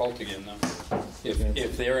was our fault again, though.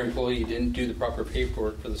 If their employee didn't do the proper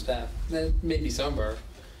paperwork for the staff, then maybe some of our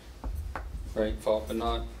fault, but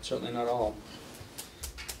not, certainly not all.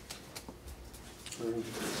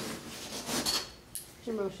 Is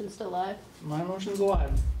your motion still live? My motion's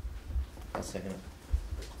alive. I'll second it.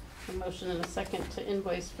 A motion and a second to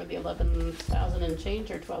invoice for the 11,000 and change,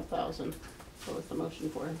 or 12,000? What was the motion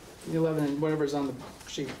for? The 11 and whatever's on the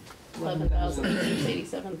sheet.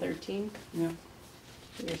 11,687.13. Yeah.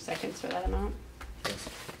 Your seconds for that amount? Yes.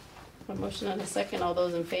 A motion and a second. All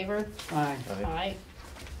those in favor? Aye. Aye.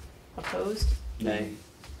 Opposed? Nay.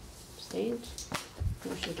 Abstained?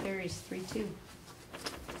 Motion carries 3-2.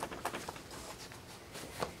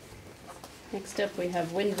 Next up, we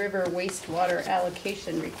have Wind River wastewater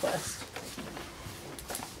allocation request.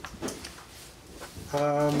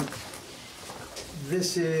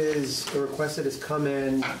 This is a request that has come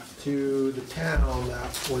in to the town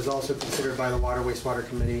that was also considered by the Water Wastewater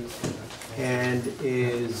Committee and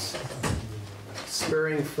is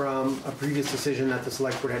spurring from a previous decision that the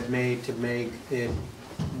select board had made to make the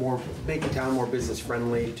town more business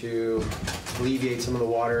friendly, to alleviate some of the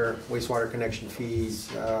wastewater connection fees.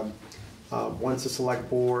 Once the select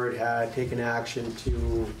board had taken action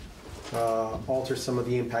to alter some of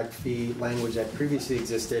the impact fee language that previously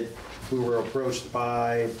existed, we were approached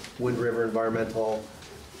by Wind River Environmental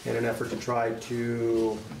in an effort to try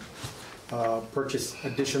to purchase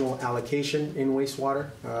additional allocation in wastewater,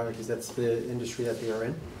 because that's the industry that they are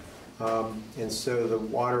in. And so the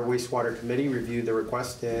Wastewater Committee reviewed the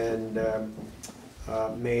request and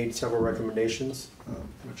made several recommendations. I'm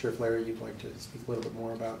not sure if Larry, you'd like to speak a little bit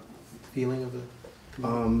more about the feeling of the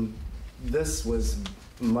committee? This was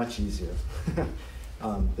much easier.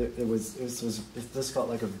 This felt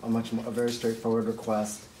like a very straightforward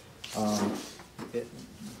request.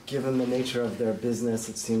 Given the nature of their business,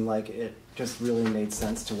 it seemed like it just really made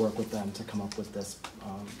sense to work with them to come up with this,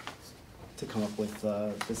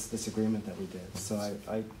 this agreement that we did. So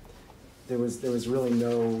there was really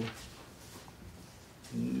no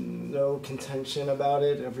contention about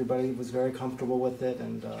it. Everybody was very comfortable with it,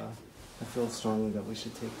 and I feel strongly that we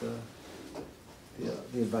should take the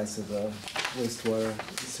advice of the wastewater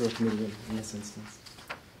sewer committee in this instance.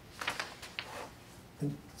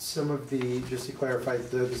 And some of just to clarify,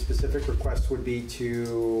 the specific request would be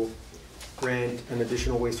to grant an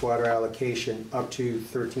additional wastewater allocation up to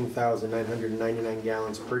 13,999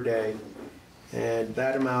 gallons per day. And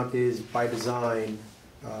that amount is by design.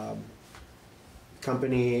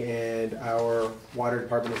 Company and our water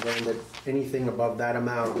department has learned that anything above that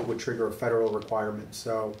amount would trigger a federal requirement.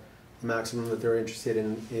 So the maximum that they're interested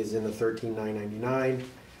in is in the 13,999.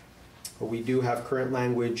 We do have current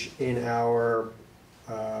language in our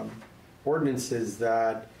ordinances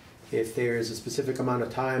that if there is a specific amount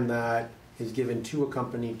of time that is given to a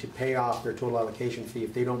company to pay off their total allocation fee,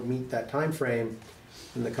 if they don't meet that time frame,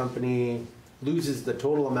 then the company loses the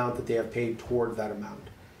total amount that they have paid toward that amount.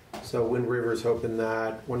 So Wind River is hoping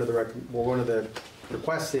that one of the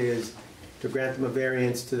requests is to grant them a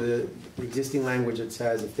variance to the existing language that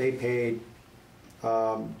says if they paid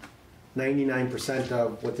 99%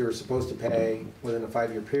 of what they were supposed to pay within a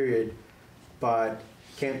 5-year period, but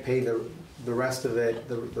can't pay the rest of it,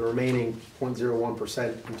 the remaining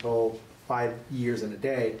 0.01% until 5 years and a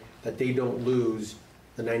day, that they don't lose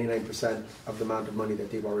the 99% of the amount of money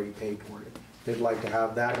that they've already paid toward it. They'd like to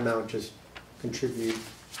have that amount just contribute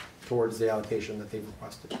towards the allocation that they've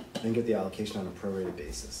requested. And get the allocation on a prorated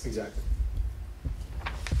basis. Exactly.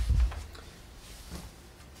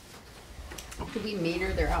 Do we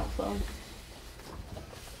meter their outflow?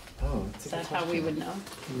 Oh, Is that how we would know?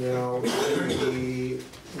 No,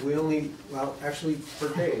 we only, well, actually per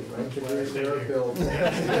day, right? Because they're billed.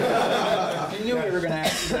 I knew we were going to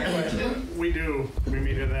ask you that question. We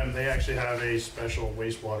meter them. They actually have a special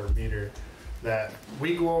wastewater meter that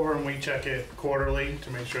we go over and we check it quarterly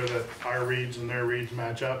to make sure that our reads and their reads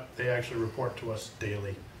match up. They actually report to us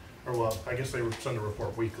daily. Or well, I guess they send a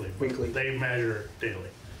report weekly. Weekly. They measure it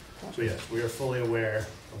daily. So yes, we are fully aware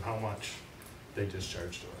of how much they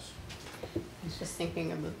discharge to us. I was just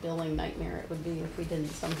thinking of the billing nightmare it would be if we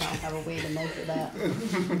didn't somehow have a way to measure that.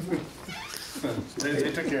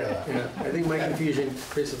 They took care of that. Yeah, I think my confusion,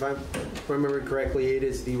 Chris, if I'm remembering correctly, it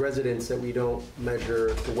is the residents that we don't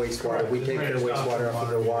measure the wastewater. We take their wastewater off of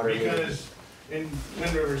their water. Because in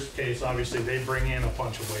Wind River's case, obviously, they bring in a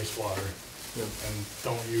bunch of wastewater and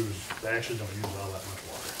they actually don't use all that much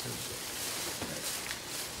water.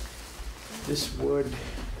 This would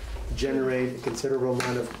generate a considerable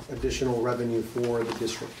amount of additional revenue for the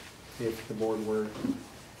district if the board were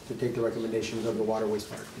to take the recommendations of the Water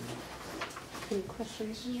Wastewater Committee. Any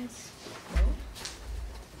questions on this?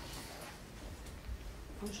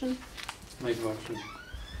 Motion? Make a motion.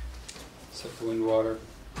 Set the wind water.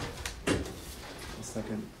 A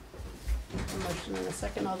second. A motion and a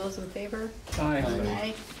second. All those in favor? Aye.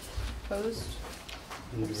 Aye. Opposed?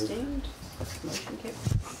 Abstained? Motion carries.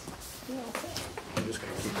 Yeah, okay. I'm just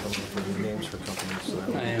gonna keep coming up with new names for companies, so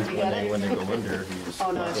I am. You got it? when they go under, you just.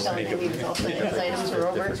 Oh, no, I was telling him he was all set. His items were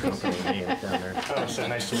over. Different company name down there. Oh, so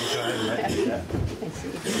nice to meet you. I hadn't met you yet.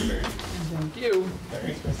 Thank you.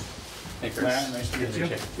 Hey, Chris. Nice to meet you.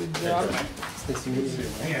 Good job. Nice to meet you.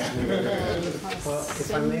 Well,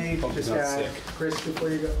 if I may just add, Chris, before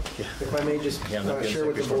you go, if I may just Yeah, I'm not gonna share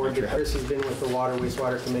with the say board before that Chris has been with the Water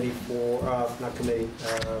Wastewater Committee for, not committee,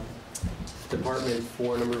 department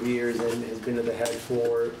for a number of years and has been at the head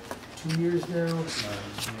for 2 years now,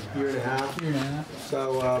 year and a half.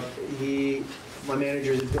 So my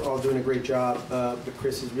managers are all doing a great job, but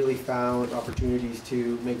Chris has really found opportunities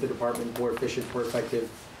to make the department more efficient, more effective.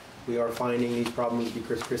 We are finding these problems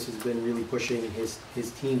because Chris has been really pushing his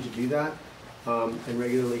team to do that and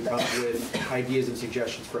regularly comes with ideas and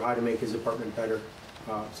suggestions for how to make his department better.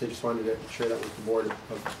 So I just wanted to share that with the board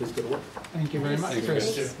of his good work. Thank you very much, Thank you,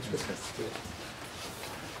 Chris.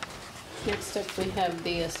 Next up, we have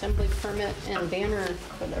the assembly permit and banner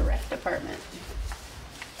for the rec department.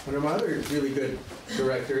 One of my other really good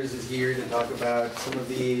directors is here to talk about some of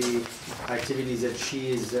the activities that she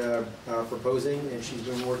is proposing, and she's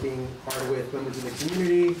been working hard with members of the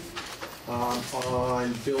community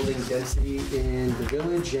on building density in the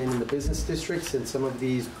village and in the business districts, and some of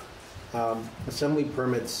these assembly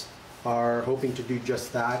permits are hoping to do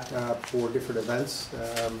just that for different events.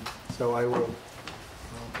 So I will,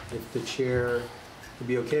 if the chair would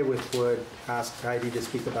be okay with, would ask Heidi to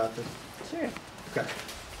speak about them. Sure. Okay.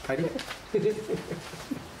 Heidi?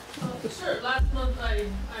 Sure. Last month I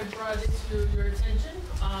brought it to your attention,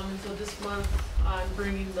 and so this month I'm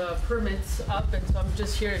bringing the permits up, and so I'm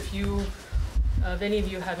just here if any of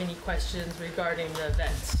you have any questions regarding the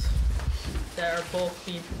events that are both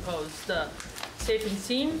being proposed. Safe and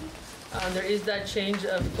Seen, there is that change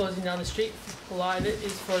of closing down the street. A lot of it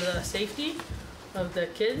is for the safety of the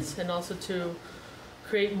kids and also to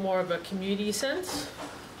create more of a community sense.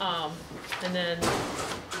 And then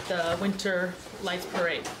the winter lights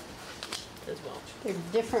parade as well. There are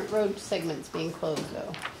different road segments being closed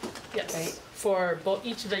though. Yes, right? for both,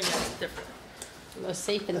 each event is different. The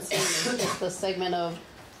Safe and Seen is the segment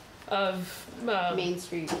of Main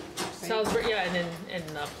Street. Right? Salisbury, yeah, and in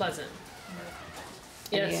Pleasant.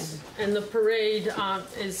 Yes, and the parade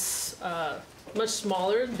is much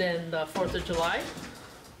smaller than the 4th of July.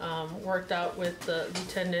 Worked out with the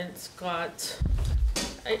Lieutenant Scott.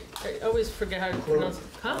 I always forget how to pronounce it.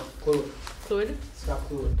 Huh? Fluid? Scott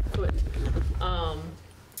Fluid.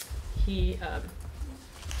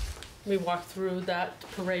 We walked through that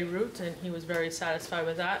parade route and he was very satisfied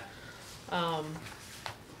with that.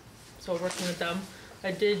 So working with them.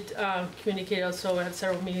 I did communicate also, I had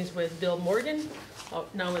several meetings with Bill Morgan,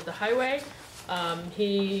 now with the highway.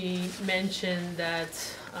 He mentioned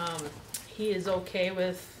that he is okay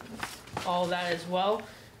with all that as well.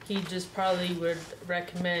 He just probably would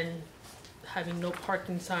recommend having no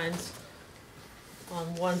parking signs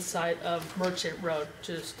on one side of Merchant Road,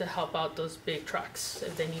 just to help out those big trucks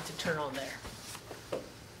if they need to turn on there.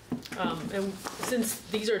 And since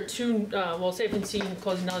these are two, Safe and Seen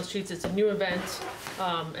closing down the streets, it's a new event,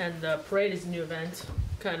 and the parade is a new event,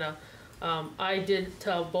 kind of. I did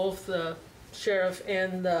tell both the sheriff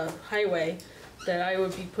and the highway that I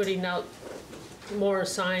would be putting out more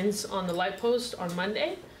signs on the light post on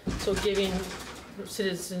Monday, so giving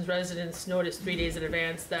citizens, residents notice 3 days in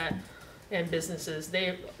advance that, and businesses,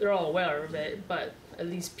 they're all aware of it, but at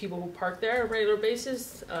least people who park there on a regular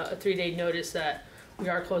basis, a 3-day notice that we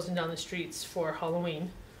are closing down the streets for Halloween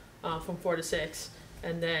from 4 to 6,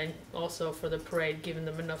 and then also for the parade, giving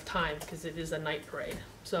them enough time because it is a night parade.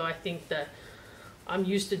 So I think that I'm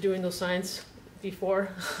used to doing those signs before.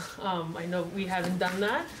 I know we haven't done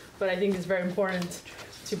that, but I think it's very important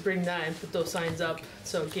to bring that and put those signs up,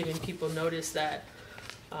 so giving people notice that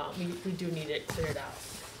we do need it cleared out.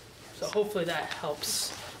 So hopefully that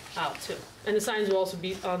helps out too. And the signs will also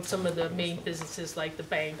be on some of the main businesses like the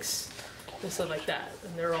banks and stuff like that,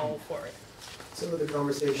 and they're all for it. Some of the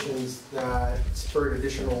conversations that spurred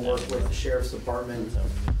additional work with the Sheriff's Department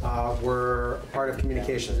were part of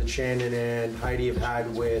communications that Shannon and Heidi have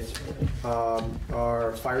had with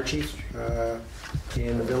our fire chief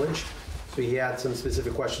in the village. So he had some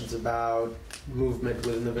specific questions about movement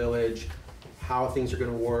within the village, how things are going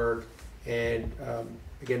to work, and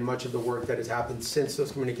again, much of the work that has happened since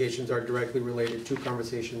those communications are directly related to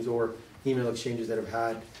conversations or email exchanges that have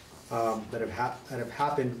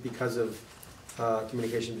happened because of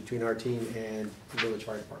communication between our team and the village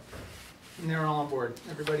fire department. And they're all on board.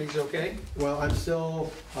 Everybody's okay? Well, I'm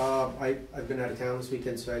still, I've been out of town this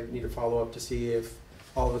weekend, so I need to follow up to see if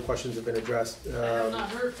all of the questions have been addressed. I have not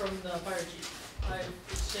heard from the fire chief. I've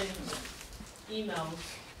exchanged emails,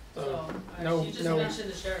 so you just mentioned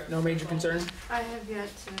the sheriff. No major concern? I have yet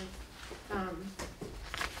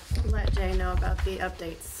to let Jay know about the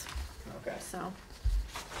updates. Okay. So.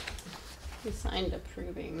 We signed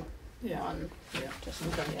approving one, just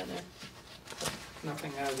not the other.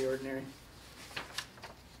 Nothing out of the ordinary.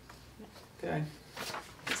 Okay.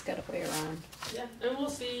 Just gotta play around. Yeah, and we'll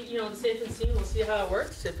see, the Safe and Seen, we'll see how it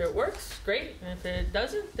works. If it works, great. And if it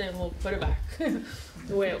doesn't, then we'll put it back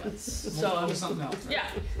the way it was. So, on to something else. Right? Yeah,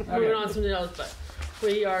 moving on to something else, but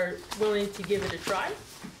we are willing to give it a try.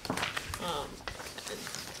 I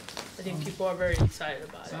think people are very excited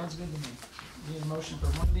about it. Sounds good to me. Need a motion for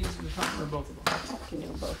one of these or both of them? Can you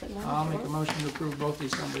do both at once? I'll make a motion to approve both the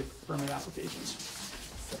assembly permit applications.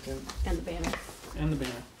 Second. And the banner. And the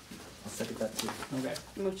banner. I'll second that too. Okay.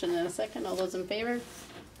 Motion and a second. All those in favor?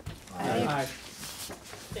 Aye.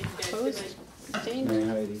 Thank you guys. Opposed? Abstained? Mary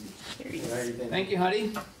Heidi. Carries. Thank you,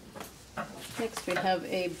 Heidi. Next, we have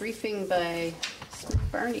a briefing by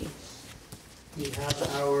Smith Barney. We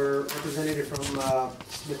have our representative from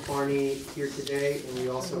Smith Barney here today, and we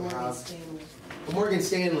also have Morgan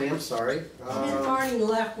Stanley. I'm sorry. Smith Barney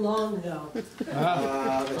left long ago.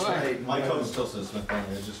 That's right. My code still says Smith Barney.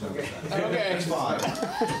 I just noticed that. Okay. It's fine.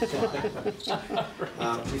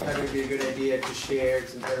 We thought it would be a good idea to share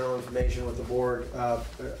some general information with the board.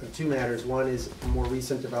 Two matters. One is a more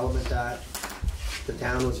recent development that the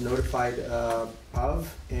town was notified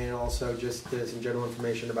of, and also just some general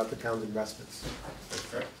information about the town's investments. That's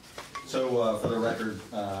correct. So for the record,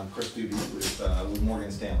 Chris Doody with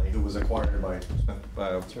Morgan Stanley, who was acquired by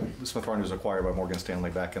Smith Barney was acquired by Morgan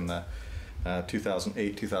Stanley back in the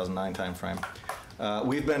 2008-2009 timeframe.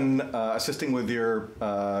 We've been assisting with your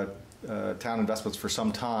town investments for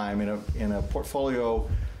some time in a portfolio.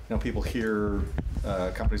 You know, people hear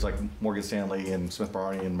companies like Morgan Stanley and Smith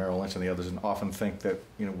Barney and Merrill Lynch and the others, and often think that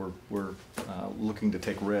we're looking to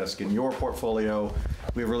take risk. In your portfolio,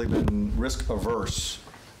 we've really been risk averse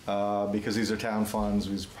because these are town funds,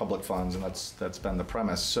 these are public funds, and that's been the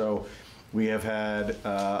premise. So we have had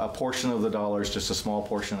a portion of the dollars, just a small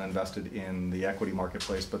portion, invested in the equity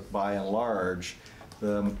marketplace, but by and large,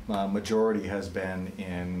 the majority has been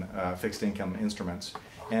in fixed income instruments,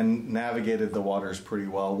 and navigated the waters pretty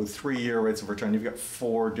well with 3-year rates of return. You've got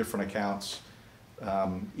 4 different accounts,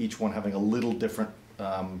 each one having a little different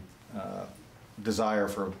desire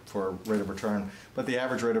for rate of return, but the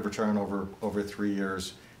average rate of return over 3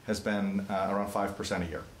 years has been around 5% a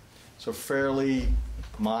year. So fairly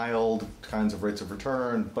mild kinds of rates of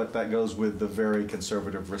return, but that goes with the very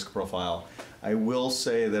conservative risk profile. I will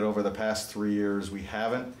say that over the past 3 years, we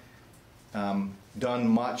haven't done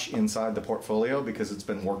much inside the portfolio because it's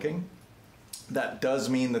been working. That does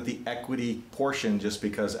mean that the equity portion, just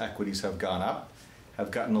because equities have gone up,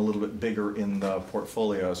 have gotten a little bit bigger in the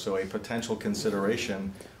portfolio. So a potential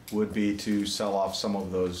consideration would be to sell off some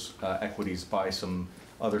of those equities, buy some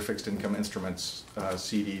other fixed income instruments,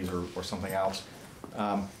 CDs or something else.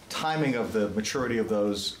 Timing of the maturity of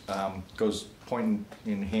those goes point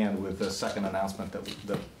in hand with the second announcement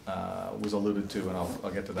that was alluded to, and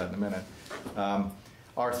I'll get to that in a minute.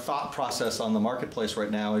 Our thought process on the marketplace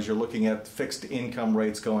right now is you're looking at fixed income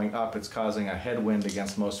rates going up. It's causing a headwind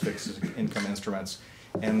against most fixed income instruments.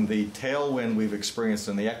 And the tailwind we've experienced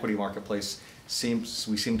in the equity marketplace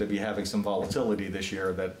we seem to be having some volatility this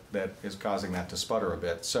year that is causing that to sputter a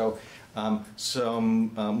bit. So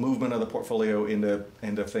some movement of the portfolio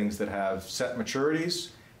into things that have set maturities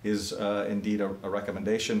is indeed a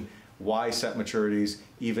recommendation. Why set maturities?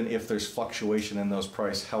 Even if there's fluctuation in those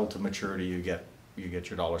price held to maturity, you get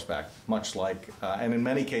your dollars back. Much like, and in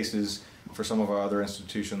many cases, for some of our other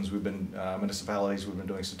institutions, municipalities, we've been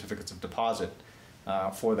doing certificates of deposit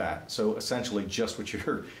for that. So essentially, just what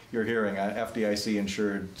you're hearing, FDIC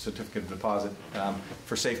insured certificate of deposit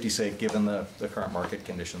for safety's sake, given the current market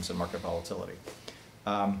conditions and market volatility.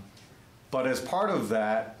 But as part of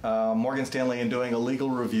that, Morgan Stanley, in doing a legal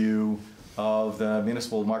review of the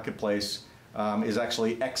municipal marketplace, is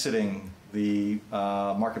actually exiting the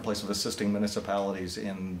marketplace of assisting municipalities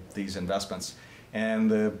in these investments. And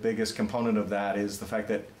the biggest component of that is the fact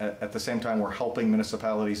that at the same time we're helping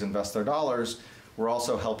municipalities invest their dollars, we're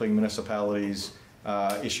also helping municipalities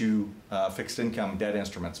issue fixed income debt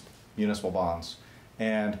instruments, municipal bonds.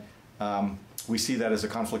 And we see that as a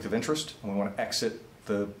conflict of interest, and we want to exit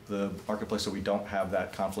the marketplace so we don't have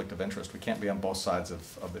that conflict of interest. We can't be on both sides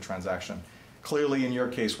of the transaction. Clearly, in your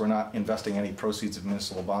case, we're not investing any proceeds of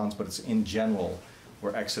municipal bonds, but it's in general,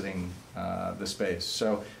 we're exiting the space.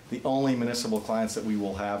 So the only municipal clients that we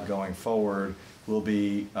will have going forward will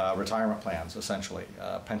be retirement plans, essentially,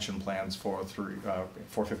 pension plans,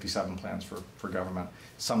 457 plans for government.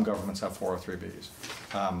 Some governments have 403Bs.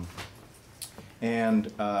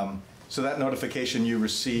 So that notification you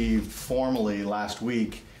received formally last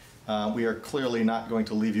week, we are clearly not going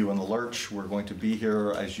to leave you in the lurch. We're going to be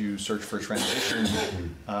here as you search for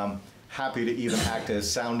transition. Happy to even act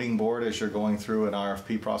as sounding board as you're going through an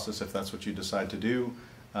RFP process if that's what you decide to do.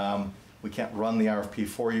 We can't run the RFP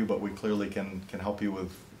for you, but we clearly can help you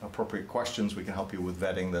with appropriate questions. We can help you with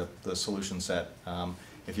vetting the solution set.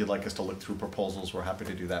 If you'd like us to look through proposals, we're happy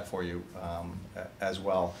to do that for you as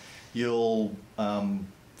well. You'll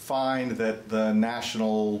find that the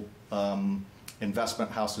national investment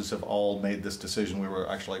houses have all made this decision. We were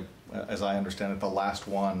actually, as I understand it, the last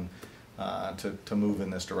one to move in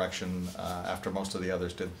this direction after most of the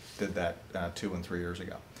others did that 2 and 3 years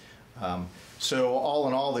ago. So all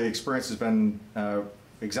in all, the experience has been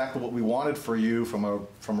exactly what we wanted for you from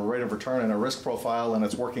a rate of return and a risk profile, and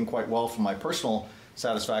it's working quite well for my personal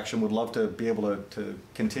satisfaction. Would love to be able to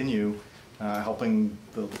continue helping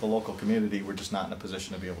the local community. We're just not in a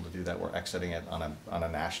position to be able to do that. We're exiting it on a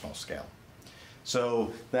national scale.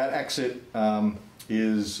 So that exit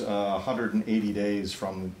is 180 days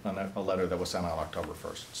from a letter that was sent out October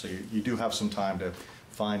 1st. So you do have some time to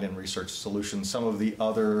find and research solutions. Some of the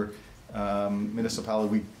other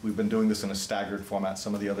municipalities, we've been doing this in a staggered format.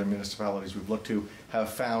 Some of the other municipalities we've looked to have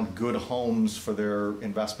found good homes for their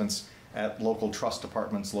investments at local trust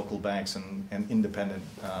departments, local banks, and independent,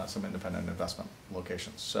 some independent investment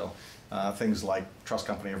locations. So things like Trust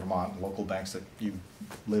Company of Vermont, local banks that you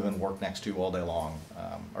live and work next to all day long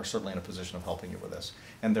are certainly in a position of helping you with this.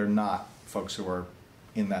 And they're not folks who are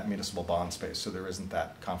in that municipal bond space, so there isn't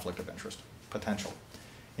that conflict of interest potential.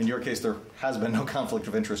 In your case, there has been no conflict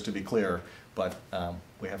of interest, to be clear, but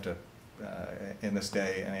we have to, in this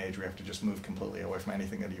day and age, we have to just move completely away from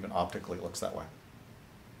anything that even optically looks that way.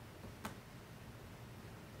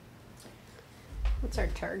 What's our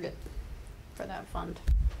target for that fund?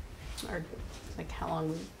 Or like how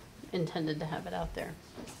long we intended to have it out there?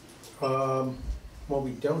 Well,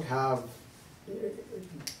 we don't have,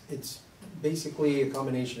 it's basically a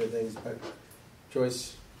combination of things, but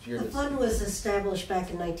Joyce, The fund was established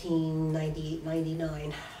back in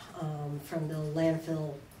 1998-99 from the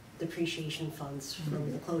landfill depreciation funds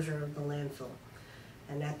from the closure of the landfill.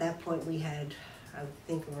 And at that point we had, I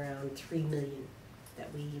think, around $3 million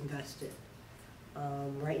that we invested.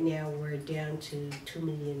 Right now we're down to 2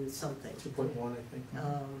 million something. 2.1, I think.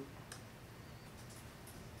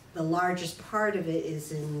 The largest part of it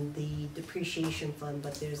is in the depreciation fund,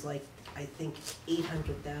 but there's like, I think,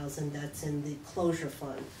 800,000 that's in the closure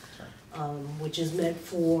fund, which is meant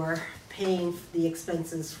for paying the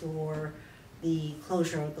expenses for the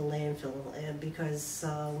closure of the landfill. And because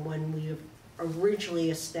when we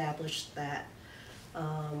originally established that,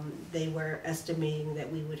 they were estimating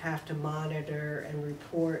that we would have to monitor and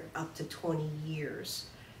report up to 20 years.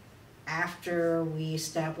 After we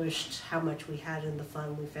established how much we had in the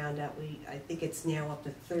fund, we found out I think it's now up to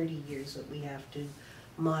 30 years that we have to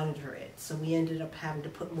monitor it. So we ended up having to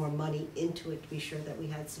put more money into it to be sure that we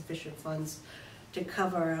had sufficient funds to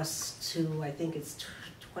cover us to, I think it's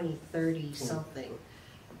 2030 something,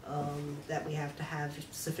 that we have to have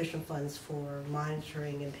sufficient funds for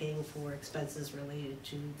monitoring and paying for expenses related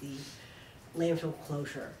to the landfill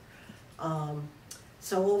closure.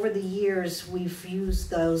 So over the years, we've used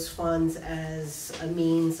those funds as a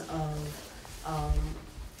means of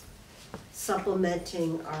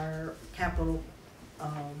supplementing our capital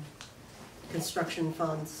construction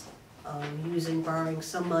funds, borrowing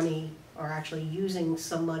some money, or actually using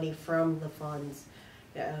some money from the funds.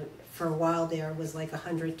 For a while there, it was like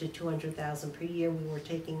 100 to 200,000 per year we were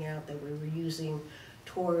taking out that we were using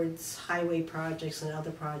towards highway projects and other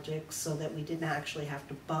projects, so that we didn't actually have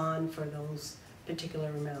to bond for those particular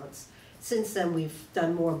amounts. Since then, we've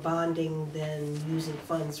done more bonding than using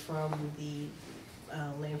funds from the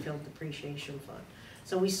landfill depreciation fund.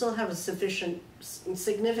 So we still have a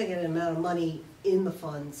significant amount of money in the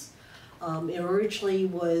funds. It originally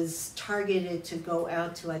was targeted to go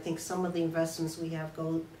out to, I think some of the investments we have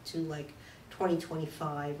go to like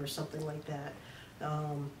 2025 or something like that.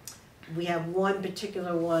 We have one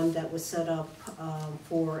particular one that was set up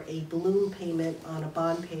for a balloon payment on a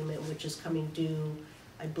bond payment, which is coming due,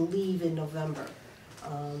 I believe, in November.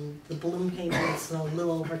 The balloon payment is a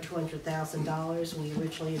little over $200,000. We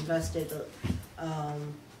originally invested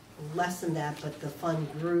less than that, but the fund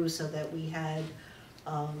grew so that we had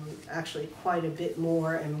actually quite a bit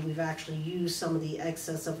more, and we've actually used some of the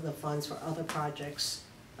excess of the funds for other projects.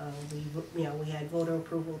 We had voter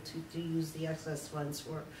approval to use the excess funds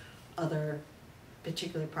for other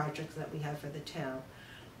particular projects that we have for the town.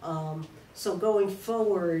 So going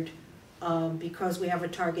forward, because we have a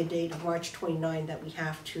target date of March 29 that we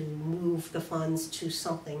have to move the funds to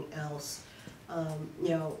something else,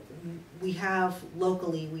 we have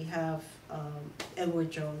locally, we have Edward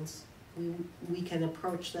Jones. We can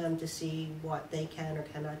approach them to see what they can or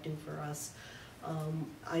cannot do for us.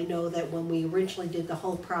 I know that when we originally did the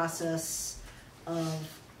whole process of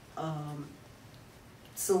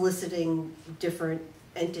soliciting different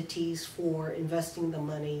entities for investing the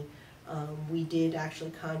money, we did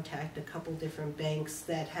actually contact a couple different banks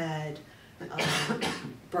that had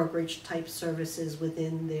brokerage type services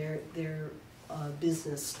within their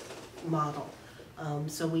business model.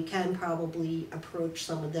 So we can probably approach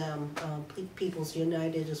some of them. People's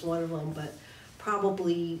United is one of them, but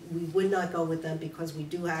probably we would not go with them because we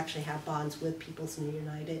do actually have bonds with People's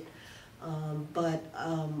United. But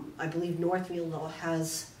I believe Northfield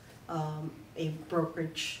has a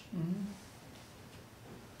brokerage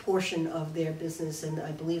portion of their business, and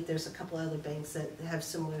I believe there's a couple other banks that have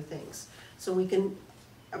similar things. So we can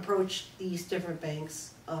approach these different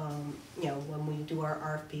banks, you know, when we do our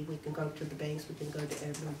RFP, we can go to the banks, we can go to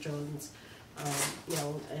Edward Jones, you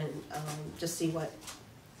know, and just see what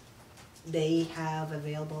they have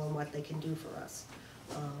available and what they can do for us,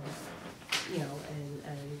 you know, and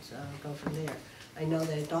go from there. I know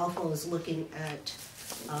that Adolfo is looking at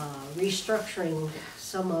restructuring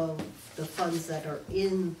some of the funds that are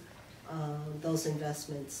in those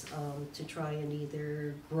investments to try and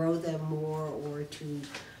either grow them more or to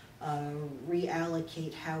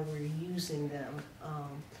reallocate how we're using them.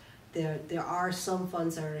 There are some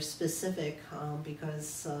funds that are specific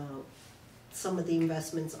because some of the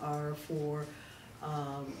investments are for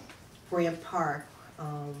Grant Park,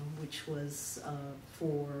 which was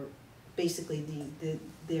for basically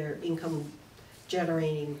their income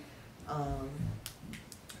generating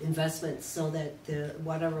investments, so that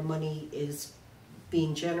whatever money is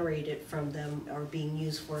being generated from them are being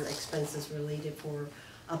used for expenses related for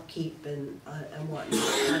upkeep and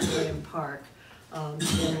whatnot at Grant Park.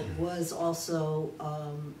 There was also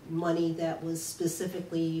money that was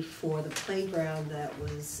specifically for the playground that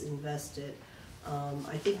was invested.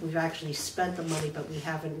 I think we've actually spent the money, but we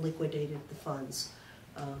haven't liquidated the funds.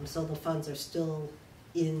 So the funds are still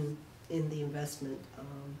in the investment.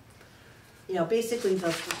 You know, basically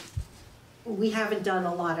we haven't done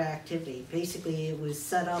a lot of activity. Basically it was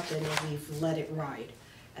set up and we've let it ride.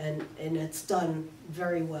 And it's done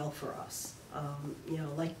very well for us. You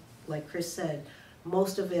know, like Chris said,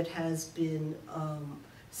 most of it has been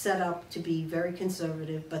set up to be very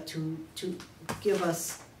conservative, but to give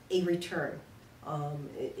us a return.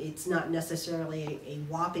 It's not necessarily a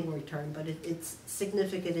whopping return, but it's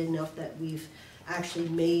significant enough that we've actually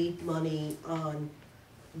made money on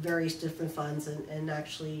various different funds and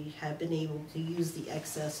actually have been able to use the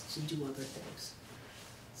excess to do other things.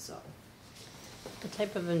 So. The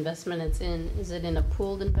type of investment it's in, is it in a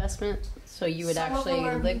pooled investment? So you would actually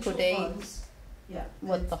liquidate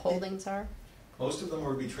what the holdings are? Most of them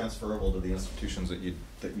would be transferable to the institutions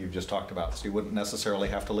that you've just talked about. So you wouldn't necessarily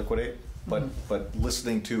have to liquidate, but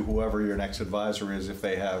listening to whoever your next advisor is, if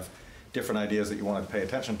they have different ideas that you want to pay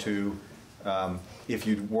attention to, if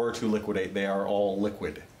you were to liquidate, they are all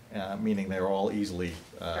liquid, meaning they are all easily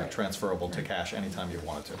transferable to cash anytime you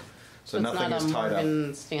wanted to. So nothing is tied up. It's not a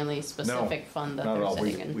Morgan Stanley specific fund that they're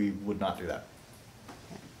sitting in? We would not do that.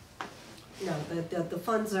 No, the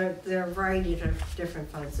funds there are a variety of different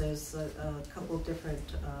funds. There's a couple of different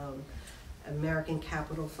American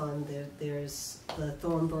Capital Fund. There's the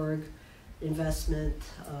Thornburg Investment.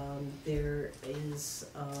 There is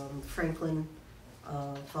Franklin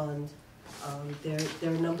Fund. There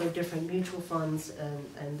are a number of different mutual funds,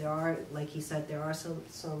 and there are, like he said, there are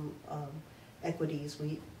some equities.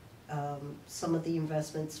 Some of the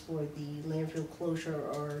investments for the landfill closure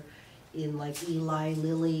are in like Eli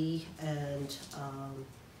Lilly and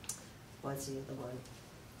what's the other one?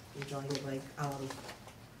 I'm drawing a blank.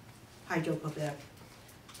 Hydro-Quebec.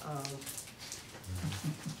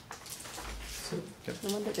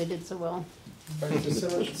 No wonder they did so well.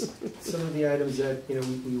 Some of the items that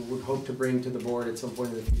we would hope to bring to the board at some point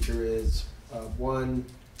in the future is one,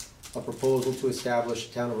 a proposal to establish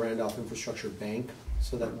a Town of Randolph Infrastructure Bank,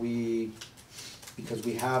 so that because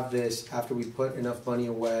we have this, after we put enough money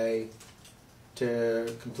away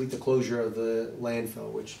to complete the closure of the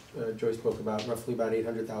landfill, which Joy spoke about, roughly about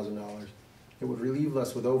 $800,000, it would relieve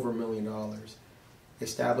us with over $1 million.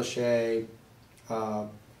 Establish a Town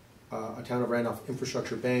of Randolph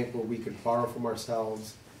Infrastructure Bank where we could borrow from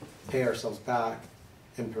ourselves, pay ourselves back,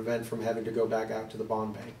 and prevent from having to go back out to the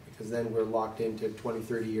bond bank, because then we're locked into 20,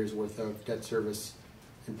 30 years worth of debt service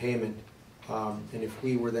and payment. And if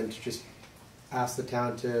we were then to just ask the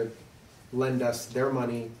town to lend us their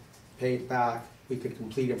money, pay it back, we could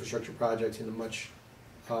complete infrastructure projects in a much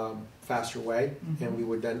faster way, and we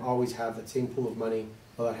would then always have that same pool of money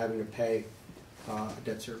without having to pay a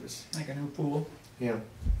debt service. Like a new pool? Yeah.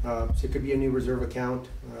 So it could be a new reserve account.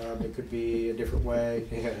 It could be a different way.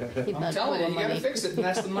 I'm telling you, you gotta fix it, and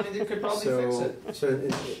that's the money that could probably fix it. So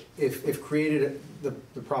if created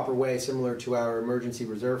the proper way, similar to our emergency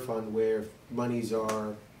reserve fund, where if monies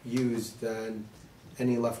are used, then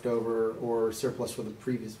any leftover or surplus for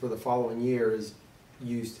the following year is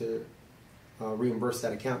used to reimburse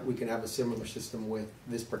that account, we can have a similar system with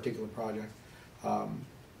this particular project. A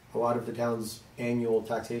lot of the town's annual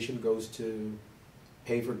taxation goes to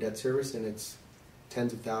pay for debt service, and it's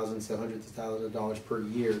tens of thousands to hundreds of thousands of dollars per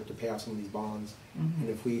year to pay off some of these bonds. And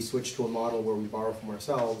if we switch to a model where we borrow from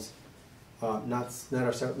ourselves, not set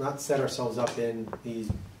ourselves up in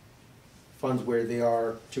these funds where they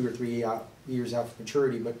are 2 or 3 years out from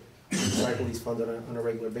maturity, but cycle these funds on a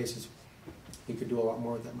regular basis, he could do a lot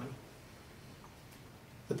more with that money.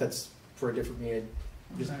 But that's for a different meeting,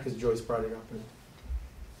 just because Joyce brought it up, and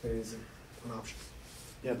it is an option.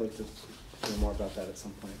 Yeah, I'd like to hear more about that at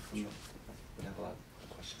some point. We have a lot of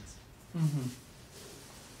questions.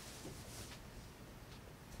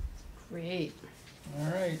 Great.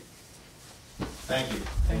 All right. Thank you.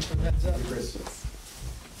 Thanks for the heads up. Thank you, Chris.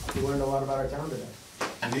 You learned a lot about our town today.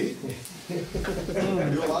 Indeed. I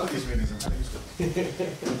do a lot of these meetings, I'm used to it.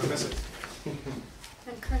 I miss it.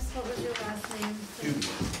 And Chris, what was your last name? Dewey,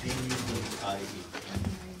 D-U-D-I-E.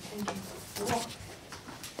 Thank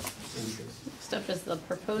you. Stuff is the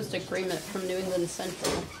proposed agreement from New England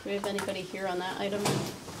Central. Do we have anybody here on that item?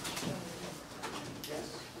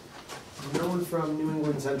 No one from New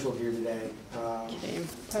England Central here today. Okay,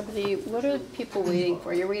 probably, what are people waiting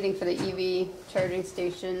for? You're waiting for the EV charging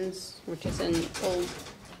stations, which is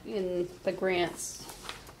in the grants.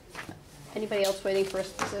 Anybody else waiting for a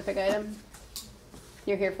specific item?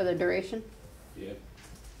 You're here for the duration? Yeah.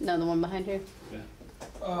 No, the one behind you? Yeah.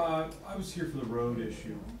 I was here for the road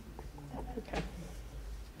issue. Okay.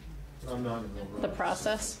 I'm not in the road. The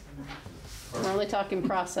process? We're only talking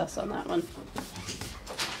process on that one.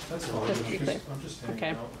 That's fine. Just to be clear. I'm just hanging Okay.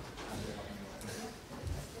 out.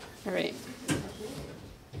 All right.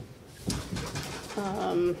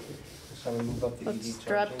 Shall we move up the Let's EV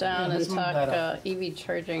drop charging? down Yeah, and let's move talk that up. EV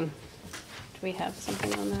charging. Do we have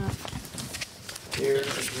something on that? Here.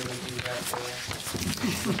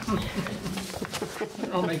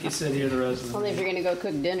 I'll make you sit here the rest of the Only if you're gonna go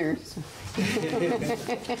cook dinner. So.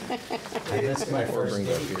 That's my first bring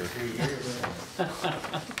it up here.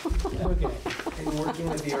 Okay. And working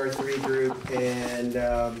with the R3 group and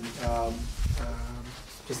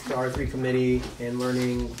just the R3 committee and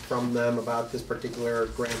learning from them about this particular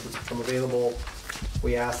grant that's become available,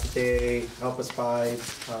 we asked that they help us by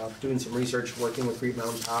doing some research, working with Green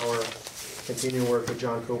Mountain Power, continuing to work with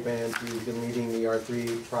John Copan, who's been leading the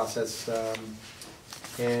R3 process,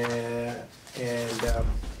 and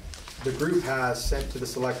the group has sent to the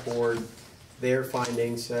select board their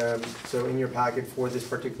findings. So in your packet for this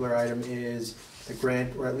particular item is the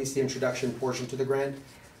grant, or at least the introduction portion to the grant,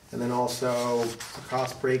 and then also a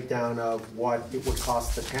cost breakdown of what it would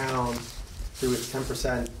cost the town through its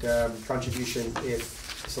 10% contribution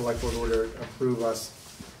if the select board were to approve us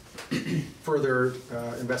further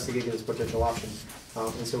investigating this potential option.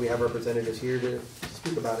 And so we have representatives here to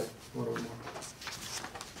speak about it a little bit more.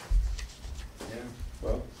 Yeah,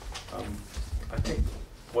 well, I think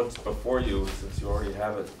what's before you, since you already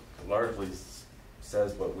have it, largely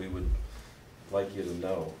says what we would like you to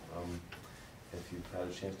know. If you've had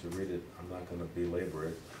a chance to read it, I'm not going to belabor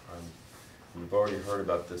it. We've already heard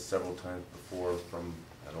about this several times before from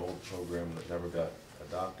an old program that never got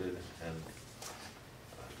adopted, and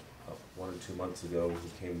 1 or 2 months ago we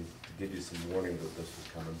came to give you some warning that this was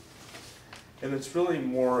coming. And it's really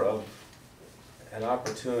more of an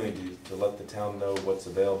opportunity to let the town know what's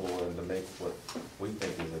available and to make what we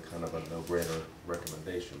think is a kind of a no-brainer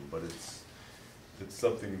recommendation. But it's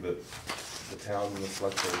something that the town and the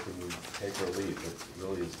select board can take or leave. It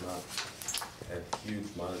really is not a huge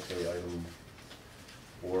monetary item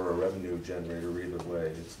or a revenue generator either way.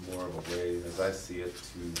 It's more of a way, as I see it,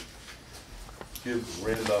 to give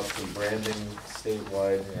Randolph some branding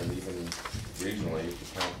statewide and even regionally, if you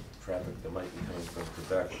count traffic that might be coming from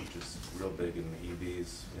Quebec, which is real big in the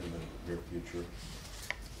EVs in the near future,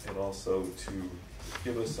 and also to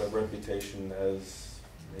give us a reputation as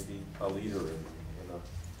maybe a leader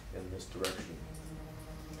in this direction.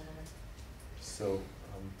 So,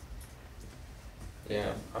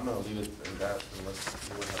 yeah, I'm gonna leave it in that unless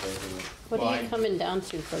you would have anything. What are you coming down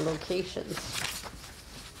to for locations?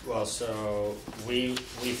 Well, so we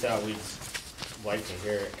thought we'd like to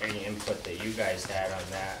hear any input that you guys had on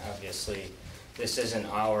that. Obviously, this isn't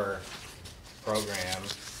our program.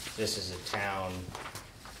 This is a town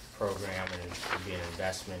program, and it would be an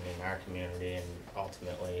investment in our community, and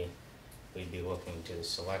ultimately we'd be looking to the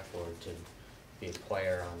select board to be a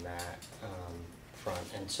player on that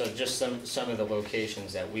front. And so just some of the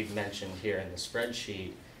locations that we've mentioned here in the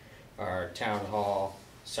spreadsheet are Town Hall,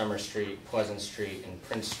 Summer Street, Pleasant Street, and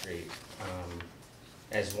Prince Street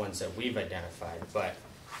as ones that we've identified.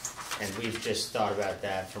 And we've just thought about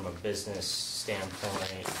that from a business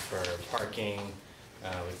standpoint for parking.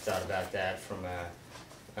 We've thought about that from a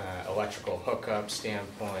electrical hookup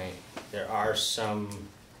standpoint. There are some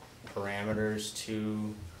parameters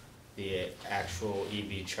to the actual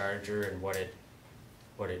EV charger and what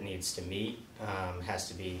it needs to meet. Has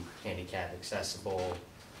to be handicap accessible.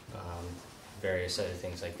 various other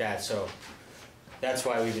things like that. So that's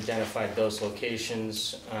why we've identified those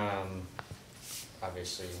locations.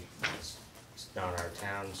 Obviously, it's not our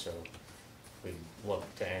town, so we look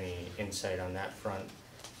to any insight on that front.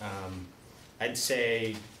 I'd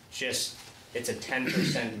say just it's a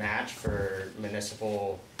 10% match for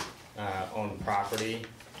municipal owned property,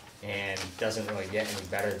 and doesn't really get any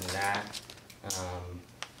better than that.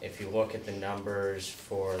 If you look at the numbers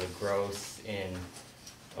for the growth in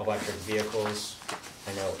electric vehicles,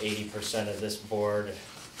 I know 80% of this board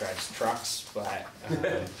drives trucks, but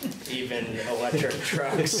even electric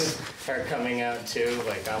trucks are coming out too.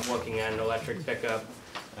 Like, I'm looking at an electric pickup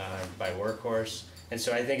by Workhorse. And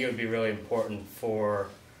so I think it would be really important for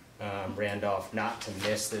Randolph not to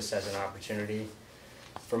miss this as an opportunity.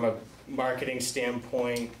 From a marketing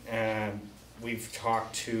standpoint, we've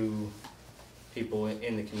talked to people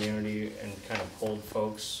in the community and kind of polled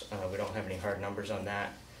folks. We don't have any hard numbers on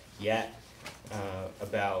that yet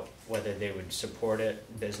about whether they would support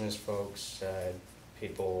it, business folks,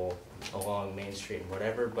 people along Main Street and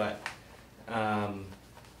whatever, but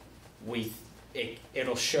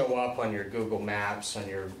it'll show up on your Google Maps, on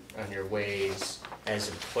your Waze, as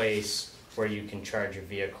a place where you can charge your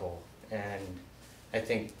vehicle. And I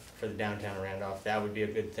think for the downtown Randolph, that would be a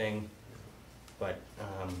good thing. But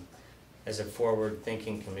as a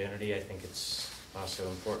forward-thinking community, I think it's also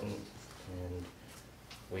important, and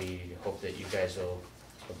we hope that you guys will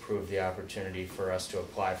approve the opportunity for us to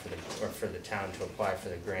apply for for the town to apply for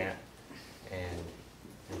the grant. And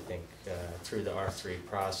I think through the R3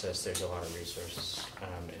 process, there's a lot of resources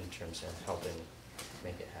in terms of helping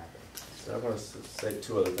make it happen. So I want to say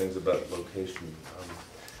two other things about location.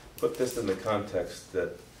 Put this in the context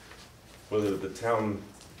that whether the town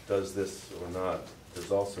does this or not,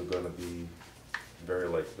 there's also going to be very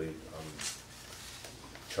likely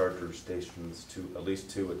charger stations, at least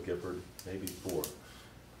 2 at Gifford, maybe 4,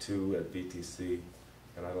 2 at VTC,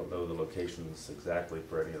 and I don't know the locations exactly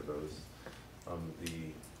for any of those. The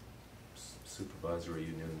supervisory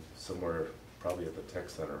union somewhere, probably at the tech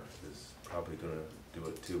center, is probably going to do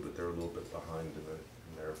it too, but they're a little bit behind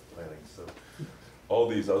in their planning. So all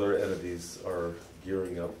these other entities are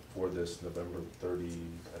gearing up for this November 30,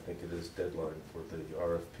 I think it is, deadline for the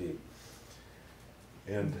RFP.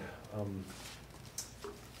 And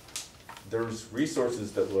there's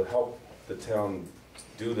resources that will help the town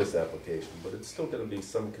do this application, but it's still going to be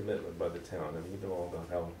some commitment by the town. I mean, you know all about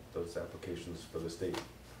how those applications for the state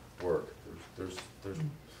work. There's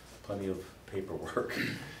plenty of paperwork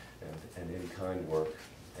and in-kind work.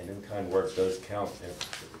 And in-kind work does count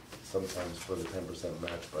sometimes for the 10%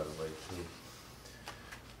 match, by the way, too.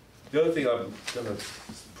 The other thing I'm going to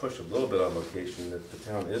push a little bit on location, if the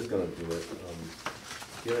town is going to do it,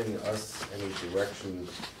 giving us any direction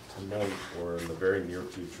tonight or in the very near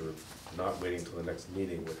future, not waiting until the next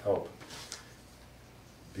meeting, would help.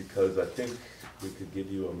 Because I think we could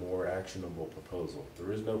give you a more actionable proposal.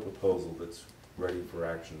 There is no proposal that's ready for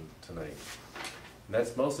action tonight. And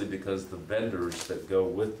that's mostly because the vendors that go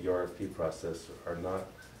with the RFP process are not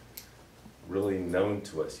really known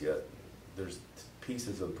to us yet. There's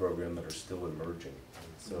pieces of the program that are still emerging.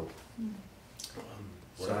 And so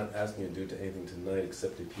we're not asking you to do anything tonight,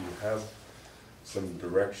 except if you have some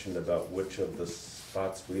direction about which of the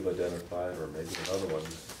spots we've identified, or maybe another one,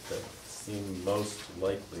 that seem most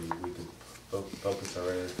likely we could focus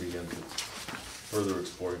our energy into further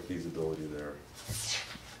exploring feasibility there.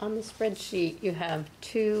 On the spreadsheet, you have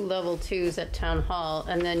 2 level 2s at Town Hall,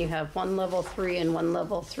 and then you have 1 level 3 and 1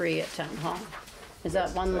 level 3 at Town Hall. Is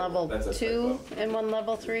that 1 level 2 and 1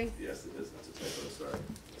 level 3? Yes, it is. That's a typo, sorry.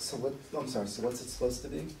 So what, I'm sorry, so what's it supposed to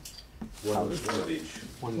be? One of each.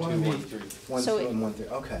 1, 2, 1, 3. 1, So 2, and 1, 3,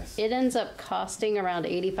 okay. It ends up costing around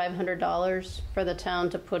 $8,500 for the town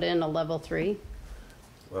to put in a level 3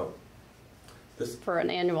 Well, this for an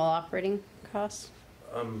annual operating cost.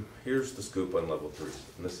 Here's the scoop on level 3s,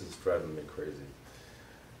 and this is driving me crazy.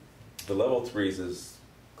 The level 3s is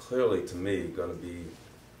clearly, to me, going to be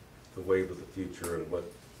the wave of the future and what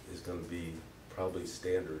is going to be probably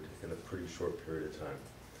standard in a pretty short period of time.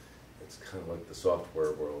 It's kind of like the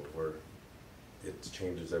software world where it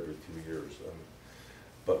changes every few years.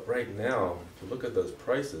 But right now, if you look at those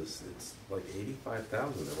prices, it's like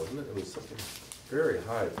 $85,000, wasn't it? It was something very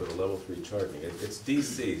high for the level 3 charging. It's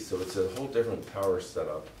DC, so it's a whole different power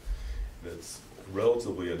setup. It's a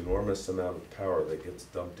relatively enormous amount of power that gets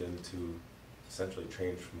dumped into essentially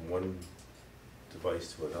change from one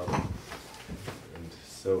device to another. And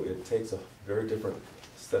so it takes a very different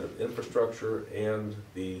set of infrastructure and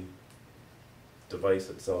the device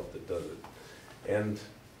itself that does it. And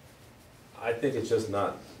I think it's just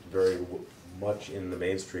not very much in the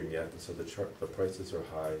mainstream yet, and so the prices are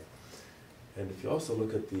high. And if you also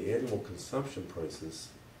look at the annual consumption prices,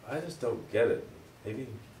 I just don't get it. Maybe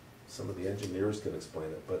some of the engineers can explain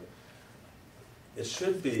it, but it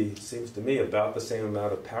should be, seems to me, about the same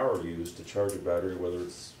amount of power used to charge a battery, whether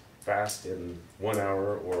it's fast in 1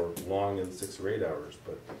 hour or long in 6 or 8 hours.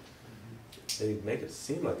 But they make it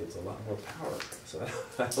seem like it's a lot more power, so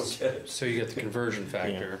I don't get it. So you get the conversion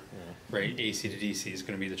factor, right? AC to DC is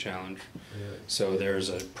going to be the challenge. Yeah. So there's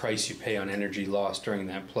a price you pay on energy loss during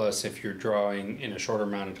that. Plus, if you're drawing in a shorter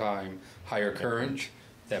amount of time, higher current,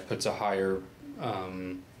 that puts a higher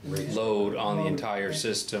load on the entire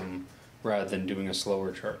system rather than doing a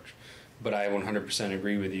slower charge. But I 100%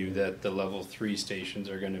 agree with you that the level 3 stations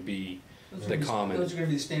are going to be the common. Those are going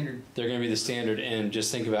to be the standard. They're going to be the standard, and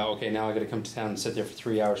just think about, okay, now I got to come to town and sit there for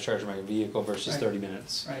 3 hours charging my vehicle versus 30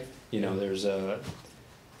 minutes. Right. You know, there's a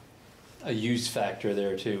use factor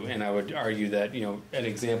there too, and I would argue that, you know, an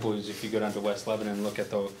example is if you go down to West Lebanon and look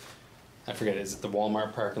at the, I forget, is it the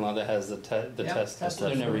Walmart parking lot that has the Tesla?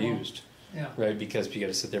 They're never used, right? Because you got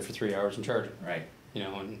to sit there for 3 hours and charge it. Right. You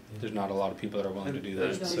know, and there's not a lot of people that are willing to do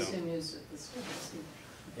that. So.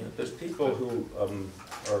 Yeah, there's people who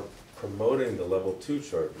are promoting the level 2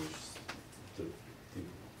 chargers,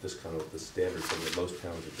 this kind of the standard thing that most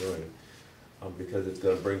towns are doing, because it's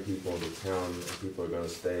going to bring people into town and people are going to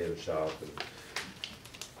stay and shop. And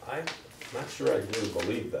I'm not sure I really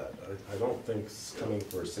believe that. I don't think coming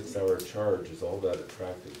for a 6-hour charge is all that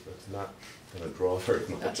attractive. That's not going to draw very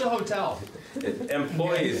much. That's a hotel.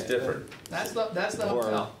 Employee is different. That's the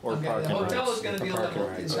hotel. Or okay, parking the hotel rides. is going to be a Or level.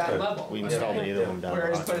 parking It's rides. that Okay. level. We installed either of them down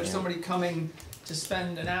Whereas, the but if Rockingham. somebody coming to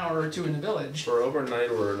spend an hour or two in the village, For overnight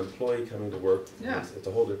or an employee coming to work, Yeah. it's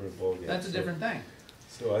a whole different ballgame. that's a different thing.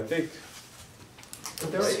 So I think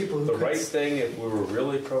But there are people who the could right thing, if we were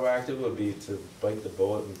really proactive, would be to bite the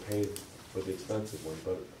bullet and pay for the expensive one.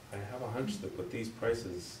 But I have a hunch that with these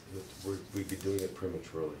prices, we'd be doing it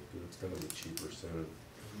prematurely, because it's gonna be cheaper soon.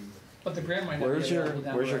 But the grant might not Where's be your available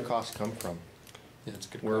down Where's the your road. cost come from? Yeah, that's a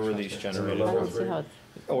good Where were question. these So generated level I don't see three. how,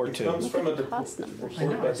 Or It two? comes from a cost numbers. I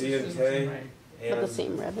know, report by it's just DNK, right. for the and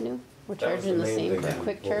same revenue. We're That was charging the the main same thing for a that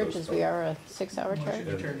quick pulled charge us as we are a 6-hour Why charge. should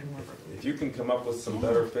you charge more? if you can come up with some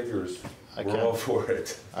better figures, I we're can. all for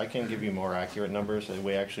it. I can give you more accurate numbers.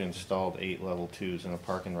 We actually installed 8 level 2s in a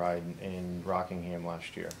park and ride in Rockingham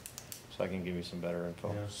last year. So I can give you some better info.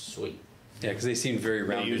 Yeah. Sweet. Yeah, because they seem very They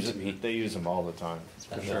rounded use to me. They use them all the time.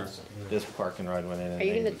 That's sure. awesome. This park and ride went in and Are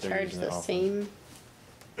you they're going to charge using it the often. same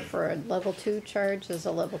for a level 2 charge as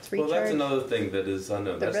a level 3 Well, that's charge? another thing that is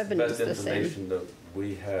unknown. The That's the revenue's best the same. information that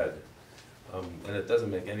we had. And it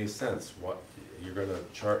doesn't make any sense. What, you're gonna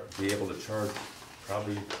be able to charge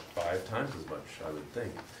probably 5 times as much, I would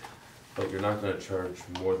think. But you're not gonna charge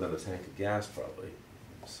more than a tank of gas probably.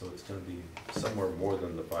 So it's gonna be somewhere more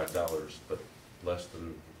than the $5, but less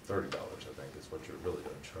than $30, I think, is what you're really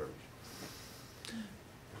gonna charge.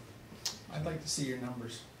 I'd like to see your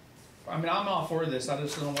numbers. I mean, I'm all for this, I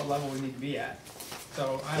just don't know what level we need to be at.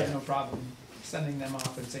 So I have Yeah. no problem sending them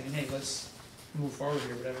off and saying, hey, let's move forward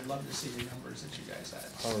here, but I would love to see your numbers that you guys had.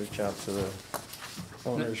 I'll reach out to the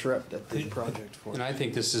owner's rep that did the project for And us. I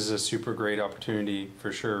think this is a super great opportunity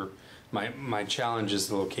for sure. My challenge is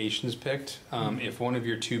the locations picked. If one of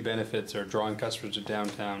your 2 benefits are drawing customers to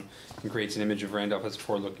downtown and creates an image of Randolph as a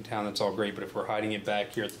forward-looking town, that's all great. But if we're hiding it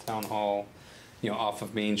back here at the town hall, you know, off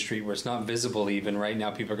of Main Street where it's not visible even right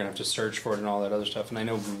now, people are gonna have to search for it and all that other stuff. And I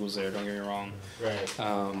know Google's there. Don't get me wrong.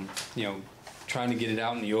 Right. You know, trying to get it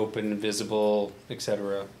out in the open, visible,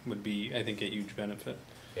 etc., would be, I think, a huge benefit.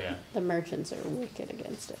 Yeah. The merchants are wicked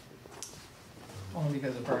against it. Only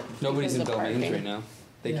because of parking. Nobody's in Because of Bell Means parking. right now.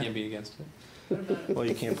 They Yeah. can't be against it. Well,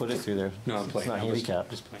 you can't put it through there. No, I'm playing. It's not I was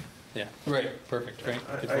handicapped. Just playing. Yeah. Right. Perfect. Right.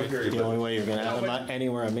 Good I point. hear you, The but only way you're gonna have them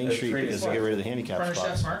anywhere on Main That's Street pretty is to smart. get rid of the In handicap front of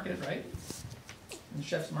Chef's spots. Market, right? In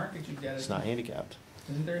Chef's Market, you've got It's it. not handicapped.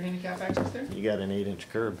 Isn't there a handicap access there? You got an 8-inch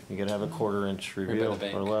curb. You gotta have a 1/4-inch reveal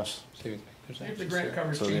bank. or less. If the grant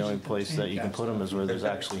covers So the change only it to place that you can handicap put them is where there's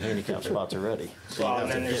actually handicap spots already. So Well, you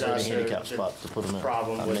and have then to there's get rid of also handicap the spots to put them in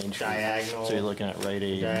problem on with Main Street. diagonal- So you're looking at Rite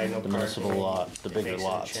Aid, diagonal the municipal parking. lot, the It bigger makes it a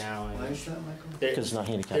lots. challenge. Why is that, Michael? Because it's not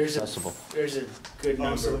handicap There's accessible. There's a good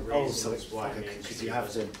number so- of oh, reasons so it's why like a- Main 'cause Street you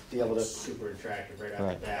have to be able to- is super attractive right off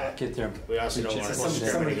Right. the bat. Get there. We also don't So want to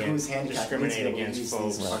somebody who's discriminate handicapped discriminate needs to be able to against use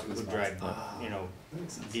folks these parking who spots. drive, Ah. you know,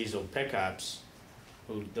 Makes sense. diesel pickups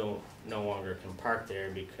who don't no longer can park there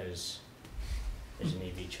because there's an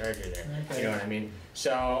EV charger there. Okay. You know what I mean?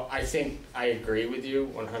 So I think I agree with you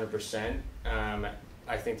 100%.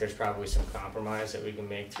 I think there's probably some compromise that we can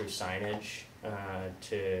make through signage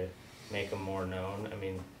to make them more known. I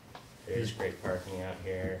mean, there is great parking out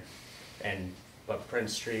here. But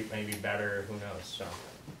Prince Street may be better, who knows, so.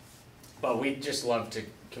 But we'd just love to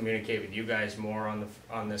communicate with you guys more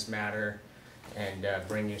on this matter and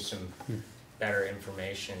bring you some better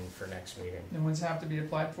information for next meeting. And when's it have to be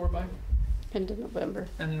applied for by? End of November.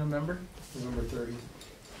 End of November? November 30th.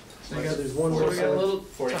 So Yeah, there's one so more we got a little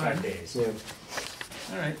 45 time. days. Yeah.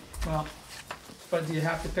 All right, well, but do you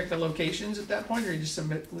have to pick the locations at that point, or are you just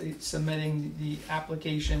submitting the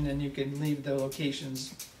application and you can leave the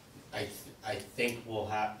locations? I think we will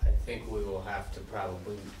have to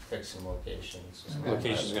probably pick some locations. Okay.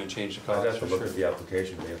 Location's gonna change the I'd cost have for to look sure. at the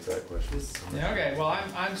application to answer that question. Yeah, okay, well,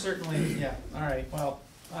 I'm certainly, yeah, all right, well,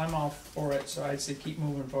 I'm all for it, so I'd say keep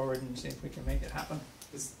moving forward and see if we can make it happen.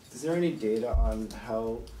 Is there any data on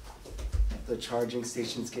how the charging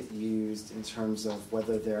stations get used in terms of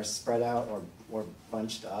whether they're spread out or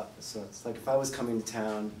bunched up? So it's like if I was coming to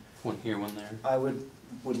town, One here, one there. I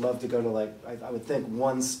would love to go to like, I would think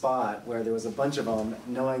one spot where there was a bunch of them,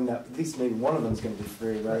 knowing that at least maybe one of them is going to be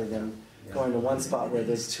free, rather than going to one spot where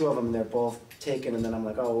there's two of them and they're both taken, and then I'm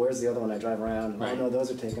like, oh, where's the other one? I drive around, and Right. oh no,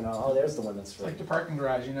 those are taken. Oh, there's the one that's It's free. like the parking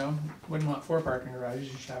garage, you know, wouldn't want 4 parking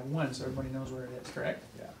garages, you should have 1 so everybody knows where it is, correct?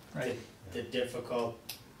 Yeah. Right? The difficult,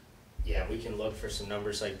 yeah, we can look for some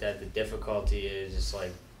numbers like that. The difficulty is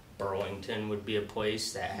like Burlington would be a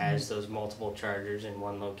place that has those multiple chargers in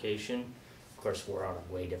one location. Of course, we're on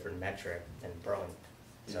a way different metric than Burlington,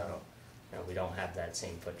 so we don't have that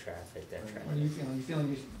same foot traffic, that traffic. What are you feeling? You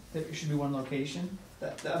feeling that it should be 1 location?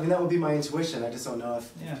 I mean, that would be my intuition. I just don't know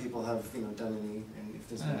if Yeah. people have done any, and if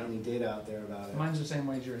there's been any data out there about it. Mine's the same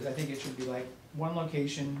way as yours. I think it should be like 1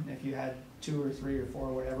 location. If you had 2 or 3 or 4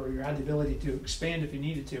 or whatever, you had the ability to expand if you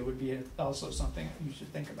needed to, would be also something that you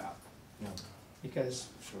should think about. Yeah. Because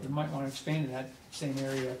Sure. you might want to expand in that same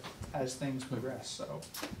area as things progress, so.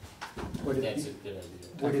 Would it That's be- a good idea.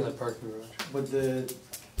 Would Tackle it- that parking garage.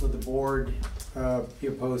 Would the board be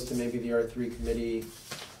opposed to maybe the R3 committee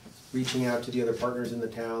reaching out to the other partners in the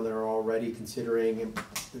town that are already considering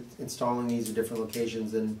installing these at different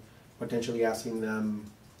locations and potentially asking them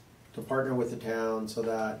to partner with the town so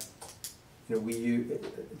that, I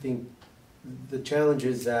think the challenge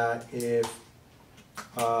is that if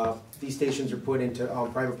these stations are put into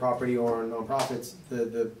on private property or on nonprofits,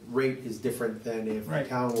 the rate is different than if the Right.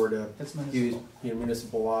 town were to That's use municipal.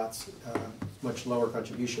 municipal lots, much lower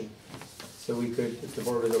contribution. So we could, if the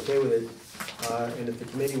board was okay with it, and if the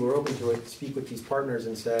committee were open to it, speak with these partners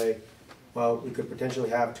and say, well, we could potentially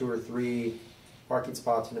have 2 or 3 parking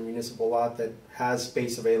spots in a municipal lot that has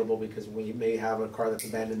space available because we may have a car that's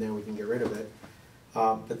abandoned there, we can get rid of it.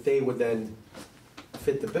 But they would then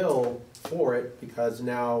fit the bill for it because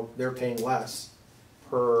now they're paying less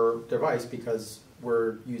per device because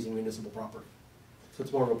we're using municipal property. So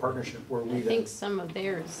it's more of a partnership where we I then. think some of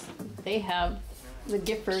theirs, they have the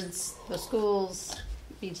Giffords, the schools,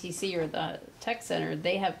 BTC or the tech center,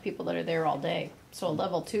 they have people that are there all day. So a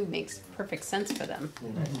level 2 makes perfect sense for them.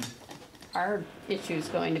 Our issue is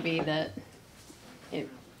going to be that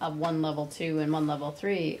a 1 level 2 and 1 level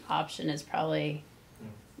 3 option is probably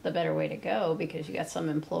the better way to go because you got some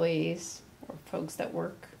employees or folks that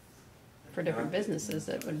work for different businesses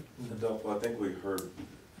that would. I think we heard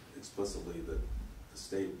explicitly that the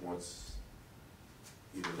state wants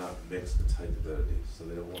you to not mix the type of entities, so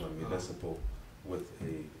they don't want a municipal with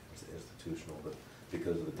a institutional, but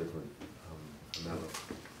because of the different amount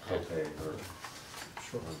of copay or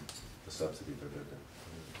the subsidy they're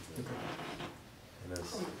getting. And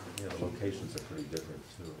that's, the locations are pretty different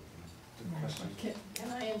too.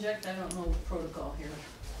 Can I inject? I don't know protocol here.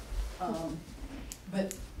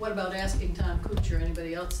 But what about asking Tom Cooch or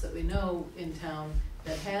anybody else that we know in town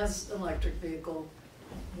that has an electric vehicle,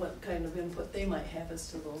 what kind of input they might have as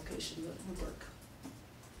to the location that would work?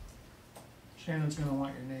 Shannon's gonna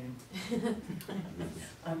want your name.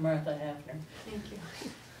 I'm Martha Hafner. Thank you.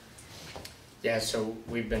 Yeah, so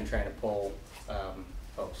we've been trying to pull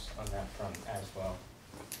folks on that front as well.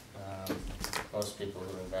 Most people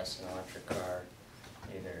who invest in an electric car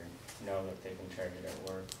either know that they can charge it at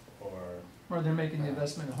work Or they're making the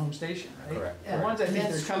investment in a home station, right? Correct. The ones I think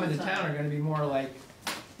That's they're coming to true. town are gonna be more like,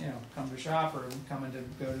 come to shop or coming to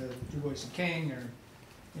go to Du Bois and King or,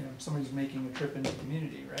 somebody's making a trip into the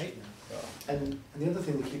community, right? And the other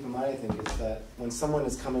thing to keep in mind, I think, is that when someone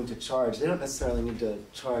is coming to charge, they don't necessarily need to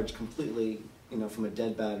charge completely, from a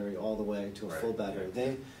dead battery all the way to a full battery.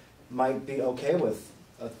 They might be okay with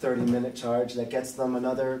a 30-minute charge that gets them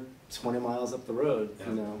another 20 miles up the road,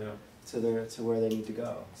 to where they need to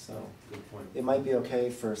go. So it might be okay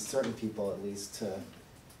for certain people, at least, to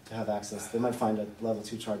have access. They might find a level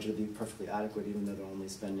 2 charger to be perfectly adequate, even though they're only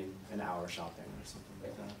spending an hour shopping or something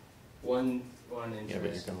like that. one Yeah, but you're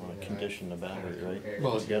interesting gonna wanna that condition the battery, right? compared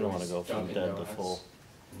Well, to you're gonna wanna go from Dunkin' dead to Donuts, full.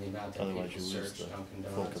 the amount that Otherwise people you lose search the Dunkin'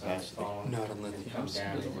 full Donuts on their capacity. phone Not unless and the come house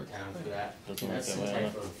down doesn't into work. town for that. Doesn't That's work the that way,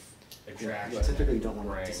 type huh? of attraction. Yeah, typically you don't that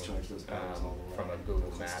wanna bring, discharge those batteries all the way. from a Google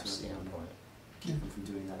Close Maps to it, standpoint. Keep them from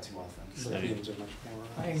doing that too often. Lithiums are much more.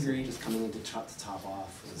 I agree. Just coming in to top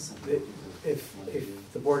off is something people If wanna do.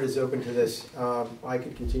 the board is open to this, I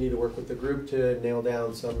could continue to work with the group to nail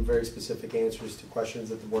down some very specific answers to questions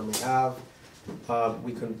that the board may have.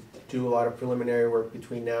 We can do a lot of preliminary work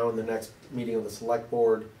between now and the next meeting of the select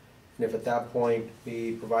board. And if at that point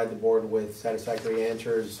we provide the board with satisfactory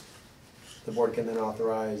answers, the board can then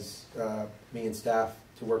authorize me and staff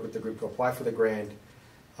to work with the group to apply for the grant.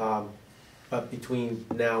 But between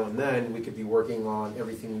now and then, we could be working on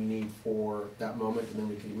everything we need for that moment, and then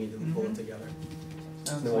we could immediately pull it together.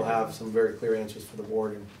 And then we'll have some very clear answers for the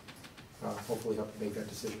board and hopefully help to make that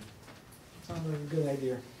decision. Sounds like a good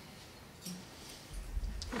idea.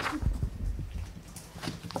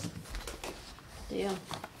 Deal.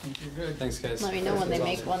 I think you're good. Thanks, guys. Let me know when they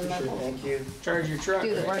make one that will Thank you. Charge your truck.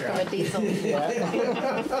 do the work of a diesel.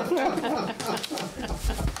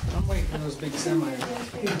 I'm waiting for those big semis.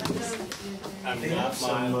 I'm They not have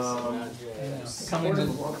some, miles. Coming to.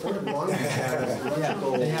 portable laundry pads, Yeah,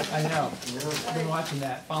 electrical. they have, I know. I've been watching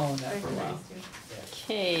that, following that for a while.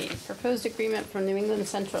 Okay, proposed agreement from New England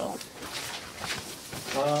Central.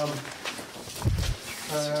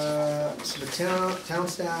 So the town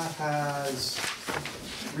staff has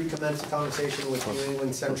recommenced a conversation with New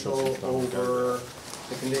England Central over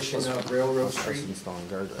the condition of Railroad Street.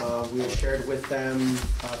 We have shared with them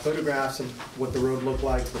photographs of what the road looked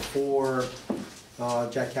like before.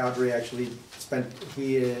 Jack Cowdery actually spent,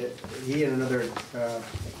 he and another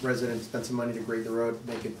resident spent some money to grade the road,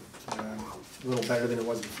 make it a little better than it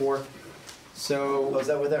was before. So. Was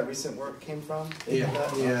that where that recent work came from? They did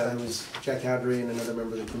that? Yeah, it was Jack Cowdery and another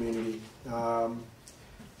member of the community.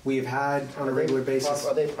 We've had on a regular basis.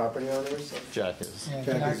 Are they property owners? Jack is.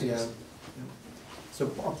 Jack is, yeah. So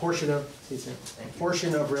a portion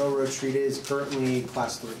of Railroad Street is currently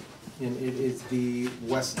Class 3. And it is the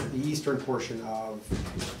eastern portion of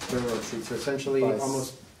Railroad Street. So essentially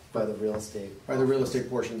almost by the real estate. By the real estate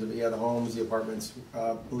portions of it, yeah, the homes, the apartments.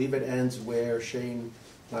 I believe it ends where Shane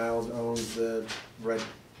Niles owns the red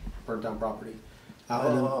burnt down property. I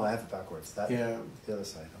have it backwards. Yeah. The other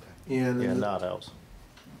side, okay. And not Al's.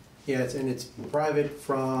 Yeah, it's private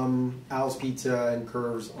from Al's Pizza and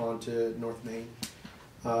curves onto North Main.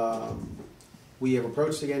 We have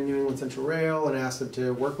approached again New England Central Rail and asked them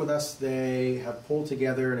to work with us. They have pulled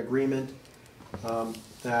together an agreement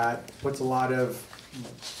that puts it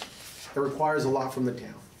requires a lot from the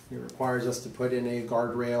town. It requires us to put in a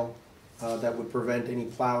guardrail that would prevent any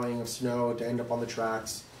plowing of snow to end up on the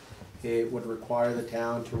tracks. It would require the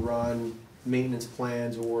town to run maintenance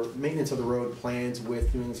plans or maintenance of the road plans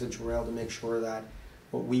with New England Central Rail to make sure that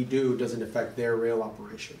what we do doesn't affect their rail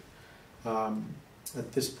operation.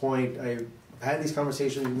 At this point, I've had these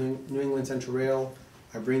conversations with New England Central Rail.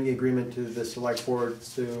 I bring the agreement to the select board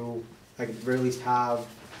so I could at the very least have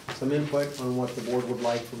some input on what the board would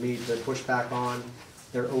like for me to push back on.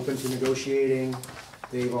 They're open to negotiating.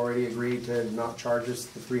 They've already agreed to not charge us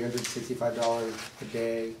the $365 a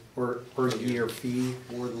day or per year fee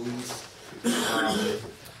for the lease.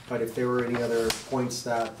 But if there were any other points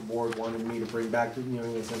that the board wanted me to bring back to New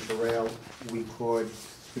England Central Rail, we could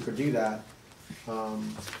do that.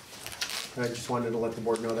 I just wanted to let the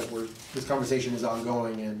board know that this conversation is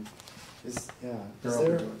ongoing and they're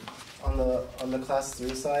open to it. On the Class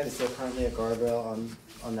 3 side, is there currently a guardrail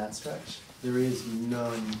on that stretch? There is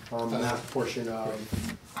none on that portion of.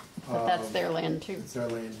 But that's their land too. It's their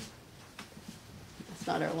land. It's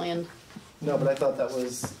not our land. No, but I thought you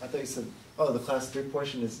said, the Class 3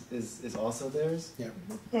 portion is also theirs? Yeah.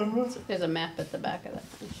 There's a map at the back of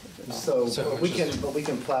that. So we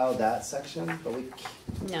can plow that section, but we.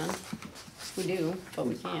 No, we do, but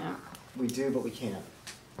we can't. We do, but we can't.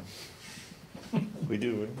 We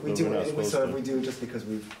do. We do. We do just because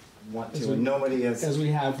we want to. And nobody has. Because we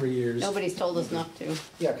have for years. Nobody's told us not to.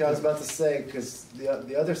 Yeah, because I was about to say, because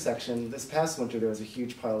the other section, this past winter there was a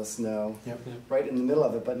huge pile of snow right in the middle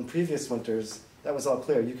of it. But in previous winters, that was all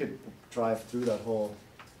clear. You could drive through that whole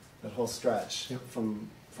stretch from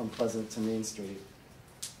Pleasant to Main Street.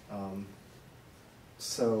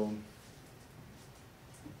 So.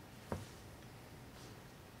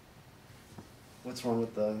 What's wrong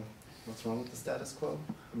with the status quo?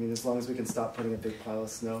 I mean, as long as we can stop putting a big pile of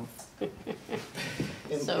snow.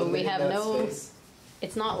 So we have no. Space.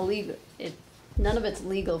 It's not legal. None of it's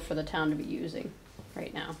legal for the town to be using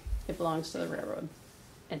right now. It belongs to the railroad,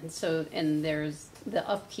 And so, and there's the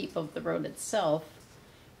upkeep of the road itself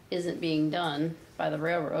isn't being done by the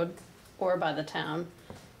railroad or by the town.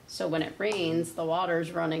 So when it rains, the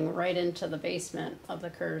water's running right into the basement of the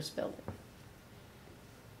Curves building.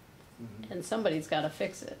 And somebody's gotta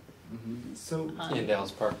fix it. So,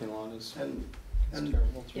 Andale's parking lot is and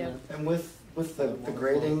terrible through Yeah. there. and with the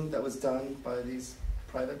grading that was done by these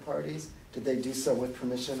private parties, did they do so with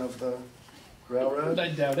permission of the railroad? I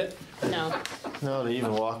doubt it. No, No, to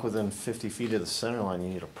even walk within 50 feet of the center line, you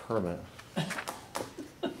need a permit.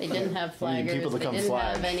 they didn't have You need flaggers, people to they come didn't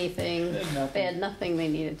have flag. anything, They had nothing. they had nothing they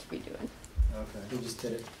needed to be doing. Okay. We just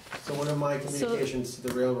did it. So one of my communications to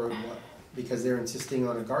the railroad, because they're insisting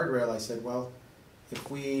on a guardrail, I said, well, if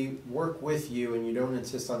we work with you and you don't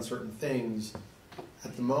insist on certain things,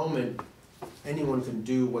 at the moment, anyone can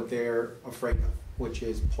do what they're afraid of, which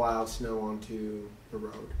is plow snow onto the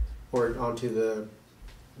road, or onto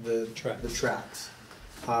the tracks.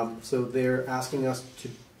 So they're asking us to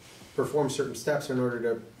perform certain steps in order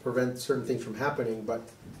to prevent certain things from happening, but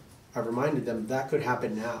I've reminded them that could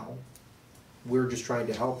happen now. We're just trying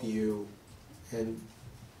to help you, and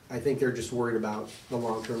I think they're just worried about the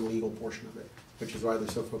long-term legal portion of it, which is why they're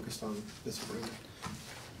so focused on this agreement.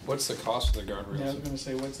 What's the cost of the guardrails? Yeah, I was gonna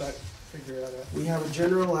say, what's that figure out at? We have a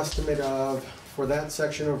general estimate of, for that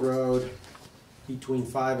section of road, between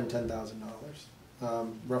 $5,000 and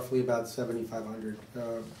 $10,000, roughly about 7,500.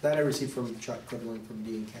 That I received from Chuck Goodwin from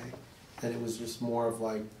D&K, and it was just more of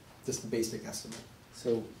like just the basic estimate.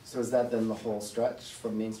 So is that then the whole stretch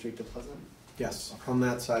from Main Street to Pleasant? Yes, on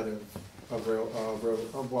that side of road,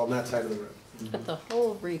 well, on that side of the road. But the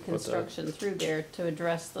whole reconstruction through there to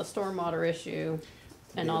address the stormwater issue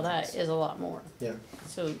and all that is a lot more. Yeah.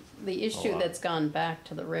 So the issue that's gone back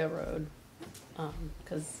to the railroad,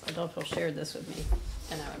 because Adolfo shared this with me,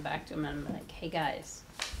 and I went back to him and I'm like, hey guys,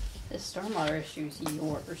 this stormwater issue is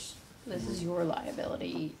yours. This is your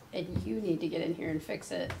liability, and you need to get in here and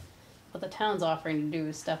fix it. What the town's offering to do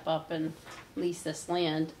is step up and lease this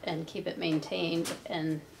land and keep it maintained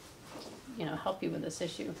and, you know, help you with this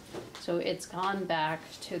issue. So it's gone back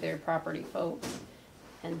to their property folks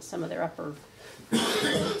and some of their upper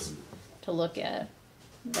folks to look at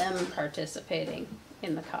them participating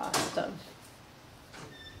in the cost of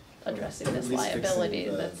addressing this liability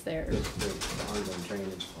that's there. The ongoing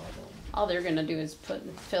drainage problem. All they're gonna do is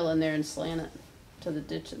fill in there and slant it to the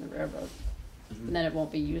ditch in the railroad. And then it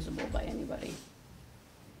won't be usable by anybody.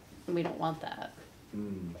 And we don't want that.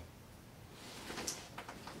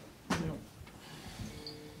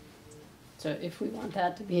 So if we want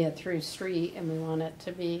that to be a through street and we want it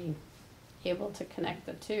to be able to connect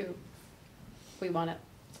the two, we want it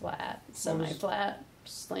flat, semi-flat,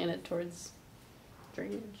 slanted towards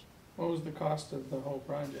drainage. What was the cost of the whole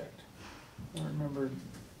project? I don't remember,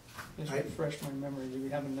 just refresh my memory, do we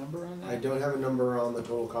have a number on that? I don't have a number on the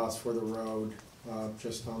total cost for the road,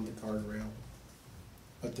 just on the guardrail.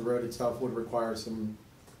 But the road itself would require some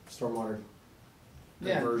stormwater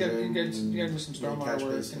Yeah, you conversion. gotta do some stormwater catch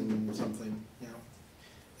work basin, and- something, you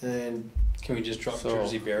know. And Can we just drop So-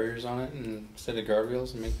 Jersey barriers on it and instead of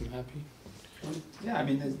guardrails and make them happy? Yeah, I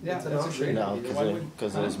mean, yeah, It's an that's a option. great No, idea. Why would-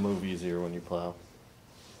 because those move easier when you plow.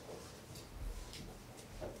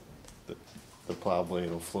 The plow blade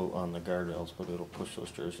will float on the guardrails, but it'll push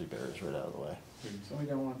those Jersey barriers right out of the way. So we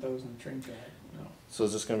don't want those in the train track, no. So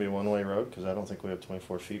is this gonna be a one-way road? Because I don't think we have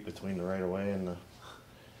 24 feet between the right-of-way and the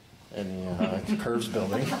Curves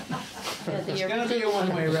building. It's gonna be a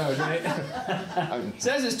one-way road, right? It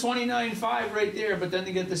says it's 29.5 right there, but then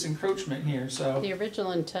they get this encroachment here, so. The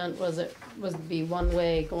original intent was to be one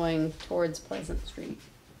way going towards Pleasant Street.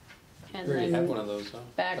 And We already then have one of those, though.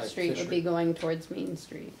 Back Like Street would Fisher. be going towards Main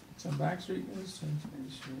Street. So Back Street is to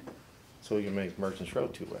Main Street. So we can make Merchants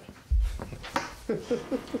Road two-way.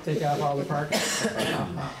 Take out all the parking.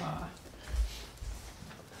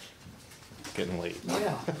 Getting late.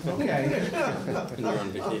 Yeah, okay. And you're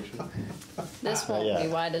on vacation. This won't Yeah. be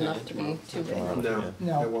wide enough to be too big. no,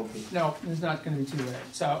 No. it won't be. No, it's not gonna be too bad.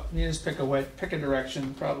 So you just pick a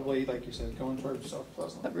direction, probably, like you said, going towards South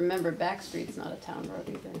Pleasant. But remember, Back Street's not a town road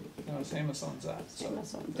either. No, same as Sunset. So Same as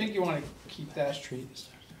I Sunset. think you wanna keep that street.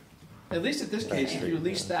 At least at this case, if you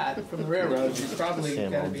lease that from the railroad, you're probably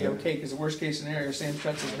Sam gotta owns be it. okay, because the worst case scenario, Sam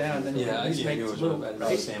shuts us down, then you can at least make the loop,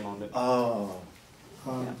 right? Sam owned it. Oh.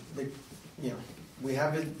 You know, they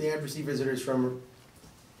have received visitors from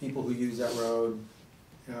people who use that road.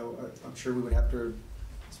 You know, I'm sure we would have to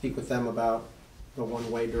speak with them about the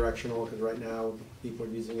one-way directional, because right now, people are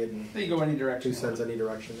using it in They can go any direction. 2 cents any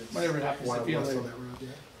direction. It's Whatever it happens to wild feel west like. on that road, yeah.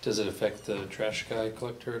 Does it affect the trash guy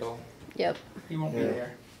collector at all? Yep. He won't be Yeah.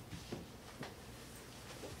 there.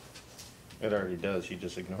 It already does, she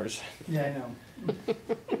just ignores it. Yeah, I know.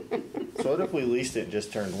 So what if we leased it and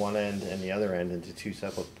just turned one end and the other end into two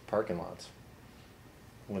separate parking lots?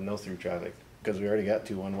 With no through traffic, because we already got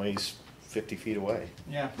two one-ways 50 feet away.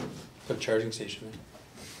 Yeah. Put a charging station in.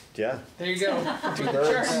 Yeah. There you go. Two Put the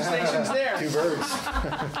birds. charging stations there. Two birds.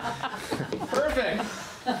 Perfect.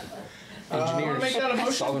 Engineers. Make that a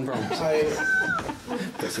motion. Solving problems.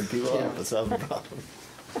 Pissing people off, but solving problems.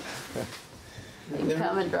 They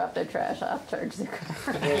come and drop their trash off, charge their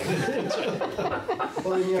car.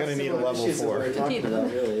 Well, you have Gonna need a similar level issues that 4. we're talking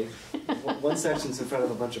about, really. One section's in front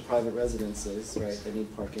of a bunch of private residences, right, they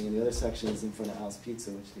need parking, and the other section is in front of Al's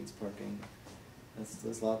Pizza, which needs parking.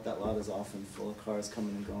 That lot is often full of cars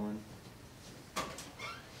coming and going.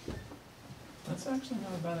 That's actually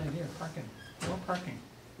not a bad idea, parking. More parking,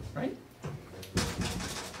 right?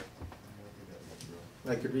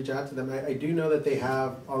 I could reach out to them. I do know that they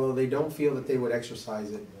have, although they don't feel that they would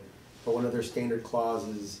exercise it, but one of their standard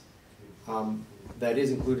clauses that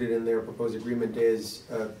is included in their proposed agreement is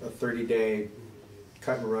a 30-day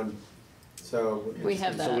cut and run. So We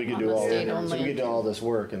have that So we could on do the all, state so we only. could do all this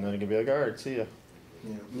work and then it could be like, all right, see ya.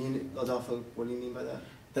 Yeah. Adolfo, what do you mean by that?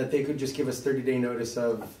 That they could just give us 30-day notice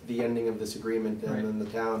of the ending of this agreement, and Right. then the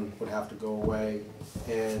town would have to go away,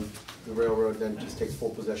 and the railroad then just takes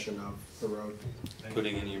full possession of the road.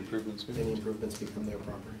 Putting any improvements in. Any improvements become their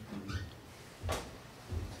property.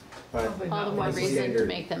 But All the more it's reason to standard.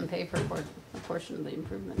 make them pay for a portion of the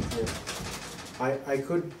improvements. Yeah.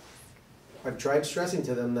 I've tried stressing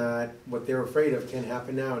to them that what they're afraid of can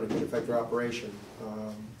happen now and it could affect their operation.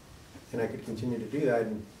 And I could continue to do that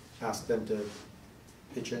and ask them to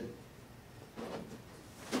pitch in.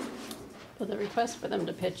 Well, the request for them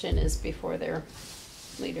to pitch in is before their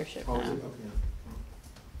leadership Oh, is now. it?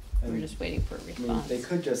 Okay. We're just waiting for a I mean, response. they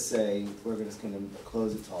could just say, we're just gonna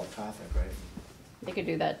close it to all traffic, right? They could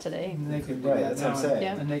do that today. And they could do Right, that that's what I'm now, saying.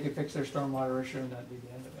 Yeah. and they could fix their stormwater issue and that'd be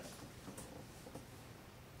the end of it.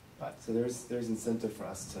 But So there's incentive for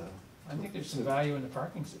us to I think there's some value in the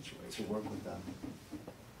parking situation. work with them.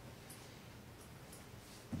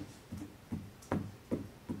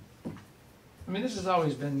 I mean, this has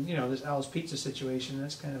always been, you know, this Al's Pizza situation,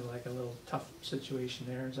 that's kind of like a little tough situation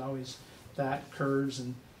there. There's always that, curves,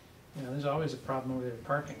 and, you know, there's always a problem over there with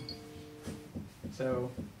parking. So,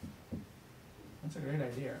 that's a great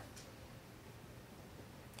idea.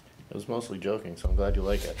 It was mostly joking, so I'm glad you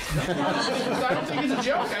like it. I don't think it's a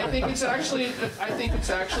joke, I think it's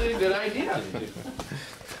actually a good idea.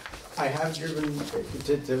 I have driven,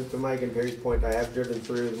 to Mike and Perry's point, I have driven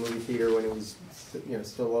through the movie theater when it was,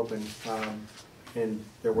 still open, and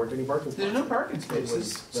there weren't any parking spots. There's no parking It spaces.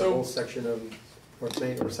 was the So- whole section of North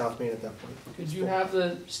Main or South Main at that point. Could you have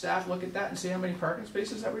the staff look at that and see how many parking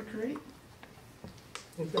spaces that would create?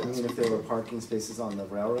 I mean, if there were parking spaces on the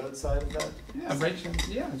railroad side of that? Yeah, right,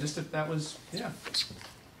 yeah, just if that was, yeah.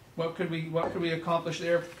 What could we accomplish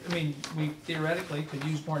there? I mean, we theoretically could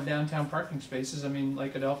use more downtown parking spaces. I mean,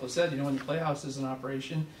 like Adolfo said, when the Playhouse is in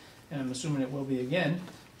operation, and I'm assuming it will be again,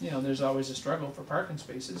 there's always a struggle for parking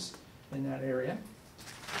spaces in that area.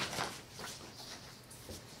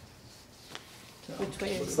 So, Which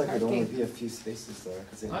way is Looks the like there'd only parking? be a few spaces there,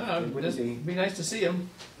 because I don't know, it wouldn't it'd be nice to see them.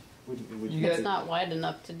 would You It's got- not wide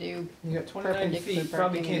enough to do You got 29 perpendicular feet,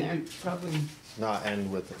 probably parking in there. can't do, probably Not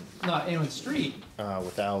end with, not in with the street.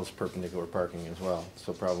 with Al's perpendicular parking as well,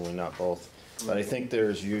 so probably not both. But I think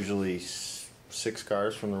there's usually 6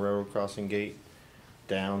 cars from the railroad crossing gate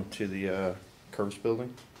down to the Curves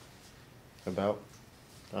building, about,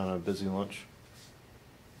 on a busy lunch.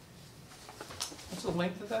 What's the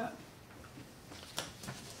length of that?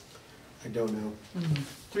 I don't know.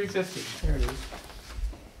 350, there it is.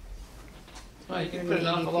 Well, you can put an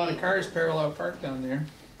awful lot of cars parallel parked down there,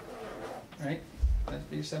 right? That'd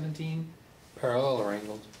be 17. Parallel or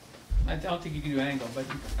angled? I don't think you can do angle, but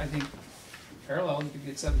I think parallel, you could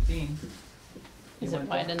get 17. Is it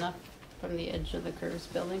wide enough from the edge of the Curves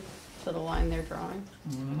building to the line they're drawing?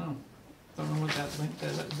 I don't know. Don't know what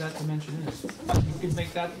that dimension is. You could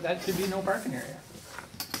make that could be no parking area.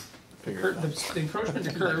 The encroachment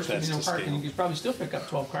to Curves could be no parking, you could probably still pick up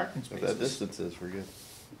 12 parking If spaces. that distance is, we're good.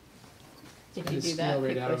 If And you it's do that, scale right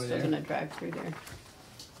people out are over still there. gonna drive through there.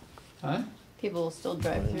 Huh? People will still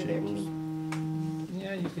drive through there.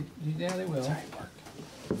 Yeah, yeah, they will. Sorry,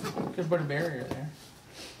 Mark. Could put a barrier there.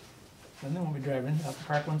 Then they won't be driving, have to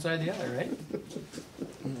park one side or the other, right?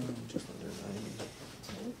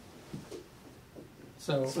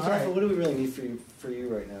 So, So, all right. Adolfo, what do we really need for you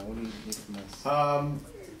right now? What do you need from us?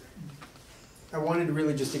 I wanted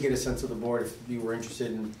really just to get a sense of the board, if you were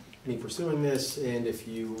interested in me pursuing this, and if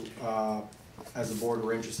you, as a board,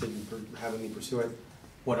 were interested in having me pursue it.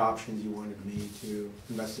 what options you wanted me to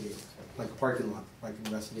investigate, like a parking lot. I can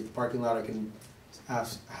investigate the parking lot, I can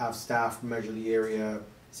have staff measure the area,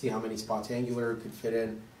 see how many spots angular could fit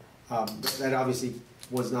in. That obviously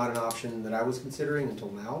was not an option that I was considering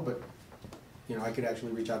until now, but you know, I could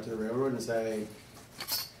actually reach out to the railroad and say,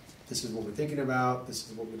 this is what we're thinking about, this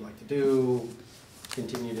is what we'd like to do,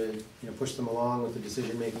 continue to, you know, push them along with the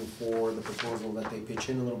decision making for the proposal that they pitch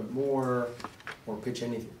in a little bit more, or pitch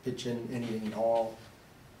in anything at all.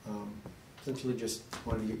 Essentially just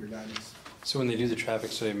wanted to get your guidance. So when they do the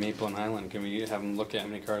traffic study at Maple and Highland, can we have them look at how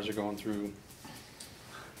many cars are going through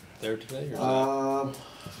there today? Or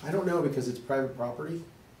I don't know because it's private property,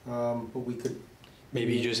 but we could.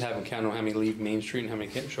 Maybe you just have them count on how many leave Main Street and how many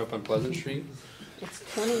show up on Pleasant Street? It's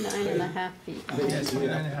 29.5 feet wide. Yeah, it's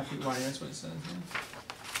 29.5 feet wide, that's what it says,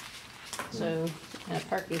 yeah. So, and a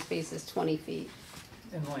parking space is 20 feet.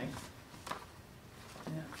 In length.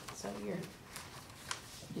 Yeah. So you're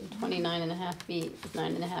 29.5 feet, is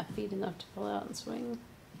 9.5 feet enough to pull out and swing?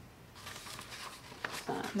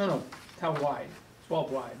 No, how wide?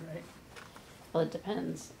 12 wide, right? Well, it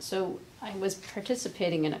depends. So I was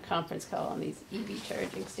participating in a conference call on these EV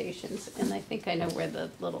charging stations, and I think I know where the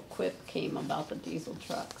little quip came about the diesel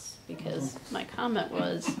trucks, because my comment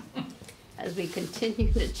was, as we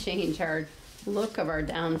continue to change our look of our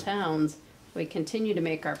downtowns, we continue to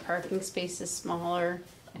make our parking spaces smaller,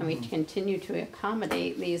 and we continue to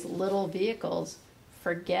accommodate these little vehicles,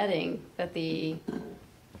 forgetting that a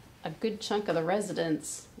good chunk of the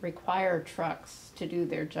residents require trucks to do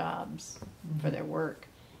their jobs for their work.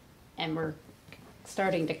 And we're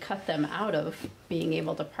starting to cut them out of being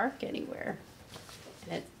able to park anywhere.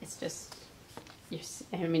 And it's just,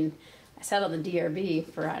 I mean, I sat on the DRB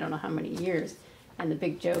for I don't know how many years, and the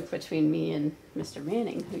big joke between me and Mr.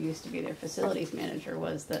 Manning, who used to be their facilities manager,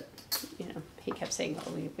 was that, you know, he kept saying,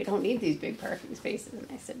 well, we don't need these big parking spaces. And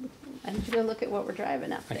I said, why don't you go look at what we're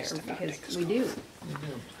driving up there, because we do.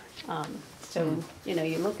 So, you know,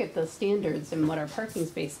 you look at the standards and what our parking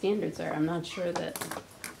space standards are, I'm not sure that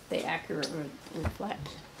they accurately reflect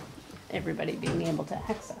everybody being able to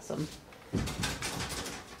access them.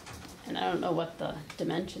 And I don't know what the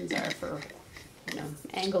dimensions are for, you know,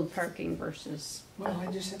 angled parking versus Well,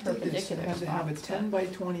 I just have perpendicular. to have a 10 by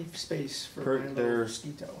 20 space for my little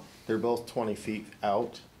mosquito. They're both 20 feet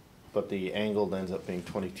out, but the angled ends up being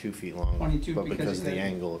 22 feet long. 22 but because of the they-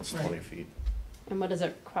 angle, it's right. 20 feet. And what does it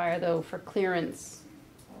require though for clearance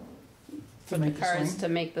for the make the cars swing? to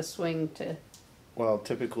make the swing to? Well,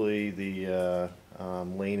 typically the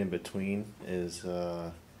lane in between is,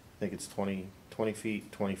 I think it's 20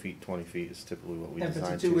 feet, 20 feet, 20 feet is typically what we If it's a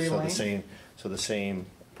design two-way to. So lane? the same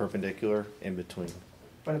perpendicular in between.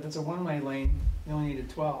 But if it's a one-way lane, you only need a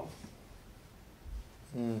 12.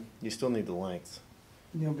 You still need the length.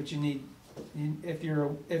 You know, but if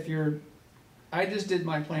you're, I just did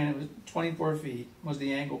my plan, it was 24 feet was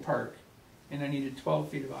the angle park, and I needed 12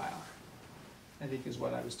 feet of aisle, I think is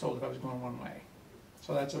what I was told if I was going one way.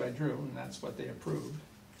 So that's what I drew, and that's what they approved.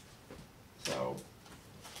 So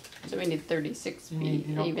we need 36 feet,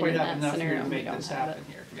 you don't even quite in have that enough here scenario, to we make don't this have it. happen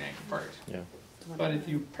here for the angle park. Yeah. But if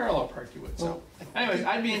you parallel park, you would. So anyways,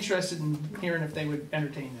 I'd be interested in hearing if they would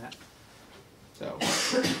entertain that. So,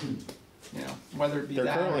 you know, whether it be They're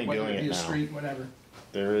that, or currently whether doing it be it a now. street, whatever.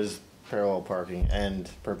 There is parallel parking and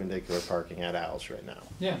perpendicular parking at Al's right now.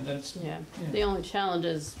 Yeah, that's Yeah, the only challenge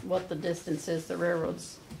is what the distance is the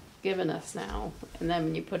railroad's given us now, and then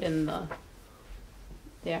when you put in the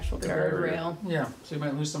actual guardrail. Yeah, so you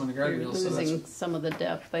might lose some of the You're guardrails. So losing that's, some of the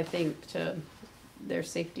depth, I think, to their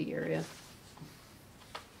safety area.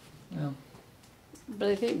 yeah. But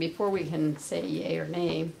I think before we can say yay or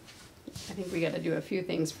nay, I think we gotta do a few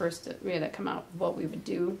things. First, we gotta come out with what we would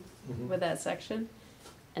do with that section.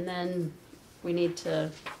 And then we need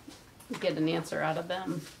to get an answer out of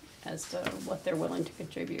them as to what they're willing to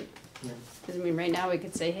contribute. Yeah. Because I mean, right now we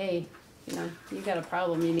could say, hey, you know, you got a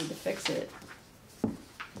problem, you need to fix it.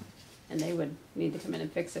 And they would need to come in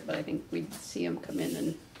and fix it, but I think we'd see them come in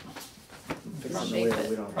and Probably,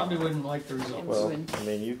 probably wouldn't like the result. Well, I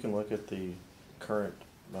mean, you can look at the current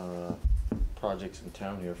projects in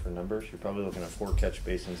town here for numbers. You're probably looking at 4 catch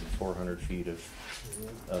basins and 400 feet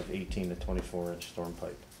of 18 to 24 inch storm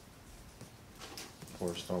pipe for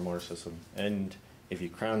a stormwater system. And if you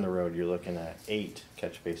crown the road, you're looking at 8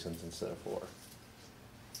 catch basins instead of 4.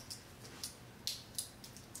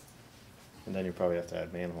 And then you probably have to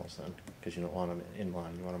add manholes then, because you don't want them in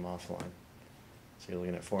line, you want them offline. So you're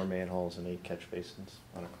looking at 4 manholes and 8 catch basins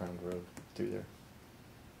on a crowned road through there.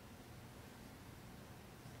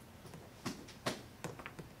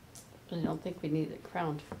 But I don't think we need it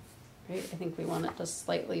crowned, right? I think we want it to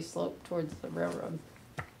slightly slope towards the railroad.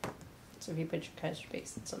 So if you put your catch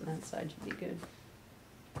basins on that side, you'd be good.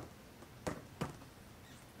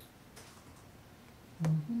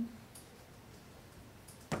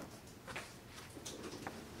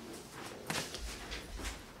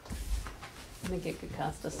 I think it could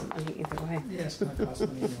cost us some money either way. Yeah, it's not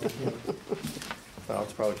costing me no Well,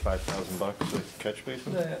 it's probably $5,000 with catch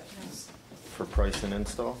basin deal. for price and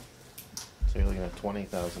install. So you're looking at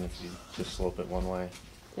 20,000 if you just slope it one way,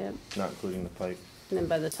 Yep. not including the pipe. And then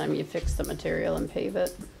by the time you fix the material and pave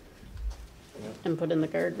it Yep. and put in the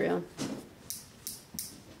guardrail.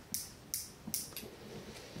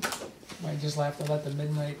 Might just have to let the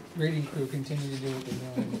midnight grading crew continue to do what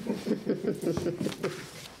they're doing.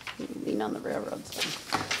 Lean on the railroads.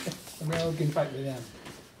 The railroad can fight with them.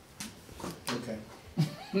 Okay.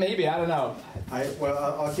 Maybe, I don't know.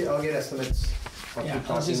 I'll get estimates. Yeah, keep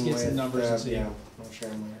I'll just talking get some with, numbers and see. Yeah, I'll share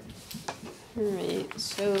them later. Alright,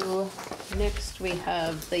 so next we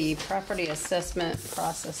have the property assessment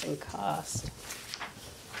processing cost.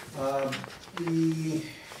 We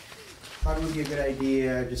thought it would be a good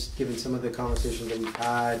idea, just given some of the conversations that we've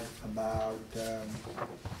had about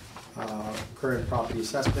current property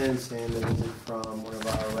assessments and the visit from one of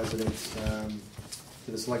our residents to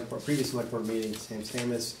the previous select board meeting, Sam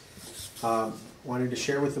Stamus. Wanted to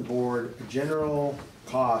share with the board a general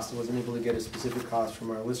cost. I wasn't able to get a specific cost from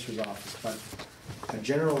our lister's office, but a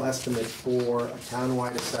general estimate for a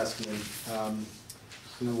townwide assessment.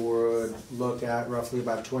 We would look at roughly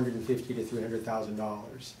about $250,000 to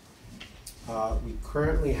 $300,000. We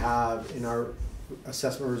currently have in our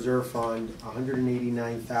assessment reserve fund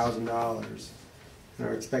 $189,000, and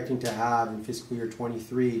are expecting to have in fiscal year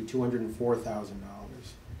 23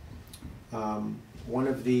 $204,000. One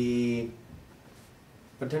of the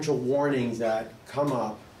potential warnings that come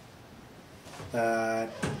up that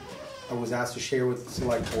I was asked to share with the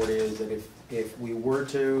select board is that if we were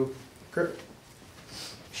to,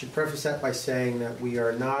 should preface that by saying that we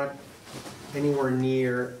are not anywhere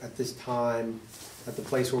near at this time at the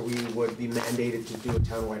place where we would be mandated to do a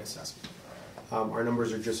townwide assessment. Our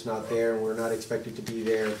numbers are just not there, and we're not expected to be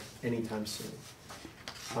there anytime soon.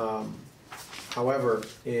 However,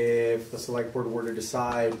 if the select board were to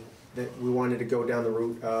decide that we wanted to go down the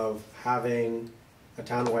route of having a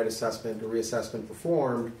townwide assessment or reassessment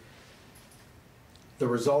performed, the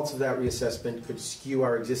results of that reassessment could skew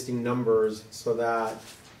our existing numbers so that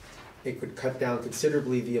it could cut down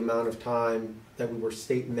considerably the amount of time that we were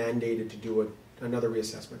state mandated to do another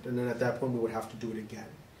reassessment. And then at that point, we would have to do it again.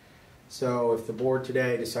 So if the board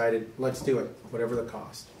today decided, let's do it, whatever the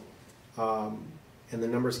cost, and the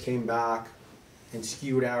numbers came back and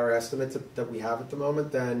skewed our estimates that we have at the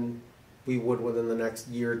moment, then we would, within the next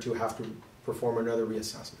year or two, have to perform another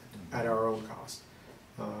reassessment at our own cost.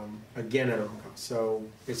 Again, at our own cost. So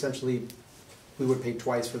essentially, we would pay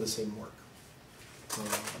twice for the same work.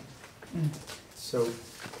 So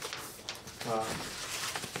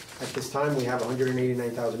at this time, we have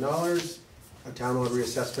 $189,000. A townwide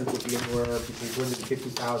reassessment would be anywhere between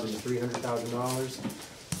 $250,000 to $300,000.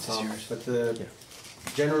 But the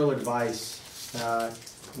general advice that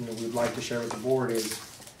we'd like to share with the board is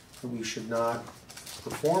that we should not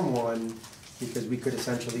perform one, because we could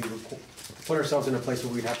essentially put ourselves in a place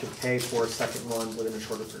where we'd have to pay for a second one within a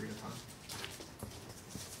shorter period of time.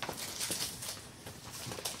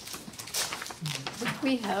 If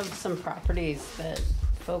we have some properties that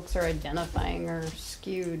folks are identifying are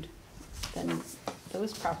skewed, then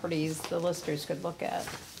those properties the listers could look at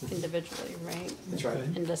individually, right? That's right.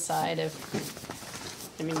 And decide if,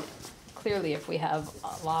 clearly if we have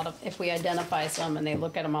a lot of, if we identify some and they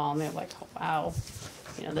look at them all and they're like, oh, wow,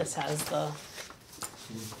 this has the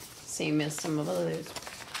same as some of others,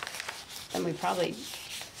 then we probably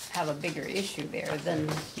have a bigger issue there than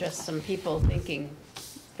just some people thinking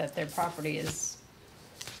that their property is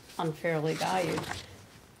unfairly valued.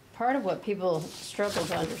 Part of what people struggle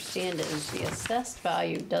to understand is the assessed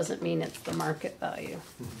value doesn't mean it's the market value.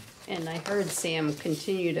 And I heard Sam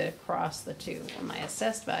continue to cross the two. Well, my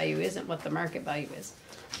assessed value isn't what the market value is.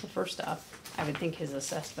 Well, first off, I would think his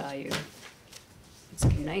assessed value would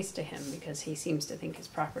seem nice to him, because he seems to think his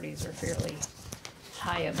properties are fairly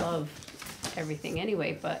high above everything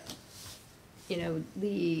anyway. But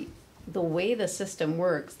the way the system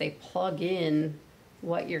works, they plug in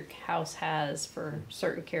what your house has for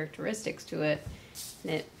certain characteristics to it,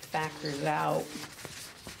 and it factors out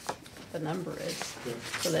the number is,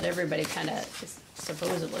 so that everybody kind of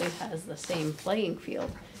supposedly has the same playing field.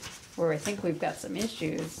 Where I think we've got some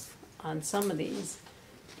issues on some of these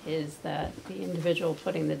is that the individual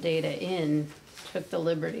putting the data in took the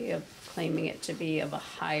liberty of claiming it to be of a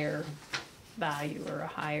higher value or a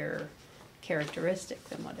higher characteristic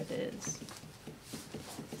than what it is.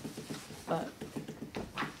 But,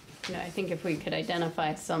 you know, I think if we could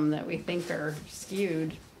identify some that we think are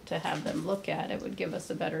skewed to have them look at, it would give us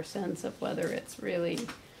a better sense of whether it's really,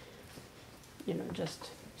 you know, just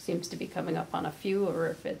seems to be coming up on a few, or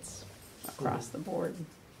if it's across the board.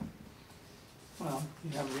 Well,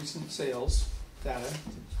 you have recent sales data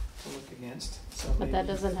to look against, so But maybe. that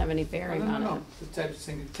doesn't have any bearing on it. The type of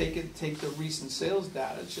thing, take the recent sales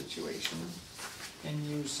data situation and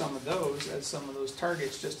use some of those as some of those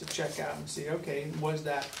targets just to check out and see, okay, was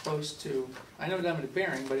that close to, I know it doesn't have a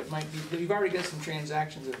bearing, but it might be, you've already got some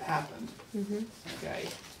transactions that have happened, okay?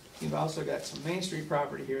 You've also got some Main Street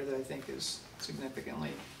property here that I think is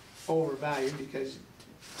significantly overvalued because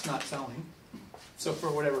it's not selling, so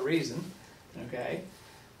for whatever reason, okay?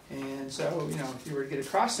 And so, you know, if you were to get a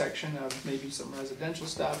cross-section of maybe some residential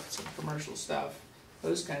stuff, some commercial stuff,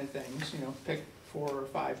 those kind of things, you know, pick 4 or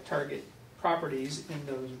 5 target properties in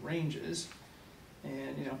those ranges,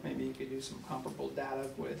 and, you know, maybe you could do some comparable data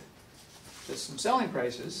with just some selling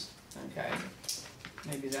prices, okay?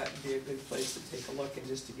 Maybe that would be a good place to take a look and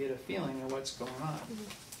just to get a feeling of what's going on.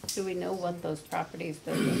 Do we know what those properties,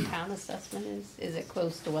 the town assessment is? Is it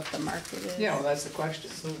close to what the market is? Yeah, well, that's the question.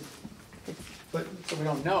 But, so we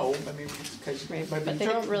don't know, I mean, because. Right, but they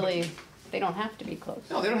don't really, they don't have to be close.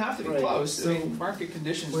 No, they don't have to be Right. close. So I mean, market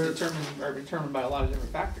conditions are determined by a lot of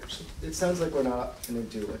different factors. It sounds like we're not gonna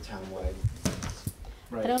do a townwide,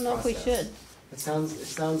 right, I don't know if we process. should. It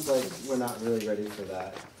sounds like we're not really ready for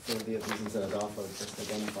that, for the reasons that Adolfo just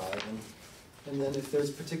identified. And then if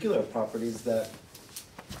there's particular properties that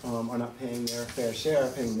are not paying their fair share,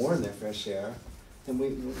 paying more than their fair share, then we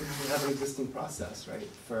have an existing process, right,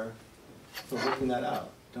 for working that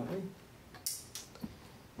out, don't we?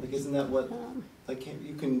 Like, isn't that what, like,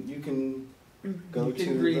 you can go You to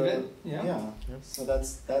can grieve the, it, yeah. So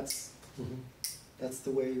that's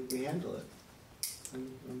the way we handle it.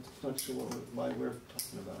 I'm not sure why we're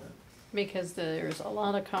talking about it. Because there's a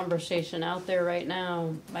lot of conversation out there right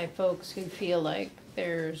now by folks who feel like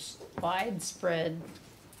there's widespread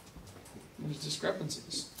There's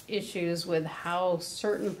discrepancies. issues with how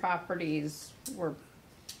certain properties were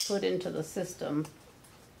put into the system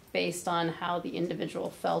based on how the individual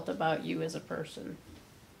felt about you as a person.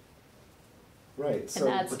 Right, so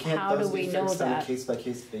that's but can't how those do be we know fixed on a that?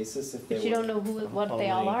 case-by-case basis if they But you don't know what they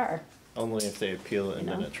all are. Only if they appeal it and You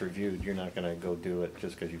then know? it's reviewed. You're not gonna go do it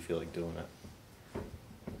just because you feel like doing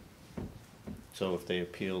it. So if they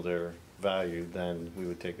appeal their value, then we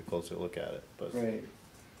would take a closer look at it, but. Right.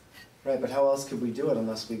 Right, but how else could we do it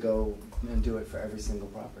unless we go and do it for every single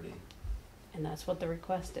property? And that's what the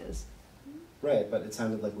request is. Right, but it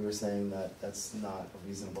sounded like we were saying that that's not a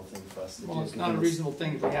reasonable thing for us to do. Well, it's not a reasonable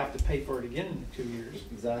thing if we have to pay for it again in 2 years.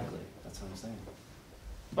 Exactly, that's what I'm saying.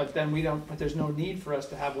 But then but there's no need for us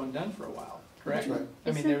to have one done for a while, correct? Right.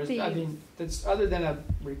 I mean, that's, other than a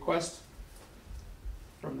request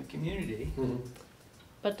from the community.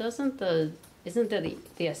 But isn't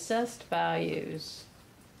the assessed values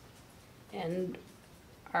and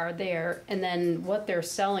are there, and then what they're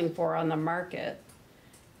selling for on the market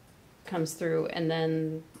comes through, and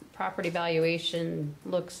then property valuation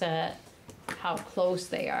looks at how close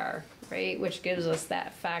they are, right? Which gives us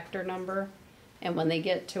that factor number. And when they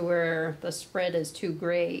get to where the spread is too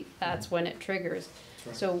great, that's when it triggers.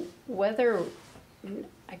 Right. So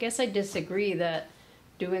I guess I disagree that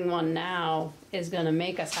doing one now is gonna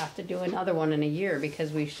make us have to do another one in a year,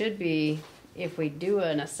 because we should be, if we do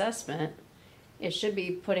an assessment, it should be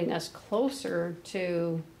putting us closer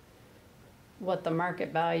to what the market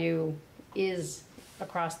value is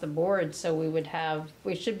across the board, so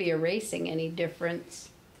we should be erasing any difference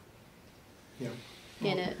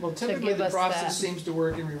in it Well, to typically give the us process that. seems to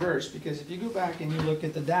work in reverse, because if you go back and you look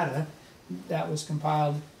at the data that was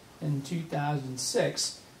compiled in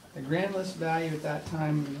 2006, the grand list value at that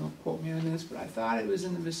time, don't quote me on this, but I thought it was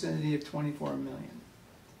in the vicinity of 24 million.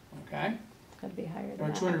 Okay? Gotta be higher Or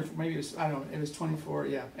than 200, maybe it was, I don't know, it was 24,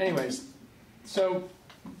 yeah. Anyways, so,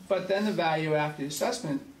 but then the value after the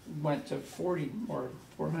assessment went to 40 or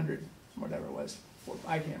 400, whatever it was.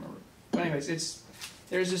 I can't remember. But anyways,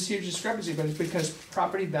 there's this huge discrepancy, but it's because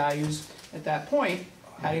property values at that point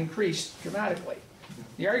had increased dramatically.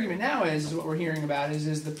 The argument now is what we're hearing about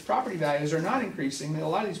is the property values are not increasing. A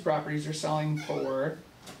lot of these properties are selling for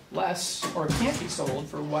less or can't be sold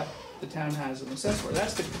for what the town has them assessed for.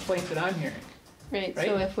 That's the complaint that I'm hearing. Right, Right?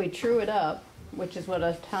 so if we true it up, which is what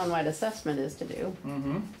a townwide assessment is to do,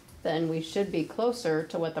 then we should be closer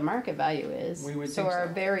to what the market value is. We would So think our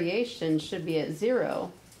so. variation should be at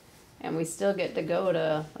 0, and we still get to go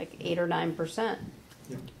to like 8 or 9%.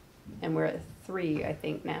 Yeah. And we're at 3, I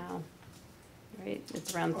think, now. right?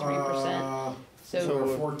 It's around 3%. So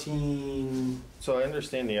we're 14. So I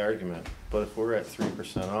understand the argument, but if we're at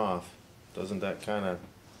 3% off, doesn't that kind of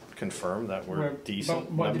confirm that we're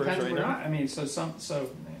decent but numbers depends right we're now? not. I mean,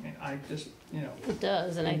 I mean, I just, you know. It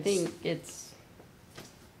does, and I think if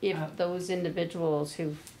those individuals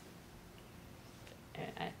who,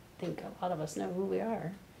 I think a lot of us know who we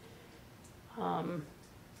are,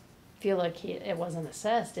 feel like it wasn't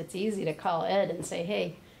assessed, it's easy to call Ed and say,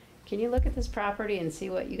 hey, can you look at this property and see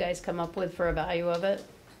what you guys come up with for a value of it?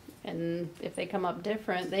 And if they come up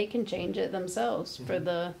different, they can change it themselves for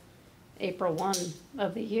the April 1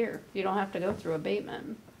 of the year. You don't have to go through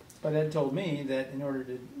abatement. But Ed told me that in order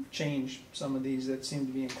to change some of these that seem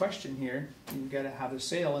to be in question here, you've got to have a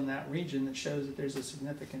sale in that region that shows that there's a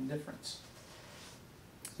significant difference.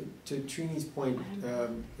 So to Trini's point,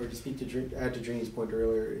 or to speak to add to Trini's point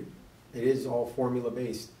earlier, it is all formula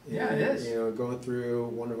based. Yeah, it is. You know, going through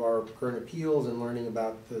one of our current appeals and learning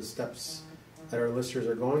about the steps that our listers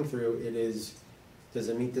are going through, it is, does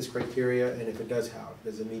it meet this criteria? And if it does, how?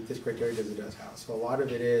 Does it meet this criteria? Does it does how? So a lot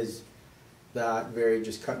of it is that very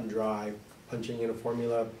just cut and dry, punching in a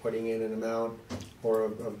formula, putting in an amount or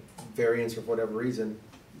a variance for whatever reason,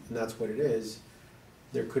 and that's what it is.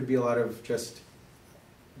 There could be a lot of just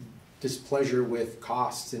displeasure with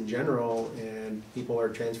costs in general, and people are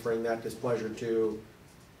transferring that displeasure to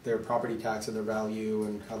their property tax and their value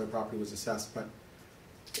and how their property was assessed. But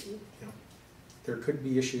you know, there could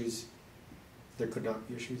be issues, there could not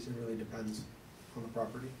be issues. It really depends on the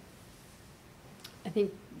property. I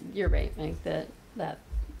think you're right, Mike, that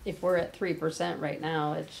if we're at 3% right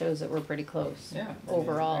now, it shows that we're pretty close. Yeah,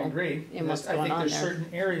 overall. I agree. In what's I going think on there's there. certain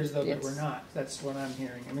areas though that we're not. That's what I'm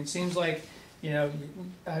hearing. I mean, it seems like, you know,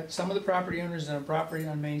 some of the property owners on a property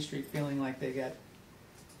on Main Street feeling like they're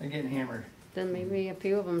getting hammered. Then maybe a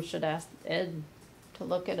few of them should ask Ed to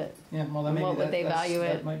look at it. Yeah, well, then And maybe what would they that's- value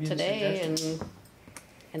that it might be the today, suggestion.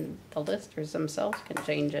 and the listers themselves can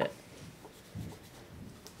change it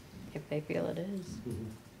if they feel it is.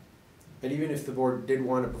 And even if the board did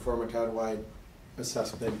want to perform a townwide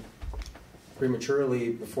assessment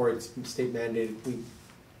prematurely before it's state mandated,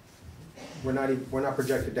 we're not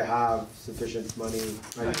projected to have sufficient money.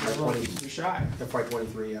 You're shy.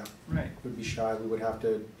 FY23, yeah. Right. Would be shy. We would have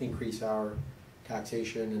to increase our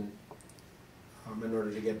taxation and in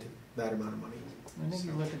order to get to that amount of money. I think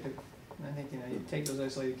you look at I think, you know, you take those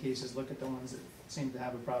isolated cases, look at the ones that seem to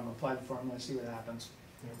have a problem, apply the formula, see what happens.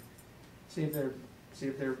 Yeah. See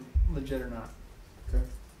if they're legit or not. Okay.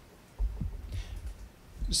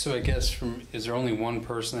 So I guess is there only one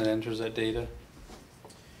person that enters that data?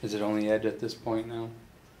 Is it only Ed at this point now?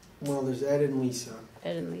 Well, there's Ed and Lisa.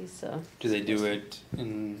 Ed and Lisa. Do they do it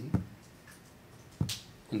in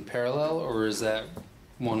parallel, or is that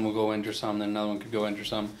one will go enter some, then another one could go enter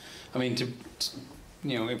some? I mean,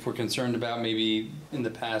 you know, if we're concerned about maybe in the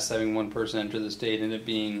past having one person enter this data and it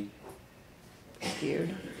being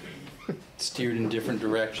steered in different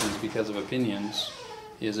directions because of opinions,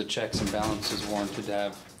 is a checks and balances warranted to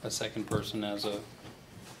have a second person as a?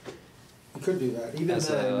 You could do that. Even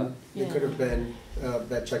then, it could have been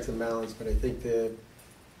that checks and balance, but I think the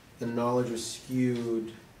knowledge was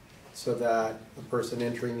skewed so that the person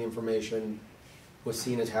entering the information was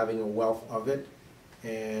seen as having a wealth of it,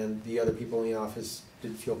 and the other people in the office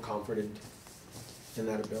didn't feel confident in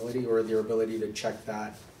that ability or their ability to check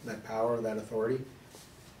that power, that authority.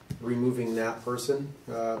 Removing that person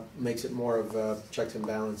makes it more of a checks and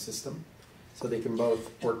balance system, so they can both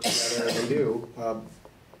work together, and they do.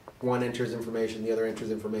 One enters information, the other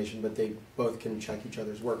enters information, but they both can check each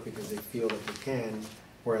other's work because they feel that they can,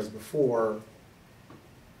 whereas before,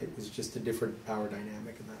 it was just a different power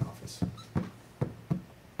dynamic in that office.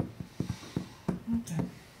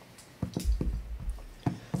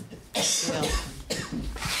 Well,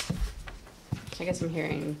 I guess I'm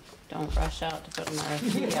hearing, don't rush out to put an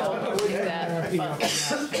RFP out, do that, but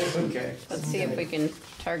Okay. let's see if we can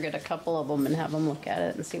target a couple of them and have them look at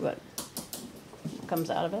it and see what comes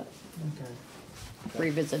out of it. Okay.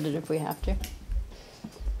 Revisit it if we have to.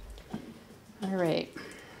 All right.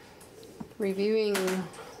 Reviewing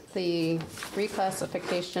the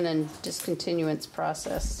reclassification and discontinuance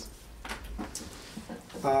process.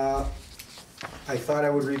 I thought I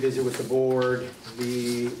would revisit with the board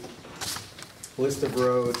the list of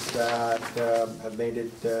roads that have made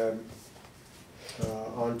it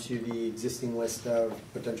onto the existing list of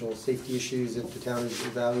potential safety issues that the town is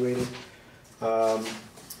evaluating.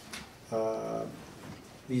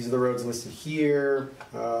 These are the roads listed here,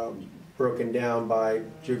 broken down by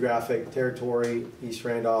geographic territory: East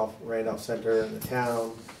Randolph, Randolph Center, and the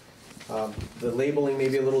town. The labeling may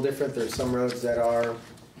be a little different. There's some roads that are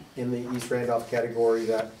in the East Randolph category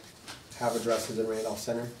that have addresses in Randolph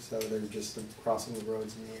Center, so they're just crossing the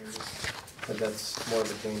roads in the area. But that's more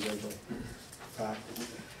of a tangential fact.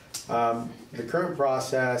 The current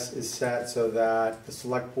process is set so that the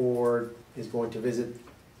select board is going to visit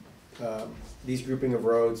these grouping of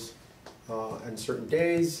roads on certain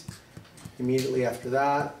days. Immediately after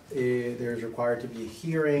that, there's required to be a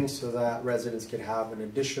hearing so that residents can have an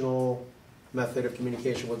additional method of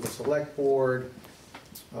communication with the select board.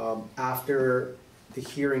 After the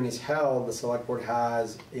hearing is held, the select board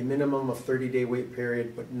has a minimum of 30-day wait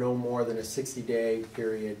period, but no more than a 60-day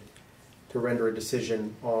period to render a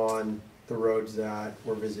decision on the roads that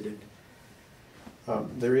were visited.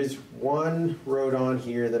 There is one road on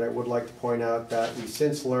here that I would like to point out that we've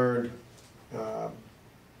since learned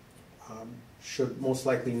should most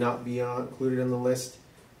likely not be included in the list,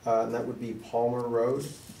 and that would be Palmer Road.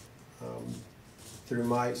 Through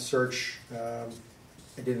my search, I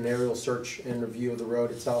did an aerial search and review of the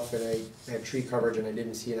road itself, and I had tree coverage and I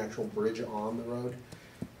didn't see an actual bridge on the road.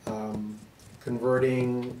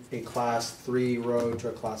 Converting a class 3 road to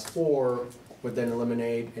a class 4 would then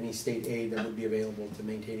eliminate any state aid that would be available to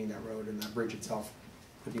maintaining that road, and that bridge itself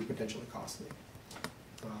could be potentially costly.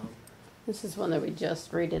 This is one that we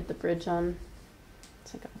just redid the bridge on.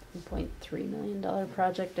 It's like a $1.3 million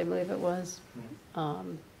project, I believe it was.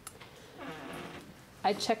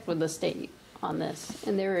 I checked with the state on this,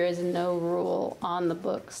 and there is no rule on the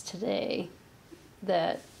books today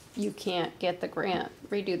that you can't get the grant,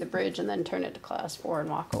 redo the bridge, and then turn it to class 4 and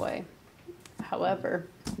walk away. However,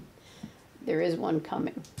 there is one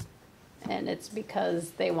coming, and it's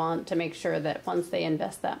because they want to make sure that once they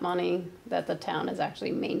invest that money, that the town is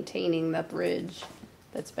actually maintaining the bridge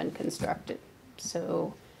that's been constructed.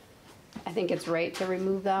 So I think it's right to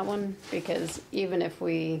remove that one, because even if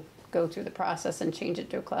we go through the process and change it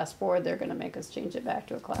to a class 4, they're going to make us change it back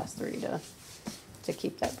to a class 3 to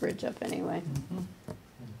keep that bridge up anyway.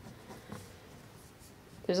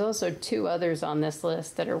 There's also 2 others on this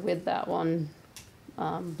list that are with that one.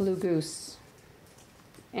 Blue Goose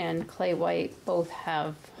and Clay White both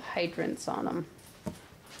have hydrants on them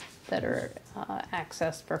that are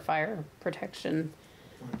accessed for fire protection.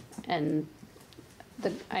 And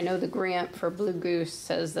I know the grant for Blue Goose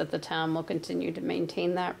says that the town will continue to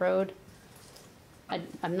maintain that road.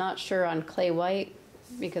 I'm not sure on Clay White,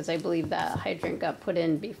 because I believe that hydrant got put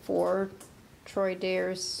in before Troy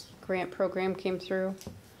Dare's grant program came through.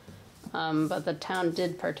 But the town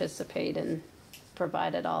did participate and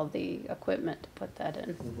provided all the equipment to put that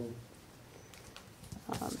in.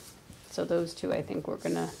 So those 2, I think we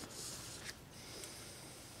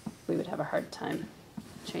would have a hard time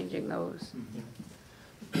changing those.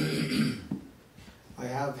 I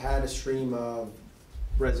have had a stream of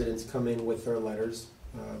residents come in with their letters,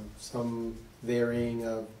 some varying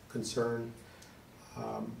of concern.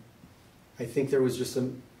 I think there was just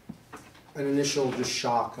an initial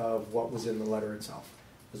shock of what was in the letter itself.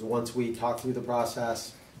 Because once we talked through the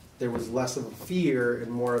process, there was less of a fear and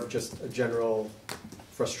more of just a general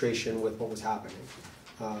frustration with what was happening.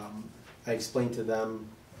 I explained to them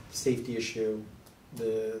the safety issue,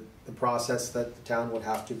 the process that the town would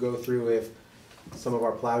have to go through if some of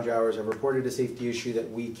our plow drivers have reported a safety issue, that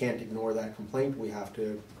we can't ignore that complaint. We have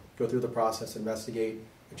to go through the process, investigate,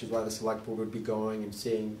 which is why the select board would be going and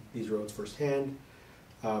seeing these roads firsthand.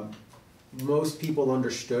 Most people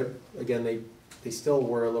understood. Again, they still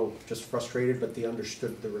were a little just frustrated, but they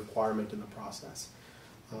understood the requirement in the process.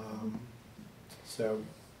 So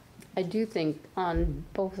I do think on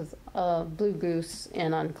both Blue Goose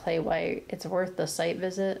and on Clay White, it's worth the site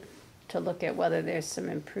visit to look at whether there's some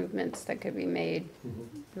improvements that could be made,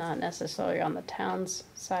 not necessarily on the town's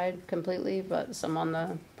side completely, but some on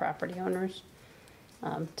the property owners,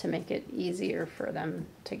 to make it easier for them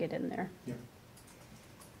to get in there. Yeah.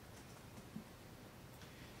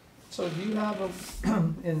 So do you have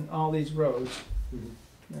in all these roads,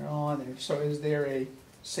 they're all on there, so is there a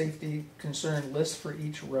safety concern list for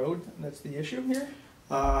each road? That's the issue here?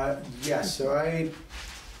 Yes, so I'm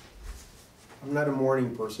not a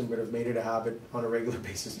morning person, but I've made it a habit on a regular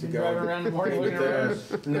basis to go. Drive around in the morning looking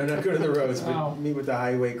around? No, not go to the roads, but Oh. meet with the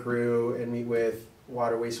highway crew and meet with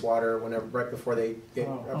water, wastewater, whenever, right before they get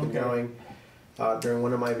up and going. During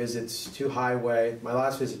one of my visits to highway, my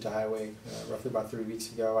last visit to highway, roughly about 3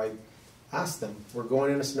 weeks ago, I asked them, we're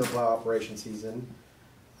going into snowplow operation season.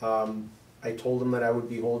 I told them that I would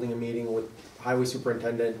be holding a meeting with highway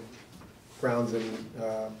superintendent, grounds and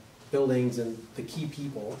buildings, and the key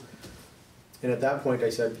people. And at that point I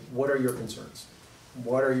said, what are your concerns?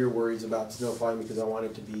 What are your worries about snowplowing? Because I want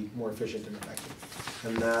it to be more efficient and effective.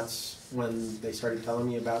 And that's when they started telling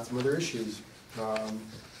me about some of their issues.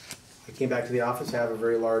 I came back to the office, I have a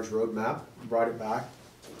very large road map, brought it back,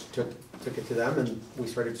 took it to them, and we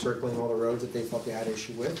started circling all the roads that they felt they had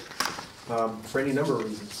issue with, for any number of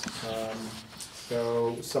reasons.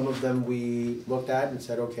 So some of them we looked at and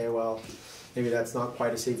said, okay, well, maybe that's not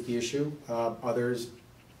quite a safety issue. Others,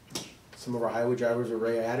 some of our highway drivers are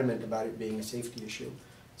very adamant about it being a safety issue.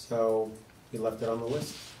 So we left it on the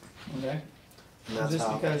list. Okay. And Is that's this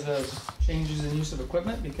how. because of changes in use of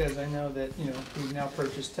equipment? Because I know that, we've now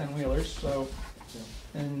purchased 10-wheelers, so,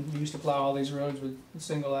 and we used to plow all these roads with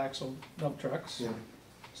single axle dump trucks. Yeah.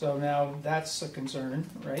 So now that's a concern,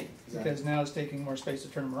 right? Exactly. Because now it's taking more space to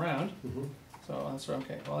turn them around. Mhm. So that's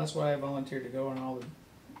okay. Well, that's why I volunteered to go on all the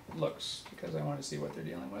looks, because I want to see what they're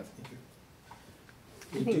dealing with.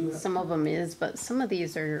 I think some of them is, but some of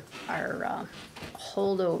these are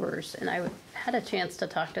holdovers. And I had a chance to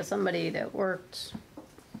talk to somebody that worked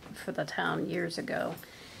for the town years ago,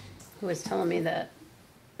 who was telling me that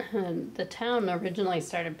the town originally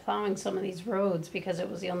started plowing some of these roads because it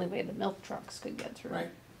was the only way the milk trucks could get through. Right.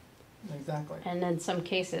 Exactly. And in some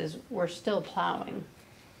cases, we're still plowing.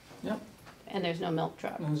 Yep. And there's no milk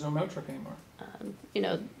truck. And there's no milk truck anymore.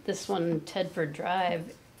 This one, Tedford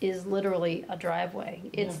Drive, is literally a driveway.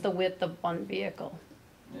 It's Yeah. the width of one vehicle.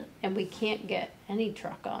 Yeah. And we can't get any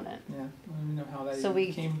truck on it. Yeah. I don't even know how that So even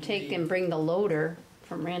we came to take be. and bring the loader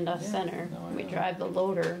from Randolph Yeah, Center. no, I We know. drive the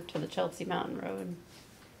loader to the Chelsea Mountain Road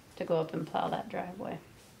to go up and plow that driveway.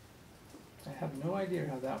 I have no idea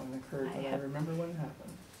how that one occurred, but I remember when it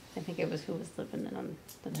happened. I think it was who was living in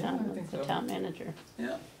the Yeah, town, I think the so. town manager.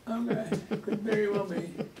 Yeah, okay, could very well be.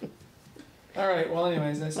 All right, well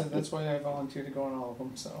anyways, that's why I volunteered to go on all of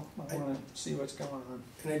them, so I wanna see what's going on.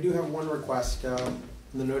 And I do have one request.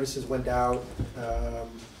 The notices went out.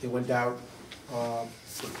 They went out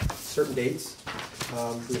certain dates.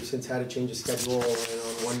 We've since had a change of schedule, and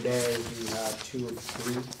on one day we have 2 of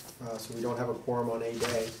 3, so we don't have a quorum on a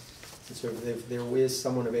day. And so if there is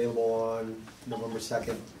someone available on November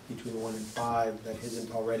 2nd between 1 and 5 that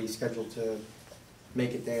isn't already scheduled to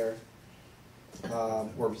make it there,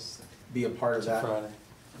 or be a part of that, Friday.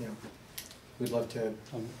 We'd love to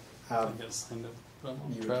I have get signed up, but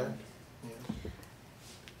I'm you traveling. attend.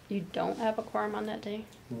 You don't have a quorum on that day?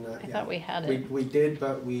 Not I yet. thought we had it. We did,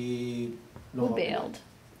 but we no Who longer do. bailed?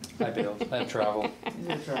 I bailed. I had travel. You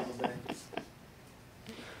did travel day.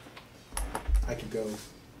 I could go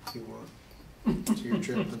if you want to your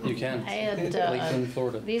trip. and then- You can. I had, Lakeland,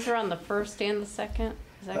 Florida. these are on the 1st and the 2nd,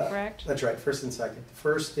 is that correct? That's right, 1st and 2nd. The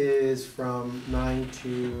first is from 9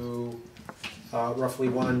 to roughly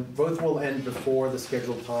 1. Both will end before the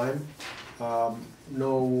scheduled time.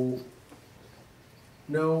 No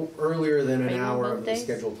earlier than Are an you on hour both of the days?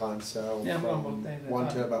 scheduled time, so Yeah, I'm on from both days.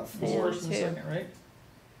 1 to about The 4. first and the too. second, right?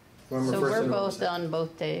 November So 1st we're and November both 2nd. on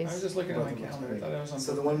both days. I was just looking at my Both of them. calendar, I thought I was on.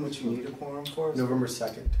 So the one which you need a quorum for is November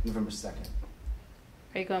 2nd. November 2nd.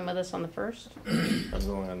 Are you going with us on the 1st? I'm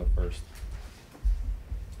going on the first.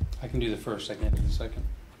 I can do the first. I can't do the second.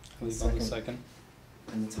 I leave on the second.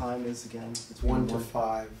 And the time is again? It's 1 to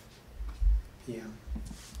 5 p.m.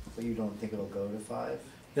 But you don't think it'll go to 5?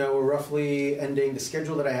 No, we're roughly ending, the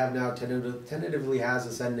schedule that I have now tentatively has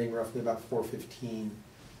us ending roughly about 4:15.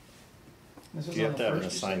 This Do was you on have the to have an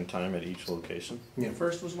first, you said? assigned time at each location? The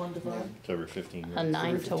first was 1 to 5? It's over 15 minutes. A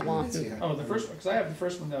 9 to 1. Yeah. Oh, the first one, because I have the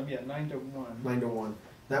first one down, 9 to 1. 9 to 1.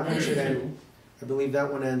 That one should end, I believe that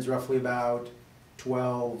one ends roughly about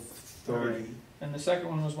 12:30. Alright. And the second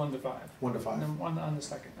one was 1 to 5? 1 to 5. And then 1 on the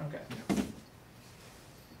second, okay.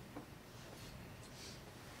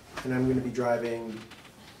 And I'm gonna be driving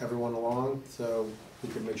everyone along, so we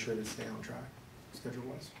can make sure to stay on track,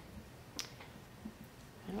 schedule-wise.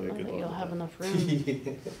 I don't know good that luck you'll with have that. enough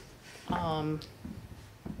room. I'm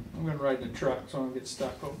gonna ride in a truck, so I don't get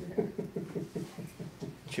stuck over here.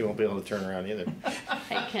 She won't be able to turn around either.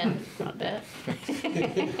 I can, I bet.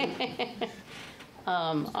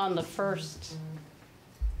 On the 1st,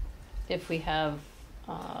 if we have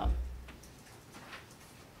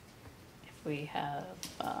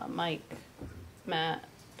Mike, Matt,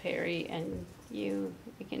 Perry, and you,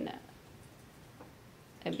 we can,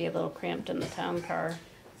 it'd be a little cramped in the town car,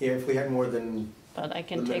 Yeah, if we had more than but I the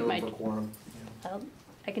can take my, minimum for quorum.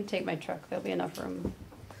 I can take my truck, there'll be enough room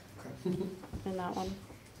Okay. in that one.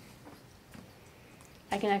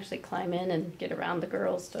 I can actually climb in and get around the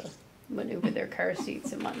girls to maneuver their car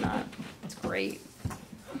seats and whatnot. It's great.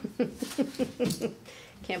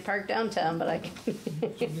 Can't park downtown, but I can.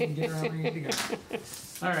 You can get around where you need to go.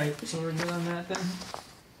 Alright, so we're good on that then?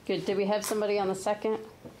 Good, did we have somebody on the 2nd,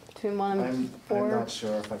 between 1 and I'm 4? not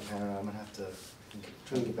sure if I can. I'm gonna have to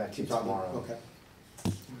try to get back to you Keep talking. tomorrow. Okay.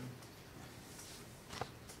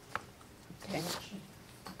 Okay.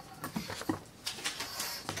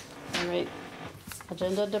 All right,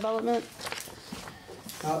 agenda development?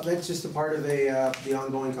 That's just a part of the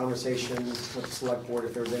ongoing conversation with the select board.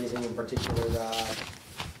 If there was anything in particular that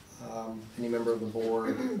any member of the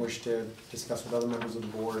board wished to discuss with other members of the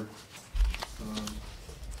board,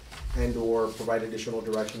 and or provide additional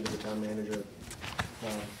direction to the town manager,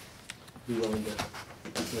 be willing to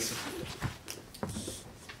listen.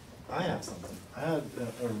 I have something. I had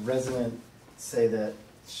a resident say that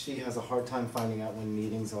she has a hard time finding out when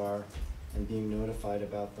meetings are and being notified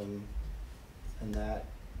about them, and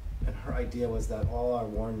her idea was that all our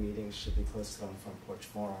warn meetings should be posted on Front Porch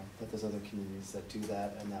Forum, but there's other communities that do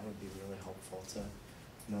that, and that would be really helpful to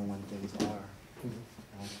know when things are. And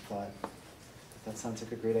I thought, that sounds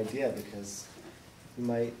like a great idea, because you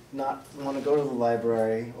might not want to go to the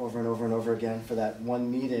library over and over and over again for that one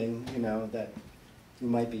meeting, you know, that you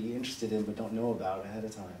might be interested in but don't know about ahead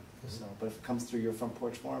of time. So, but if it comes through your Front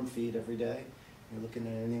Porch Forum feed every day, you're looking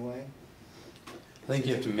at it anyway. I think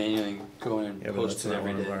you have to manually go in and post it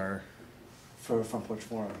every day. For Front Porch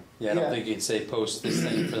Forum. Yeah, I don't think you'd say post this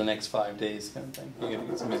thing for the next 5 days kind of thing. You gotta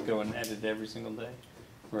get somebody to go and edit it every single day.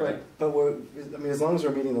 Right. But as long as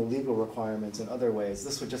we're meeting the legal requirements in other ways,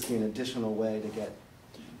 this would just be an additional way to get.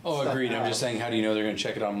 Oh, agreed. I'm just saying, how do you know they're going to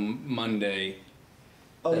check it on Monday?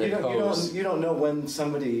 Oh, you don't know when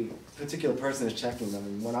particular person is checking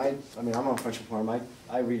them. And I'm on Front Porch Forum.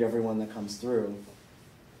 I read everyone that comes through.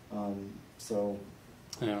 So,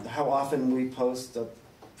 yeah. How often we post a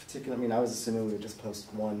particular? I was assuming we would just post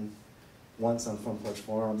once on Front Porch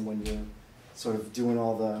Forum when you're sort of doing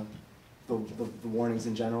all the warnings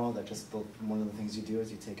in general. That just one of the things you do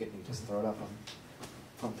is you take it and you just throw it up on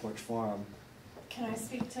Front Porch Forum. Can I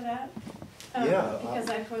speak to that? Yeah. Because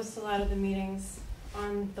I post a lot of the meetings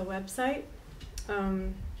on the website.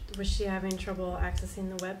 Was she having trouble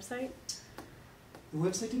accessing the website? The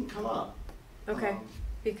website didn't come up. Okay,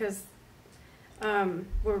 because I'm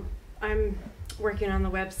working on the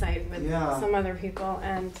website with some other people,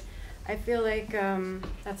 and I feel like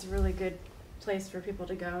that's a really good place for people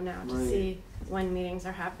to go now to see when meetings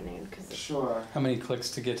are happening. Sure. How many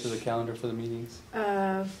clicks to get to the calendar for the meetings?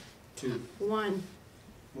 2. 1.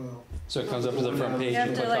 Well, so it comes up to the front page. You have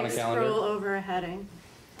and to click on a calendar. scroll over a heading,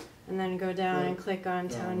 and then go down and click on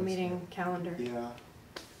town meeting calendar. Yeah.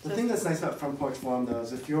 The thing that's nice about Front Porch Forum, though,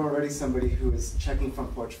 is if you're already somebody who is checking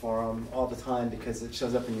Front Porch Forum all the time because it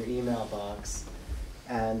shows up in your email box,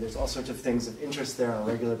 and there's all sorts of things of interest there on a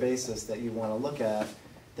regular basis that you want to look at,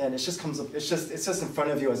 then it just comes up. It's just in front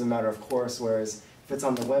of you as a matter of course. Whereas if it's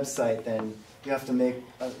on the website, then you have to make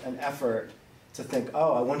an effort to think,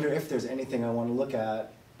 oh, I wonder if there's anything I want to look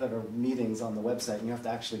at that are meetings on the website, and you have to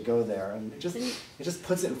actually go there, and it just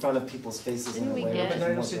puts it in front of people's faces in a way. But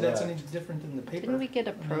I don't see that's any different than the paper. Didn't we get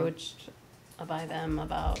approached by them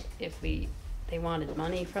about if they wanted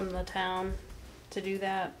money from the town to do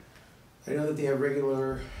that? I know that they have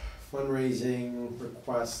regular fundraising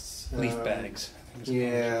requests. Leaf bags.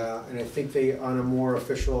 Yeah, and I think they, on a more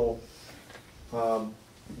official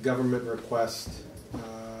government request,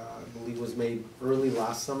 I believe was made early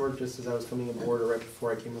last summer, just as I was coming aboard, or right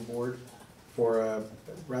before I came aboard, for a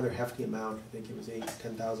rather hefty amount. I think it was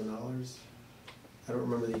 $10,000. I don't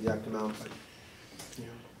remember the exact amount, but yeah.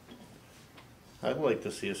 I'd like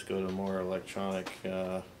to see us go to more electronic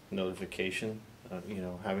notification.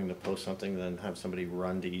 Having to post something, then have somebody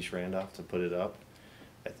run to East Randolph to put it up.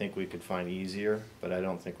 I think we could find easier, but I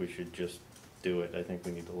don't think we should just do it. I think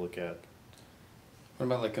we need to look at. What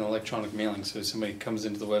about like an electronic mailing? So somebody comes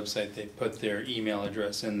into the website, they put their email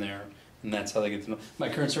address in there, and that's how they get to know. My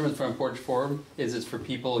concern with Front Porch Forum is it's for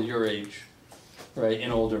people your age, right,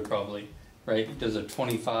 and older probably, right? Does a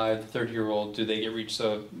 25, 30-year-old, do they get reached?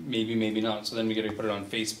 So maybe, maybe not. So then we got to put it on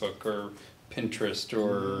Facebook or Pinterest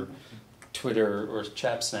or Twitter or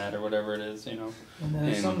Chapsnat or whatever it is, And then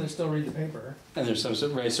there's some that still read the paper. And there's some,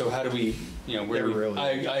 right, so how do we, where do we,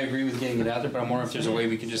 I agree with getting it out there, but I'm wondering if there's a way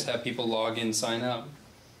we can just have people log in, sign up,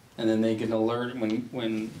 and then they get an alert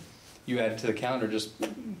when you add it to the calendar, just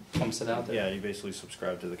pumps it out there. Yeah, you basically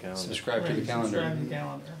subscribe to the calendar. Subscribe to the calendar. Subscribe to the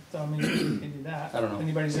calendar. So, you can do that. I don't know. If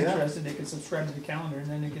anybody's interested, they can subscribe to the calendar, and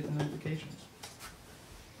then they get the notifications.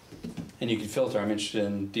 And you can filter, I'm interested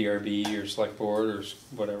in DRB or Selectboard or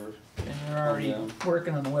whatever. And you're already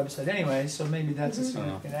working on the website anyway, so maybe that's a thing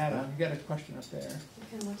you can add on. You got a question up there.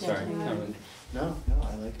 Sorry. No,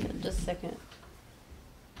 I like it. Just a second.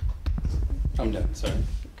 I'm done, sorry.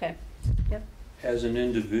 Okay. Yep. As an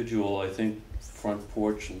individual, I think Front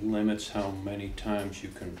Porch limits how many times you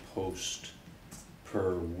can post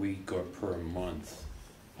per week or per month.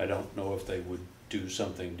 I don't know if they would do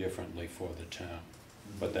something differently for the town,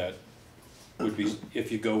 but that would be,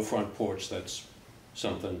 if you go Front Porch, that's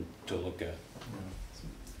something to look at.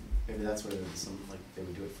 Maybe that's where there's some, like, they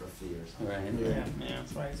would do it for a fee or something. Right. Yeah,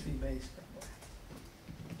 that's why it's fee-based.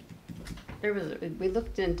 We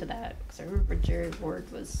looked into that, because I remember Jerry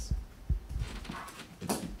Ward was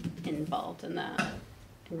involved in that,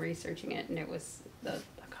 in researching it, and it was, the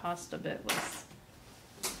cost of it was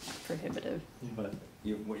prohibitive. But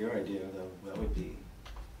what your idea though, that would be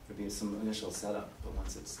some initial setup, but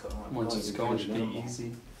once it's going, it should be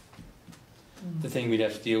easy. The thing we'd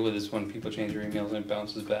have to deal with is when people change their emails and it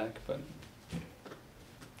bounces back, but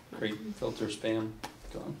create filter spam,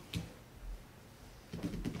 gone.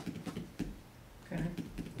 Okay.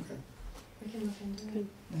 We can look into it.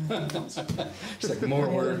 It's like more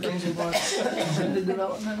work. Things you want agenda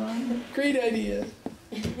development on? Great idea.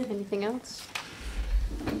 Anything else?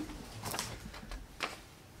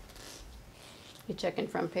 You checking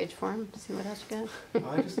front page form to see what else you got?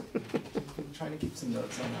 I'm trying to keep some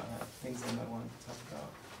notes on things I might want to talk about.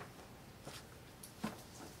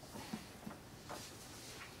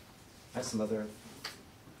 I have some other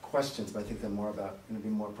questions, but I think they're going to be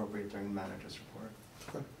more appropriate during the manager's report.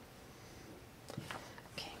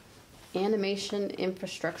 Okay. Animation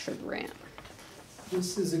infrastructure grant.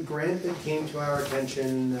 This is a grant that came to our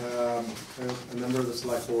attention, a member of the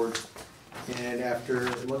select board, and after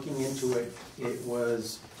looking into it, it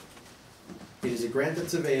is a grant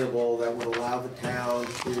that's available that would allow the town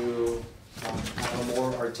to have a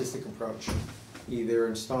more artistic approach, either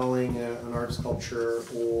installing an art sculpture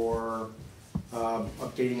or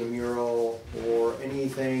updating a mural or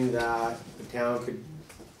anything that the town could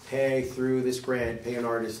pay through this grant, pay an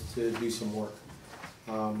artist to do some work.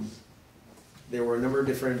 There were a number of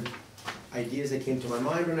different ideas that came to my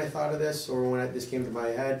mind when I thought of this, or when this came to my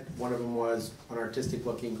head. One of them was an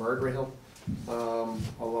artistic-looking guardrail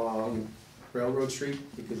along Railroad Street,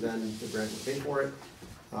 because then the grant would pay for it.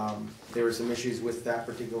 There were some issues with that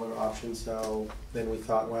particular option, so then we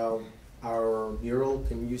thought, well, our mural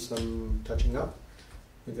can use some touching up.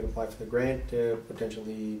 We could apply for the grant to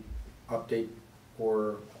potentially update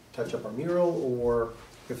or touch up our mural, or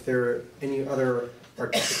if there are any other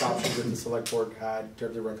artistic options that the select board had in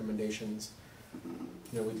terms of recommendations,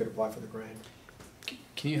 we could apply for the grant.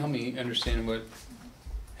 Can you help me understand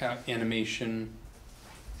how animation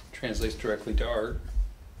translates directly to art?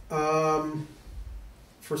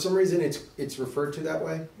 For some reason, it's referred to that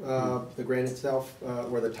way, the grant itself,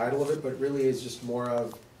 or the title of it, but really is just more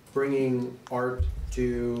of bringing art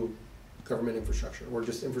to government infrastructure, or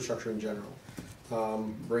just infrastructure in general.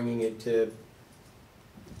 Bringing it to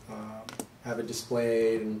have it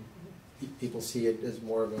displayed, and people see it as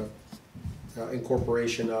more of a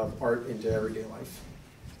incorporation of art into everyday life.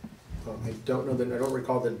 I don't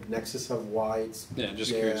recall the nexus of why it's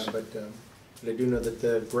curious. but I do know that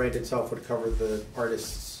the grant itself would cover the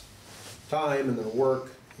artist's time and their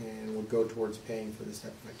work, and would go towards paying for this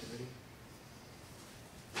type of activity.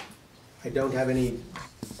 I don't have any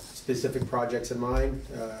specific projects in mind.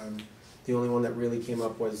 The only one that really came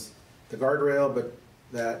up was the guardrail, but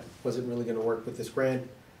that wasn't really going to work with this grant.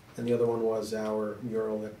 And the other one was our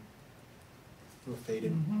mural that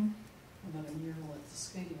faded. Mm-hmm. Another mural at the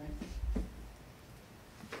skating rink.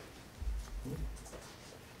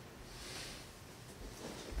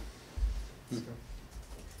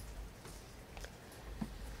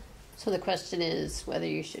 So the question is whether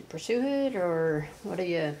you should pursue it, or what are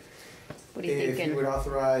you thinking? If you would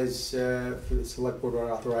authorize, if the select board would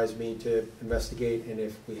authorize me to investigate, and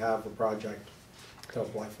if we have a project, to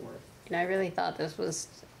apply for it. And I really thought this was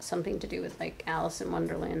something to do with like Alice in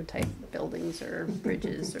Wonderland type buildings or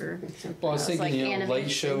bridges or something. Well, I was thinking, like light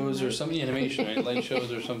shows or something, animation, right? Light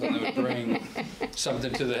shows or something that would bring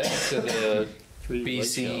something to the B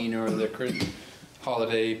scene or the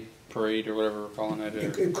holiday parade or whatever we're calling it.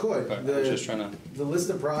 It could. But I was just trying to. The list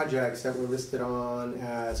of projects that were listed on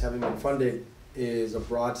as having been funded is a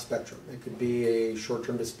broad spectrum. It could be a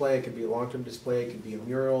short-term display, it could be a long-term display, it could be a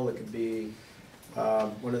mural, it could be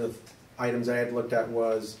one of the items I had looked at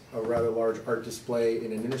was a rather large art display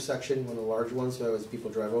in an intersection, one of the large ones, so as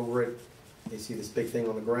people drive over it, they see this big thing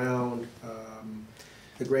on the ground.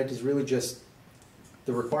 The grant is really just,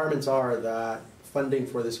 the requirements are that funding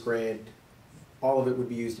for this grant, all of it would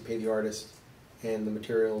be used to pay the artist and the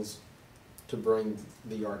materials to bring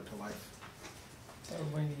the art to life. So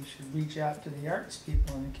we should reach out to the arts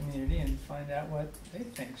people in the community and find out what they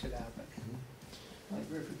think should happen. Like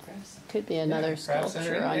River Crafts. Could be another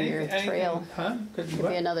sculpture on your trail. Huh? Could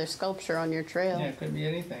be another sculpture on your trail. Yeah, it could be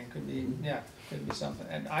anything. Could be something.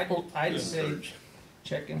 And I'd say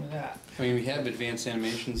check into that. I mean, we have Advanced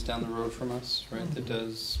Animations down the road from us, right? That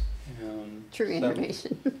does True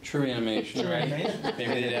animation. True animation, right?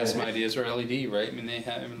 Maybe they'd have some ideas for LED, right? I mean, they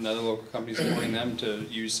have another local company supporting them to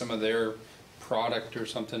use some of their product or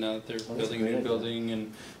something out there, building a new building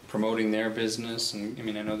and promoting their business. And I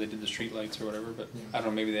mean, I know they did the street lights or whatever, but I don't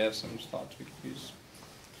know, maybe they have some thoughts we could use.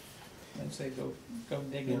 I'd say go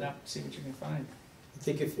dig it up, see what you can find. I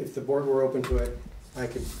think if the board were open to it, I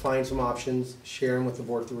could find some options, share them with the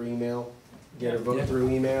board through email, get a vote through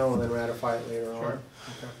email, and then ratify it later on. Okay.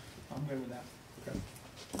 I'm good with that.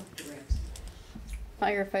 Okay.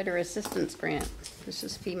 Firefighter assistance grant. This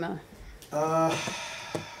is FEMA.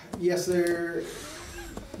 Yes,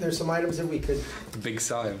 there's some items that we could. Big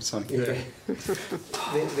sigh of something. Yeah.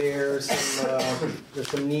 There's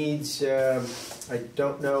some needs. I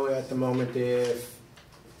don't know at the moment if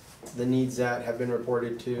the needs that have been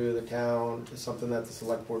reported to the town is something that the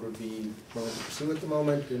select board would be willing to pursue at the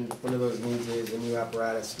moment. And one of those needs is a new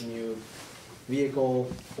apparatus, a new vehicle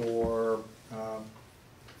for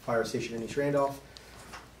fire station in East Randolph.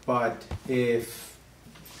 But if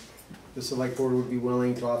the select board would be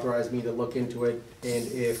willing to authorize me to look into it,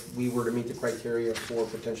 and if we were to meet the criteria for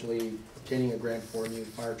potentially obtaining a grant for a new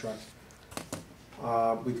fire truck,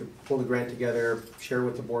 we could pull the grant together, share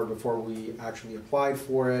with the board before we actually applied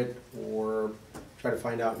for it, or try to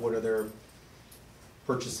find out what other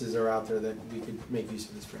purchases are out there that we could make use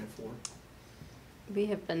of this grant for. We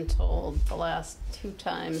have been told the last 2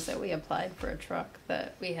 times that we applied for a truck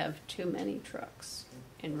that we have too many trucks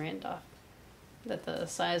in Randolph. That the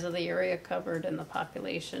size of the area covered and the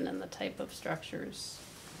population and the type of structures,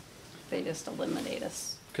 they just eliminate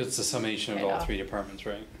us. Because it's a summation of all 3 departments,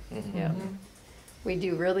 right? Mm-hmm. Yeah. We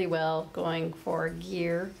do really well going for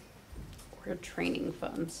gear or training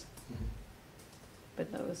funds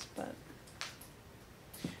with those, but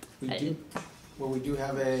we do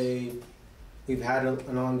have we've had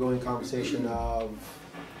an ongoing conversation of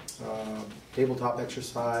tabletop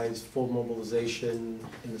exercise, full mobilization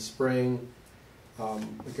in the spring.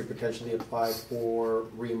 We could potentially apply for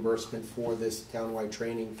reimbursement for this townwide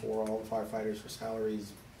training for all the firefighters for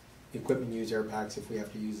salaries, equipment use, air packs if we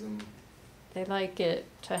have to use them. they like it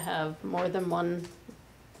to have more than one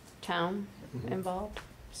town involved.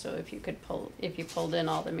 So if you pulled in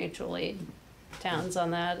all the mutual aid towns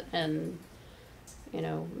on that, and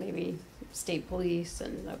maybe state police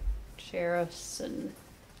and the sheriffs and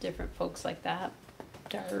different folks like that,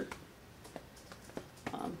 DART,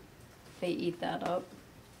 they eat that up.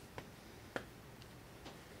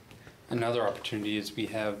 Another opportunity is we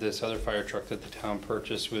have this other fire truck that the town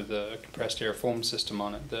purchased with a compressed air foam system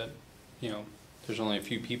on it that, there's only a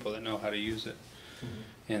few people that know how to use it.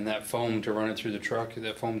 And that foam, to run it through the truck,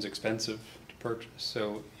 that foam's expensive to purchase.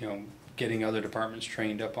 So, getting other departments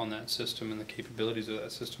trained up on that system and the capabilities of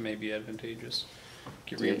that system may be advantageous.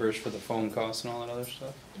 Get reimbursed for the foam costs and all that other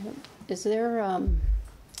stuff. Is there,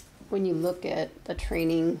 when you look at the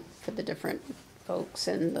training for the different folks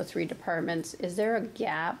in the 3 departments, is there a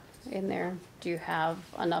gap in there? Do you have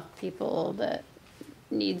enough people that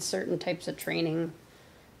need certain types of training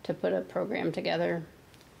to put a program together?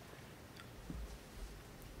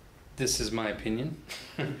 This is my opinion.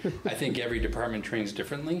 I think every department trains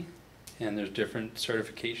differently, and there's different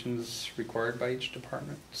certifications required by each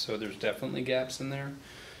department. So there's definitely gaps in there,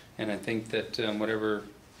 and I think that whatever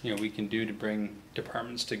we can do to bring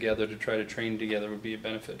departments together to try to train together would be a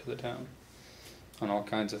benefit to the town on all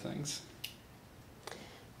kinds of things.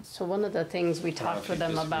 So one of the things we talked with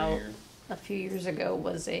them about a few years ago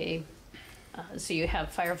was so you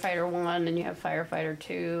have firefighter 1 and you have firefighter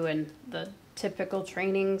 2 and the typical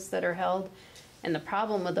trainings that are held. And the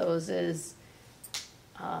problem with those is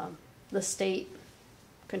the state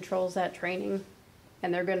controls that training,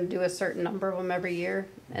 and they're going to do a certain number of them every year,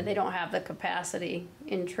 and they don't have the capacity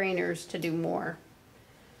in trainers to do more.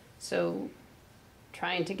 So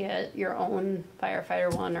trying to get your own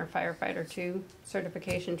firefighter 1 or firefighter 2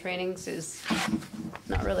 certification trainings is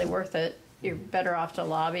not really worth it. You're better off to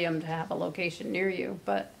lobby them to have a location near you,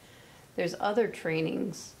 but there's other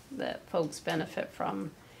trainings that folks benefit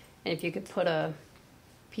from, and if you could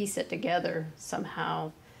piece it together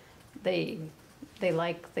somehow, they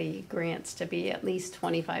like the grants to be at least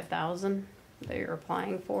 $25,000 that you're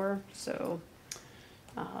applying for. So,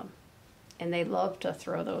 and they love to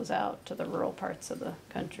throw those out to the rural parts of the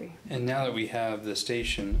country. And now that we have the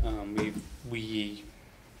station,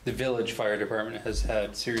 the village fire department has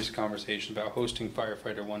had serious conversations about hosting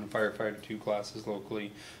firefighter 1 and firefighter 2 classes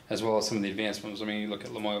locally, as well as some of the advanced ones. I mean, you look at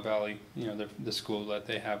Lamoille Valley, the school that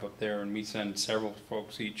they have up there, and we send several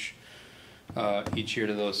folks each each year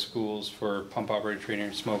to those schools for pump operator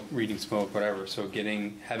training, smoke, reading smoke, whatever. So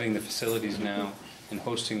having the facilities now and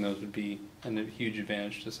hosting those would be a huge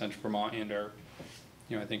advantage to Central Vermont and our,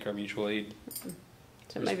 I think our mutual aid.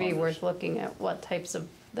 So it might be worth looking at what types of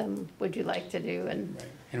them would you like to do, and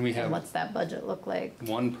we have what's that budget look like?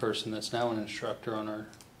 one person that's now an instructor on our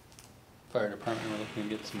fire department. We're looking to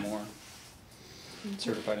get some more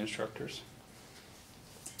certified instructors.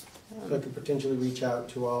 So I could potentially reach out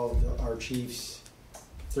to all of our chiefs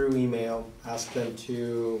through email, ask them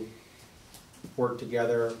to work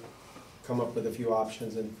together, come up with a few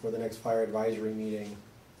options, and for the next fire advisory meeting,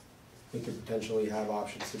 we could potentially have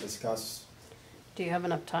options to discuss. Do you have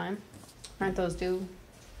enough time? Aren't those due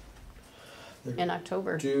in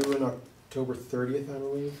October? Due in October 30th, I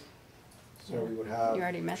believe. So we would have. You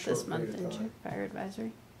already met a short this month, period of didn't you? time. Fire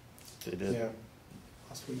advisory? They did. Yeah,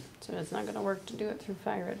 last week. So it's not gonna work to do it through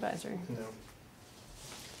fire advisory? No.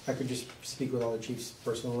 I could just speak with all the chiefs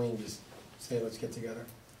personally and just say, let's get together.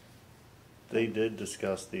 They did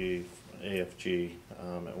discuss the AFG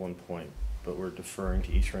at one point, but we're deferring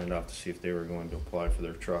to East Randolph to see if they were going to apply for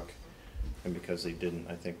their truck. And because they didn't,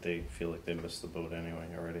 I think they feel like they missed the boat anyway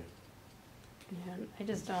already. Yeah, I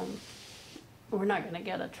just don't, we're not gonna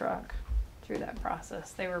get a truck through that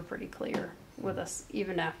process. They were pretty clear with us,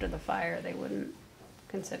 even after the fire, they wouldn't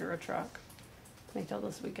consider a truck. They told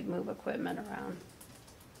us we could move equipment around.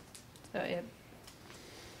 So it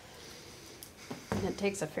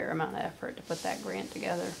takes a fair amount of effort to put that grant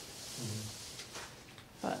together.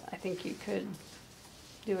 But I think you could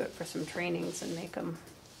do it for some trainings and make them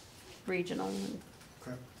regional, and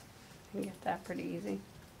get that pretty easy.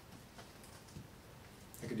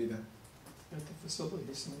 I could do that. At the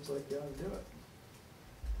facility, seems like you ought to do it.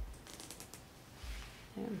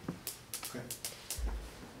 Yeah. Okay.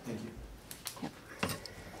 Thank you.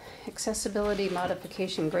 Accessibility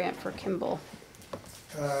modification grant for Kimball.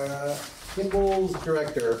 Kimball's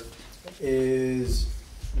director is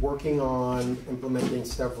working on implementing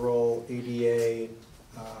several ADA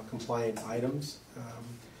compliant items.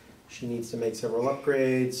 She needs to make several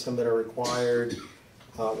upgrades, some that are required.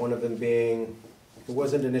 One of them being, it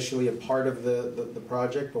wasn't initially a part of the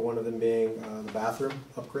project, but one of them being the bathroom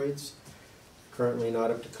upgrades. Currently not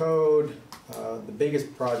up to code. The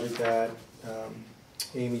biggest project that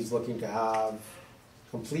Amy's looking to have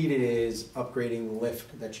completed is upgrading the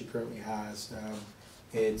lift that she currently has.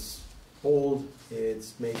 It's old,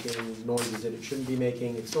 it's making noises that it shouldn't be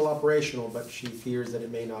making. It's still operational, but she fears that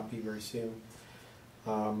it may not be very soon.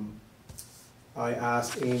 I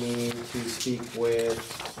asked Amy to speak with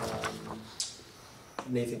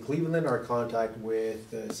Nathan Cleveland, our contact with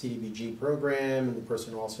the CDBG program, and the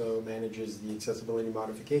person who also manages the Accessibility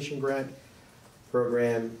Modification Grant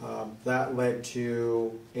program. That led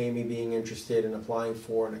to Amy being interested in applying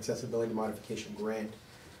for an Accessibility Modification Grant.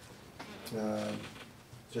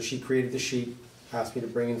 So she created the sheet, asked me to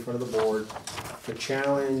bring in front of the board. The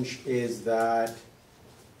challenge is that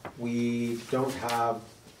we don't have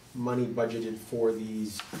money budgeted for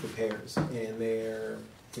these repairs, and there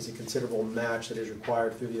is a considerable match that is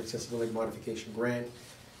required through the Accessibility Modification Grant.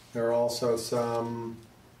 There are also some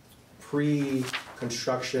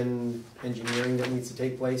pre-construction engineering that needs to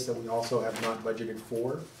take place that we also have not budgeted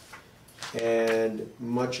for, and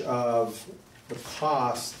much of the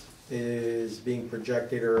cost is being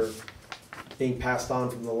projected or being passed on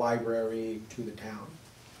from the library to the town.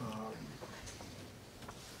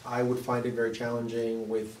 I would find it very challenging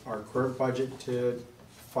with our current budget to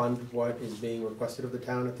fund what is being requested of the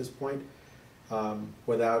town at this point,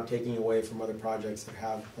 without taking away from other projects that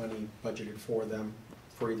have money budgeted for them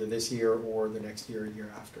for either this year or the next year or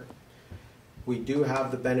year after. We do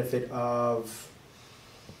have the benefit of,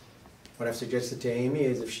 what I've suggested to Amy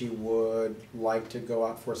is if she would like to go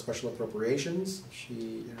out for special appropriations,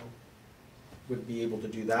 she would be able to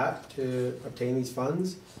do that to obtain these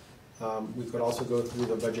funds. We could also go through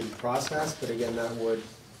the budgeting process, but again, that would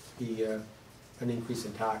be an increase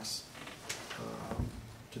in tax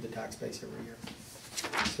to the tax base every year.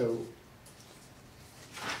 So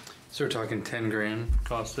we're talking 10 grand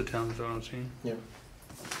cost the town, is what I'm seeing? Yeah.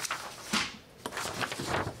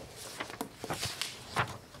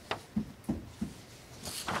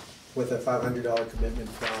 With a $500 commitment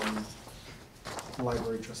from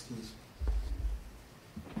library trustees.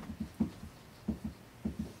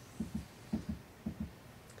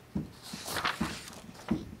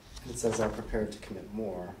 It says I'm prepared to commit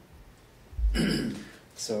more.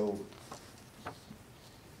 So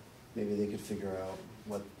maybe they could figure out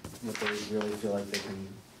what they really feel like they can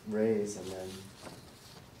raise, and then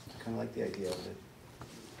kind of like the idea of it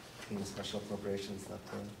being special appropriations, not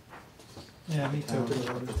the Yeah, me too. Let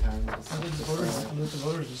the town Let the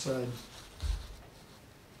voters decide.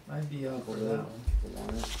 I'd be up for that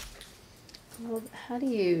one. Well, how do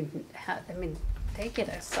you, I mean, they get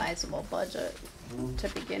a sizable budget to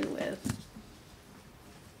begin with.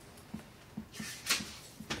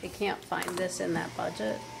 They can't find this in that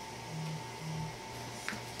budget.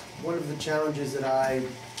 One of the challenges that I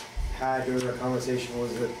had during the conversation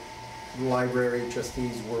was that the library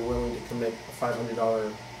trustees were willing to commit a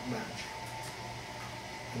 $500 match.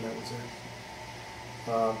 And that was it.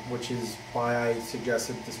 Which is why I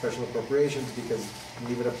suggested the special appropriations, because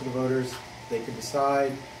leave it up to the voters, they could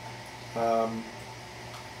decide, and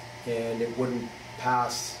it wouldn't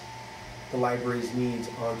pass the library's needs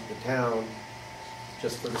onto the town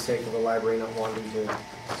just for the sake of the library not wanting to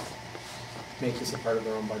make this a part of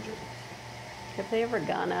their own budget. Have they ever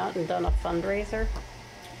gone out and done a fundraiser?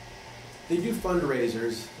 They do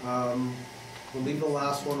fundraisers. I believe the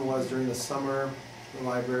last one was during the summer. The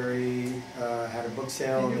library had a book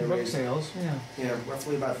sale. They do and book raised, sales, yeah. Yeah,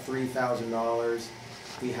 roughly about $3,000.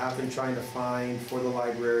 We have been trying to find for the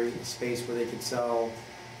library a space where they could sell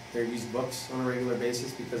their used books on a regular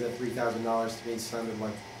basis, because that $3,000 to me sounded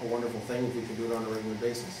like a wonderful thing if we could do it on a regular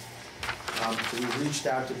basis. So we've reached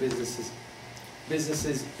out to businesses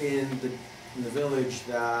in the village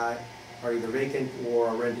that are either vacant or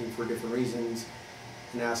are renting for different reasons,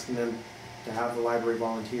 and asking them to have the library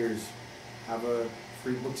volunteers have a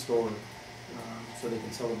free bookstore so they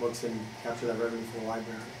can sell the books and capture that revenue for the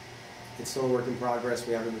library. It's still a work in progress.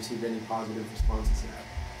 We haven't received any positive responses yet.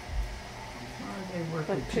 They work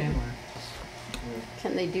But with Chandler.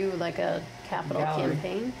 Can they do like a capital Gallery.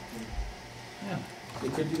 campaign? Yeah. They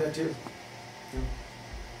could do that too.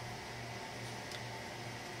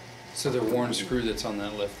 So the worn screw that's on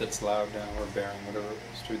that lift that's loud now, or bearing, whatever it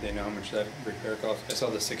is, do they know how much that repair costs? I saw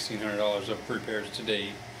the $1,600 of repairs to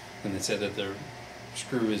date, and they said that the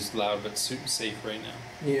screw is loud but safe right now.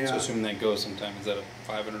 Yeah. So assuming that goes sometime, is that a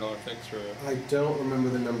 $500 fix or? I don't remember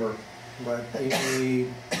the number, but Amy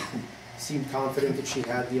seemed confident that she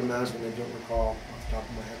had the amount, and I don't recall off the top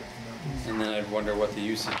of my head. And then I'd wonder what the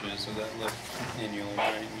usage is of that lift annually,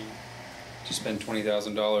 right? I mean, to spend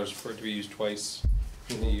 $20,000 for it to be used twice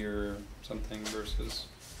in a year or something versus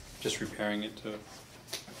just repairing it to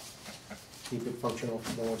keep it functional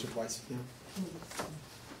for once or twice. Yeah.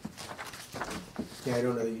 Yeah, I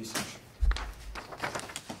don't know the usage.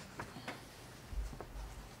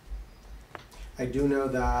 I do know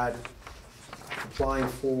that applying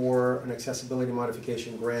for an accessibility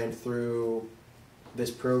modification grant through this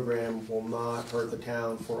program will not hurt the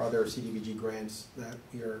town for other CDBG grants that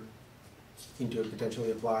we are seeking to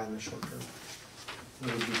potentially apply in the short term. It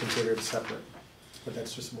would be considered separate, but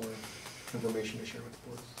that's just more information to share with the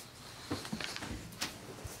board.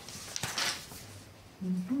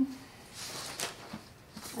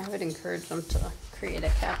 I would encourage them to create a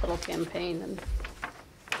capital campaign, and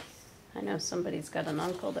I know somebody's got an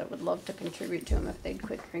uncle that would love to contribute to him if they'd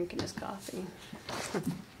quit drinking his coffee.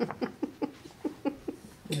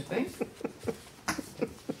 You think?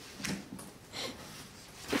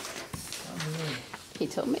 He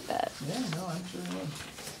told me that. Yeah, no, I'm sure he would.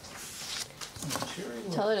 I'm sure he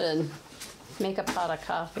would. Tell her to make a pot of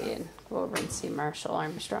coffee and go over and see Marshall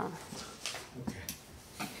Armstrong.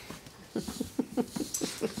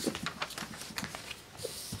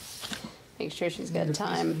 Make sure she's got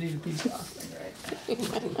time. Need a piece of offering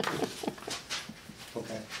right now.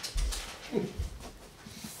 Okay.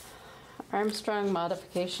 Armstrong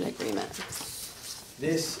modification agreement.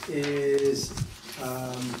 This is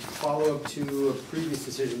follow-up to a previous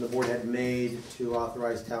decision the board had made to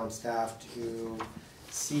authorize town staff to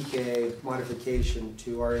seek a modification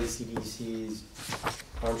to RACDC's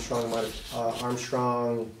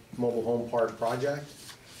Armstrong Mobile Home Park project.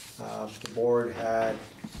 The board had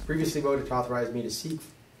previously voted to authorize me to seek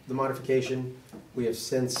the modification. We have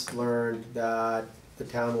since learned that the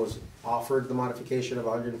town was offered the modification of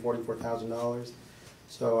 $144,000.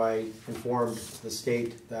 So I informed the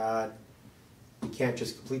state that we can't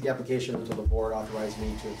just complete the application until the board authorized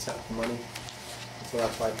me to accept the money. So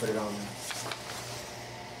that's why I put it on there.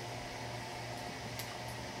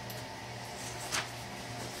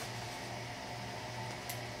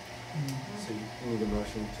 So you need a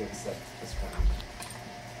motion to accept this grant?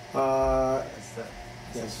 Is that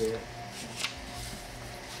yes. essentially it?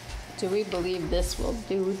 Do we believe this will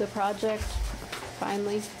do the project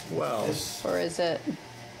finally? Well, Or is it?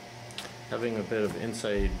 having a bit of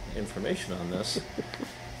inside information on this,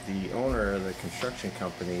 the owner of the construction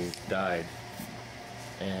company died,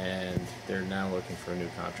 and they're now looking for a new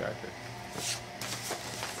contractor.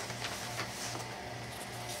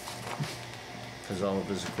 because all of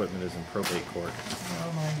his equipment is in probate court.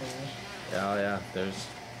 Oh my gosh. Yeah,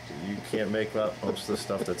 you can't make up most of the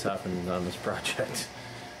stuff that's happened on this project.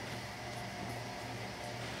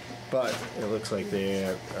 But it looks like they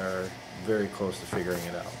are very close to figuring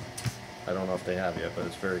it out. I don't know if they have yet, but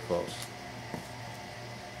it's very close.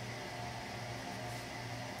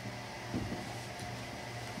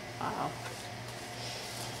 Wow.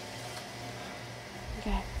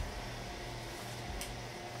 Okay.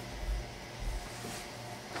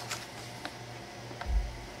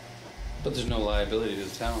 But there's no liability to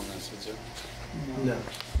the town on this, is there? No.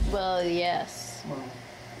 Well, yes.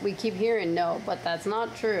 We keep hearing no, but that's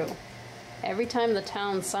not true. Every time the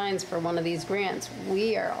town signs for one of these grants,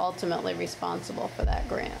 we are ultimately responsible for that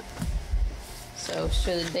grant. So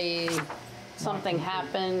should something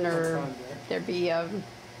happen or there be a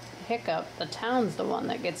hiccup, the town's the one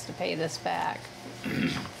that gets to pay this back.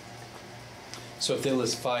 So if they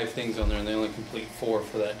list 5 things on there and they only complete 4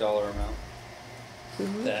 for that dollar amount,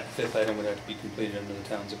 that 5th item would have to be completed under the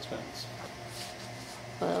town's expense.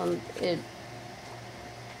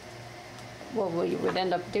 What we would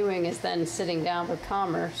end up doing is then sitting down with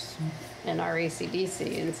Commerce and our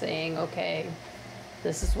ACDC and saying, okay,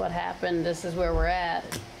 this is what happened, this is where we're at,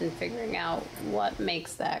 and figuring out what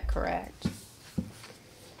makes that correct.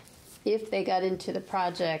 If they got into the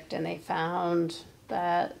project and they found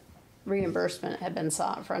that reimbursement had been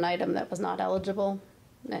sought for an item that was not eligible,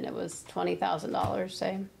 and it was $20,000,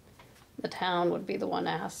 say, the town would be the one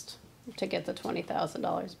asked to get the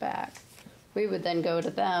 $20,000 back. We would then go to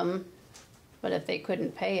them, but if they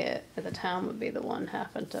couldn't pay it, the town would be the one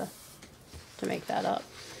having to make that up.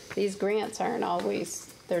 These grants aren't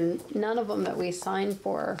always, none of them that we sign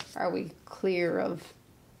for are we clear of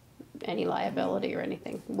any liability or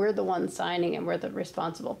anything. We're the ones signing and we're the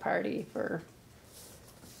responsible party for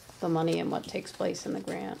the money and what takes place in the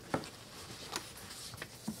grant.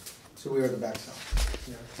 So we are the backstop.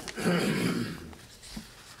 Yeah.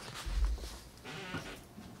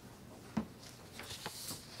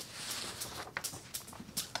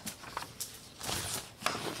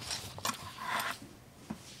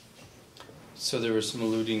 So there was some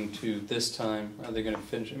alluding to this time, are they gonna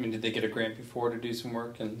finish, I mean, did they get a grant before to do some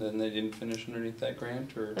work and then they didn't finish underneath that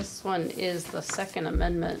grant, or? This one is the second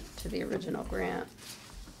amendment to the original grant.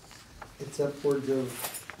 It's upwards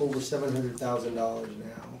of over $700,000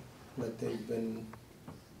 now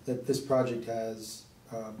that this project has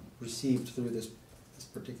received through this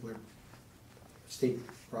particular state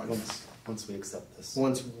project. Once we accept this.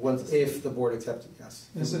 Once, if the board accepts it, yes.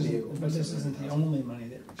 But this isn't the only money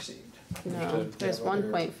they received. No, there's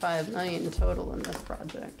 1.5 million total in this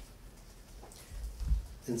project.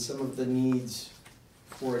 And some of the needs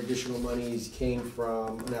for additional monies came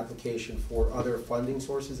from an application for other funding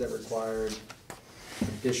sources that required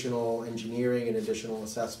additional engineering and additional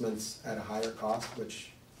assessments at a higher cost,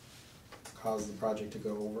 which caused the project to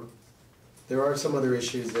go over. There are some other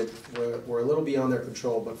issues that were a little beyond their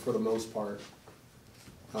control, but for the most part,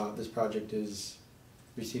 this project has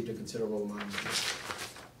received a considerable amount of money.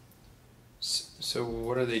 So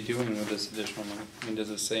what are they doing with this additional money? I mean, does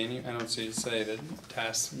it say any, I don't see it say that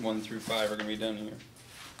tasks 1 through 5 are gonna be done here.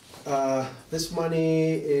 This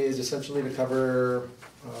money is essentially to cover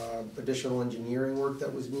additional engineering work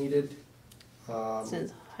that was needed. It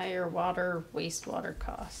says higher water, wastewater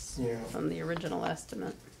costs from the original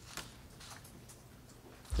estimate.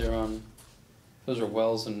 They're on, those are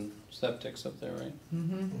wells and septics up there, right?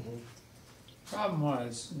 Mm-hmm. Problem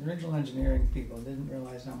was, the original engineering people didn't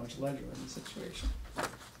realize how much ledge was in the situation.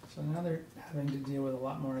 So now they're having to deal with a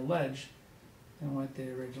lot more ledge than what they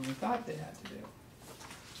originally thought they had to do.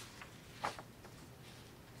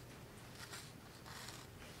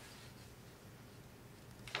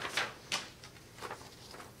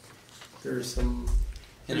 There's some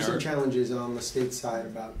challenges on the state side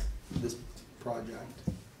about this project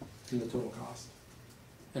and the total cost.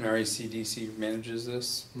 And our ACDC manages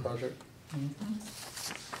this project? Mm-hmm.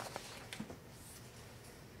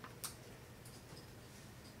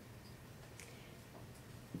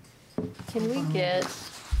 Can we get,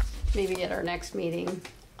 maybe at our next meeting,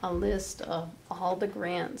 a list of all the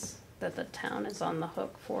grants that the town is on the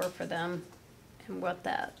hook for them, and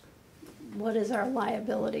what is our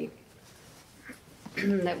liability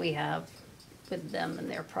that we have with them and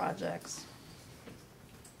their projects?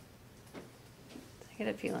 I get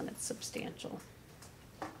a feeling it's substantial.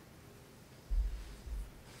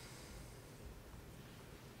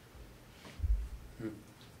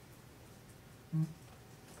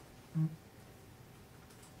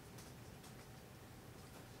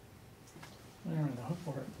 We're on the hook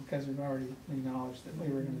for it because we've already acknowledged that we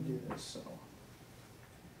were gonna do this, so.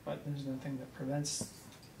 but there's nothing that prevents,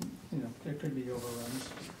 there could be overruns.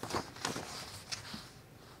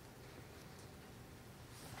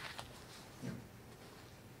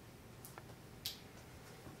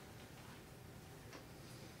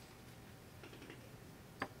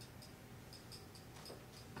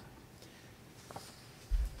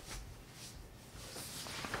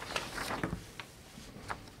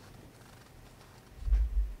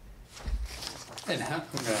 And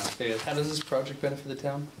how does this project benefit the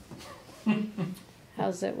town?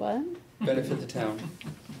 How's it what? Benefit the town.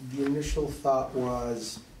 The initial thought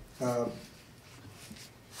was,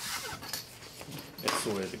 It's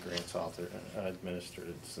the way the grants administered,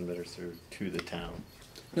 it's submitted through to the town.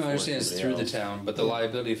 No, I understand it's through the else. town, but the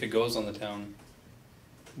liability, if it goes on the town,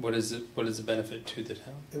 what is the benefit to the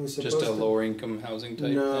town? it was Just supposed a to. lower income housing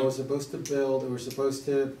type No, it thing? was supposed to build, we were supposed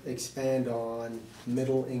to expand on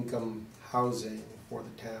middle income housing for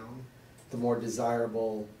the town, the more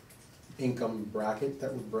desirable income bracket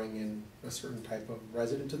that would bring in a certain type of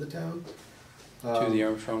resident to the town. To the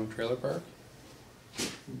Armstrong Trailer Park?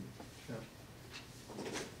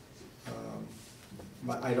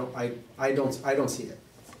 But I don't see it.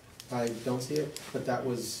 I don't see it, but that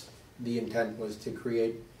was, the intent was to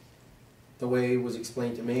create, the way it was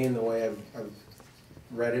explained to me and the way I've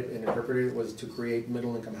read it and interpreted it was to create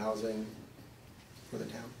middle income housing for the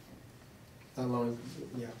town. Not long,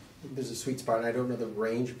 yeah, there's a sweet spot, and I don't know the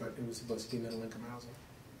range, but it was supposed to be middle income housing.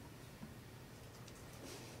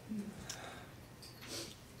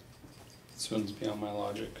 This one's beyond my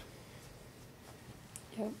logic.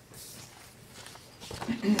 Yep.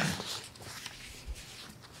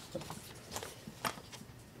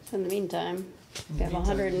 In the meantime, we have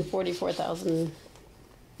 144,000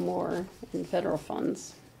 more in federal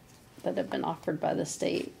funds that have been offered by the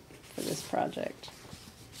state for this project.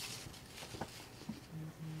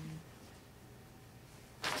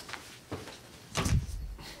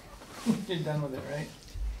 You're done with it, right?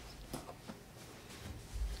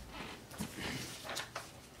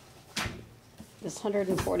 This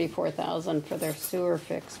 144,000 for their sewer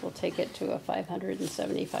fix will take it to a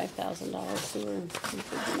 $575,000 sewer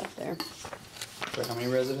improvement up there. For how many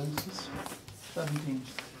residences? 17.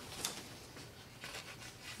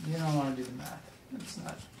 You don't wanna do the math, it's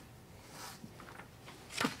not.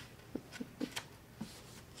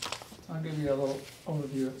 I'll give you a little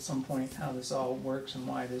overview at some point how this all works and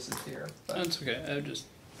why this is here. But That's okay, I just...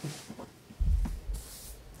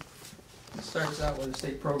 it starts out with a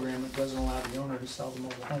state program that doesn't allow the owner to sell the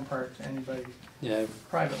mobile home park to anybody Yeah.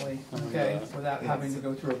 privately, I remember okay, that. without having to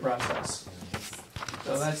go through a process.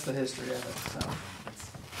 So that's the history of it,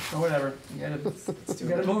 so. Or whatever, you gotta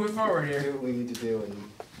move it forward Do here. what we need to do,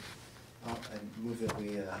 and I move that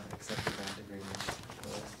we accept the grant agreement.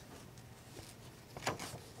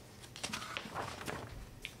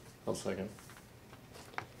 I'll second.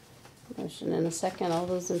 Motion and a second. All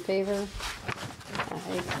those in favor?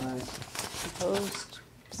 Aye. Opposed?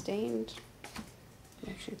 Abstained?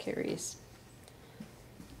 Motion carries.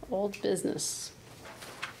 Old business.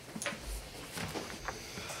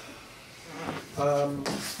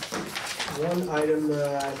 One item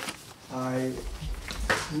that I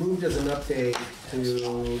moved as an update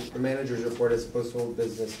to the manager's report as opposed to old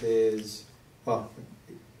business is,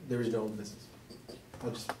 there is no old business.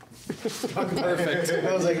 I'll just talk about it. Perfect.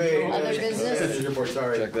 I was like, wait. Other business? Manager's report,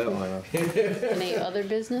 sorry. Check that one off. Any other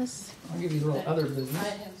business? I'll give you a little other business. I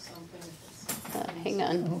have something. Hang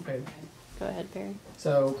on. Okay. Go ahead, Barry.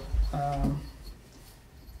 So,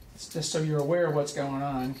 it's just so you're aware of what's going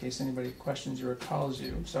on, in case anybody questions you or calls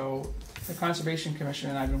you. So, the Conservation Commission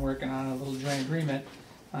and I have been working on a little joint agreement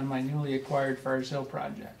on my newly acquired Fars Hill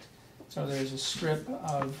project. So there's a strip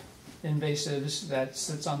of invasives that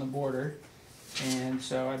sits on the border, and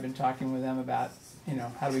so I've been talking with them about,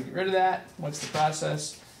 how do we get rid of that? What's the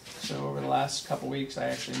process? So over the last couple weeks, I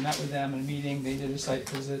actually met with them in a meeting. They did a site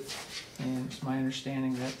visit, and it's my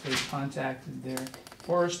understanding that they contacted their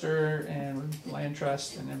forester and land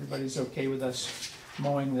trust, and everybody's okay with us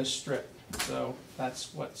mowing this strip. So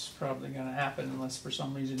that's what's probably gonna happen unless for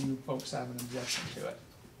some reason you folks have an objection to it.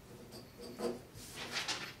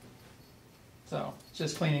 So, it's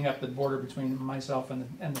just cleaning up the border between myself and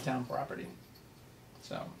the town property.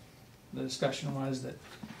 So, the discussion was that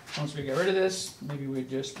once we get rid of this, maybe we'd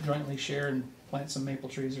just jointly share and plant some maple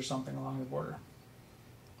trees or something along the border.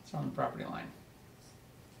 It's on the property line.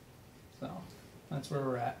 So, that's where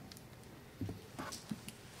we're at.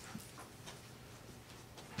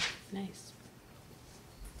 Nice.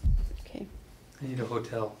 Okay. I need a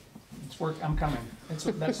hotel. It's work, I'm coming.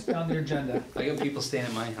 That's on the agenda. I got people staying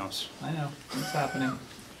at my house. I know, it's happening.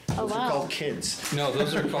 Oh, Those are wow. called kids. No,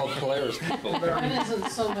 those are called Polaris people. Mine isn't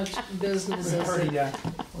so much business as Already,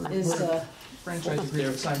 it is, we're franchise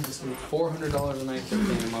agreement signed this week. $400 a night they're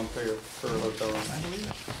paying a month for a hotel room.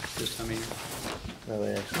 Just, I mean, No,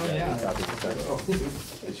 they actually. Oh, yeah.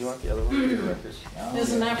 Did you want the other one for your records?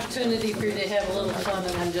 there's an opportunity for you to have a little fun,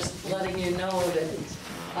 and I'm just letting you know that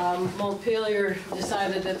Montpelier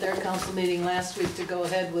decided at their council meeting last week to go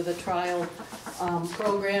ahead with a trial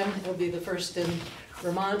program. It'll be the first in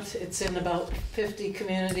Vermont. It's in about 50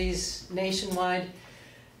 communities nationwide.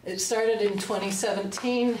 It started in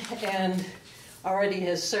 2017 and already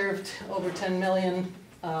has served over 10 million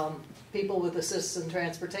people with assistance in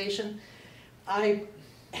transportation. I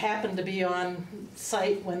happened to be on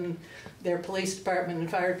site when their police department and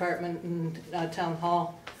fire department and town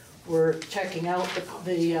hall were checking out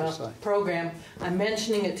the program. I'm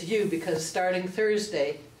mentioning it to you because starting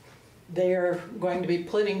Thursday, they are going to be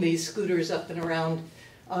putting these scooters up and around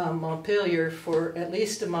Montpelier for at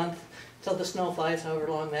least a month till the snow flies, however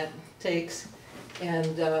long that takes,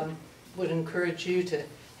 and would encourage you to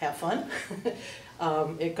have fun.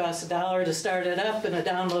 It costs $1 to start it up and a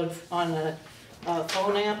download on a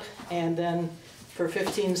phone app, and then for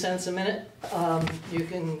 15 cents a minute, you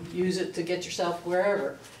can use it to get yourself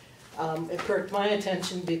wherever. It perked my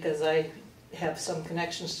attention because I have some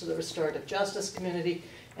connections to the restorative justice community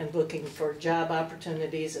and looking for job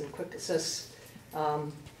opportunities and quick assist.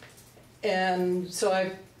 And so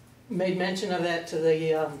I made mention of that to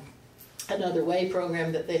the Another Way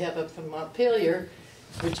program that they have up in Montpelier,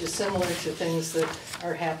 which is similar to things that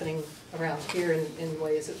are happening around here in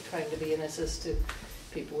ways of trying to be an assist to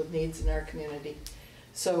people with needs in our community.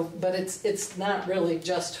 So, but it's not really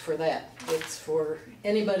just for that. It's for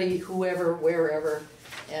anybody, whoever, wherever,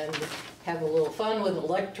 and have a little fun with an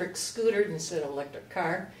electric scooter instead of electric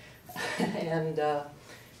car, and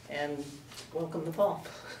welcome the fall.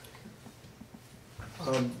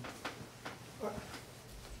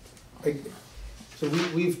 So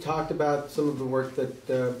we've talked about some of the work that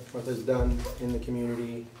Martha's done in the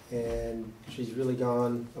community, and she's really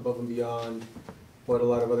gone above and beyond what a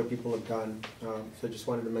lot of other people have done. So I just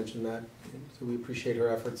wanted to mention that. So we appreciate her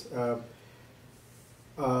efforts.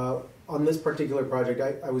 On this particular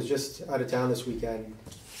project, I was just out of town this weekend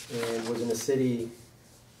and was in a city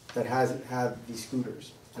that hasn't had these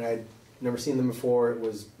scooters. And I'd never seen them before. It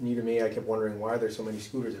was new to me. I kept wondering why there's so many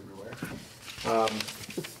scooters everywhere.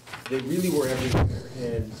 They really were everywhere.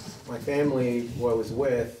 And my family, who I was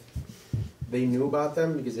with, they knew about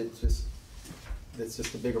them because it's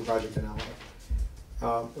just a bigger project in LA.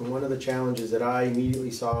 And one of the challenges that I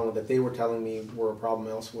immediately saw and that they were telling me were a problem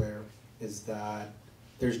elsewhere is that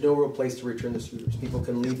there's no real place to return the scooters. People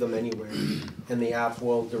can leave them anywhere, and the app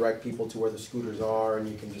will direct people to where the scooters are, and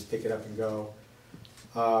you can just pick it up and go.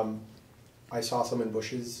 I saw some in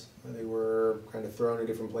bushes. They were kind of thrown in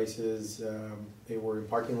different places. They were in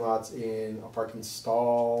parking lots, in a parking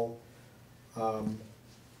stall.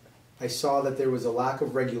 I saw that there was a lack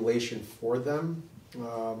of regulation for them,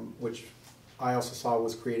 which I also saw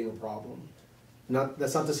was creating a problem.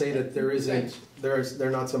 That's not to say that there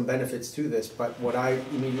are not some benefits to this, but what I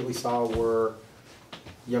immediately saw were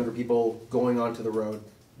younger people going onto the road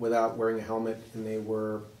without wearing a helmet, and they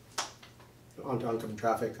were onto oncoming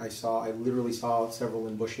traffic. I literally saw several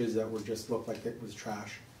in bushes that were just looked like it was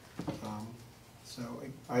trash. So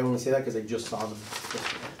I only say that because I just saw them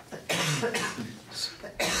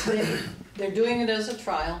yesterday. They're doing it as a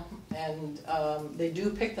trial, and they do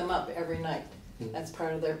pick them up every night. That's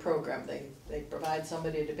part of their program. They provide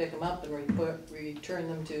somebody to pick them up and return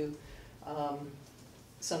them to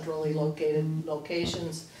centrally located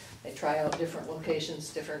locations. They try out different locations,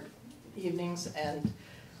 different evenings, and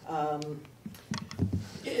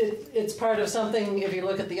it's part of something. If you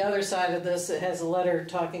look at the other side of this, it has a letter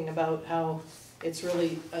talking about how it's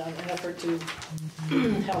really an effort to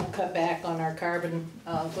help cut back on our carbon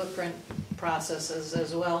footprint processes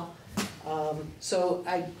as well. So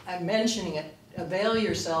I'm mentioning it. Avail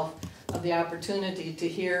yourself of the opportunity to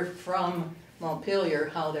hear from Montpelier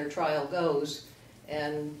how their trial goes.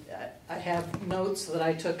 And I have notes that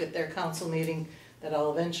I took at their council meeting that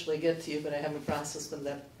I'll eventually get to you, but I haven't processed them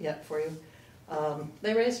yet for you.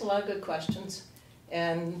 They raised a lot of good questions,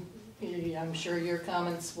 and I'm sure your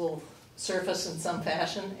comments will surface in some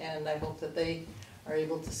fashion, and I hope that they are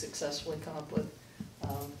able to successfully come up with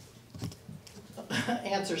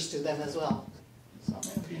answers to them as well. So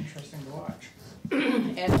It'll be interesting to watch.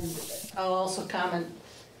 And I'll also comment,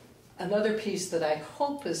 another piece that I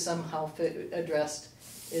hope is somehow addressed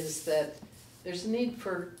is that there's a need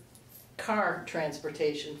for car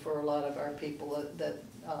transportation for a lot of our people that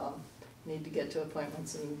need to get to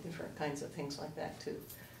appointments and different kinds of things like that too.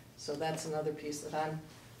 So that's another piece that I'm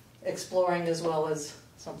exploring as well as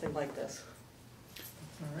something like this.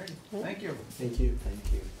 All right, thank you. Thank you.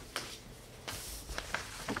 Thank you.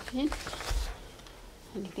 Okay.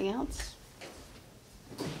 Anything else?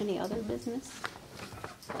 Any other business?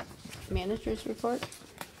 Managers report?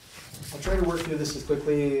 I'll try to work through this as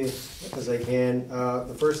quickly as I can.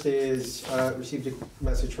 The first is, received a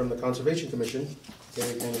message from the Conservation Commission.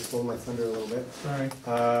 They kind of stole my thunder a little bit. Sorry.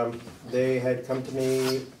 They had come to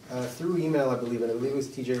me through email, I believe, and I believe it was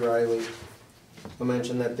TJ Riley, who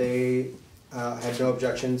mentioned that they had no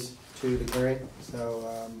objections to the clearing.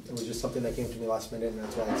 So it was just something that came to me last minute, and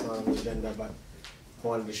that's why it's not on the agenda, but I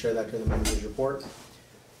wanted to share that during the manager's report.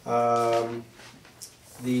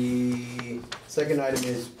 The second item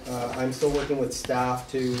is I'm still working with staff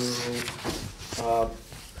to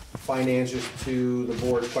find answers to the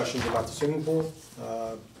board's questions about the swimming pool,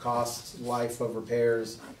 costs, life of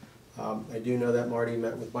repairs. I do know that Marty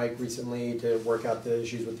met with Mike recently to work out the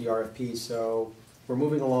issues with the RFP, so we're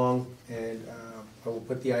moving along, and I will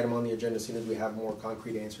put the item on the agenda as soon as we have more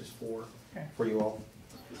concrete answers for you all.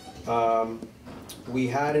 We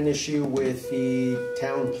had an issue with the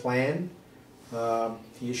town plan.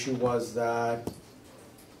 The issue was that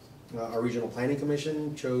our regional planning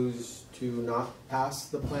commission chose to not pass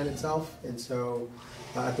the plan itself, and so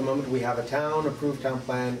at the moment we have a town approved town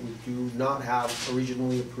plan. We do not have a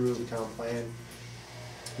regionally approved town plan.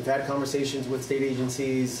 We've had conversations with state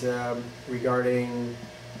agencies regarding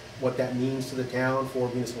what that means to the town for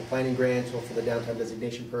municipal planning grants or for the downtown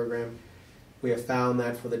designation program. We have found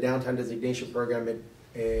that for the downtown designation program,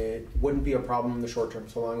 it wouldn't be a problem in the short term,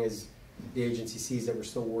 so long as the agency sees that we're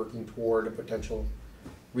still working toward a potential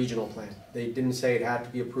regional plan. They didn't say it had to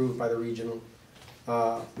be approved by the regional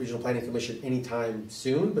planning commission anytime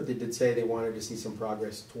soon, but they did say they wanted to see some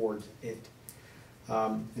progress towards it.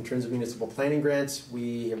 In terms of municipal planning grants,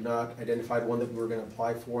 we have not identified one that we were going to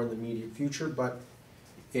apply for in the immediate future, but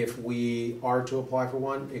if we are to apply for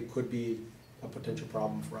one, it could be a potential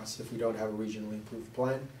problem for us if we don't have a regionally approved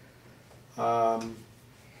plan.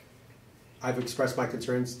 I've expressed my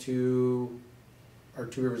concerns to our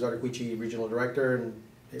Two Rivers Ottaquiche regional director, and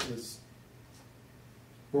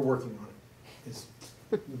we're working on it. It's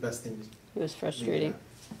the best thing. It was frustrating.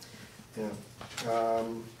 Yeah.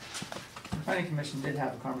 The planning commission did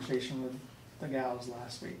have a conversation with the gals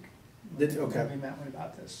last week. Okay. We met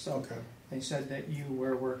about this, so they said that you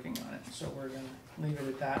were working on it, so we're going to leave it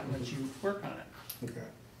at that and let you work on it. Okay.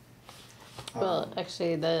 Well,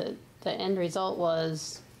 actually, the end result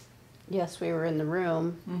was, yes, we were in the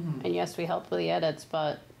room, and yes, we helped with the edits,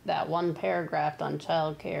 but that one paragraph on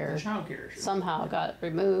childcare somehow got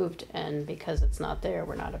removed, and because it's not there,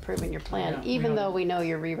 we're not approving your plan, even though we know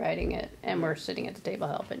you're rewriting it, and we're sitting at the table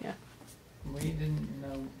helping you. We didn't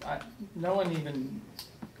know.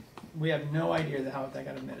 We have no idea how that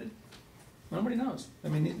got omitted. Nobody knows. I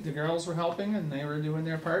mean, the girls were helping, and they were doing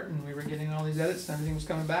their part, and we were getting all these edits, and everything was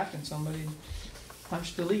coming back, and somebody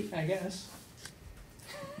punched delete, I guess.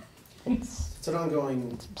 It's an ongoing.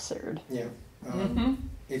 It's absurd. Yeah.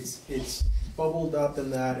 It's bubbled up in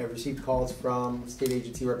that I've received calls from state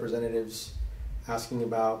agency representatives asking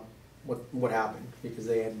about what happened, because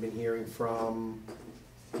they had been hearing from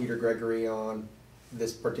Peter Gregory on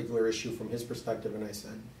this particular issue from his perspective, and I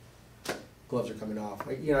said, gloves are coming off.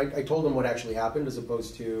 I told them what actually happened as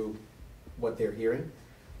opposed to what they're hearing.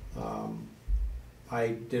 I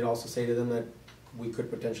did also say to them that we could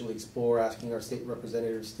potentially explore asking our state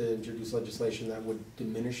representatives to introduce legislation that would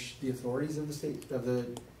diminish the authorities of the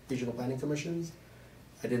regional planning commissions.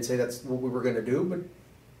 I didn't say that's what we were going to do, but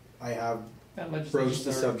I have broached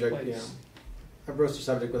the subject. Yeah, I broached the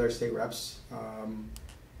subject with our state reps.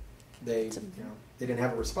 They didn't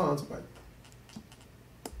have a response, but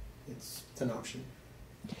it's an option.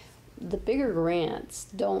 The bigger grants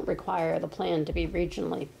don't require the plan to be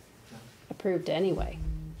regionally approved anyway.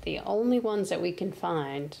 The only ones that we can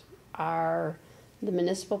find are the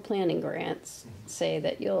municipal planning grants, say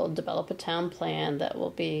that you'll develop a town plan that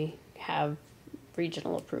will have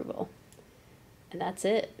regional approval. And that's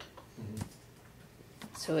it.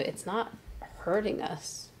 So it's not hurting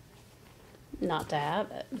us not to have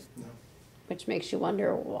it, which makes you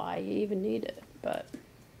wonder why you even need it. But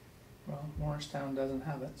well, Morristown doesn't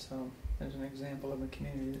have it, so there's an example of a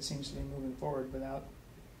community that seems to be moving forward without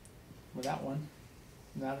one.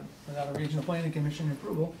 Without a regional planning commission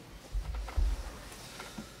approval.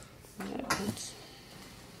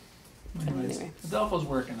 Anyway. Adolfo's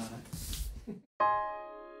working on it.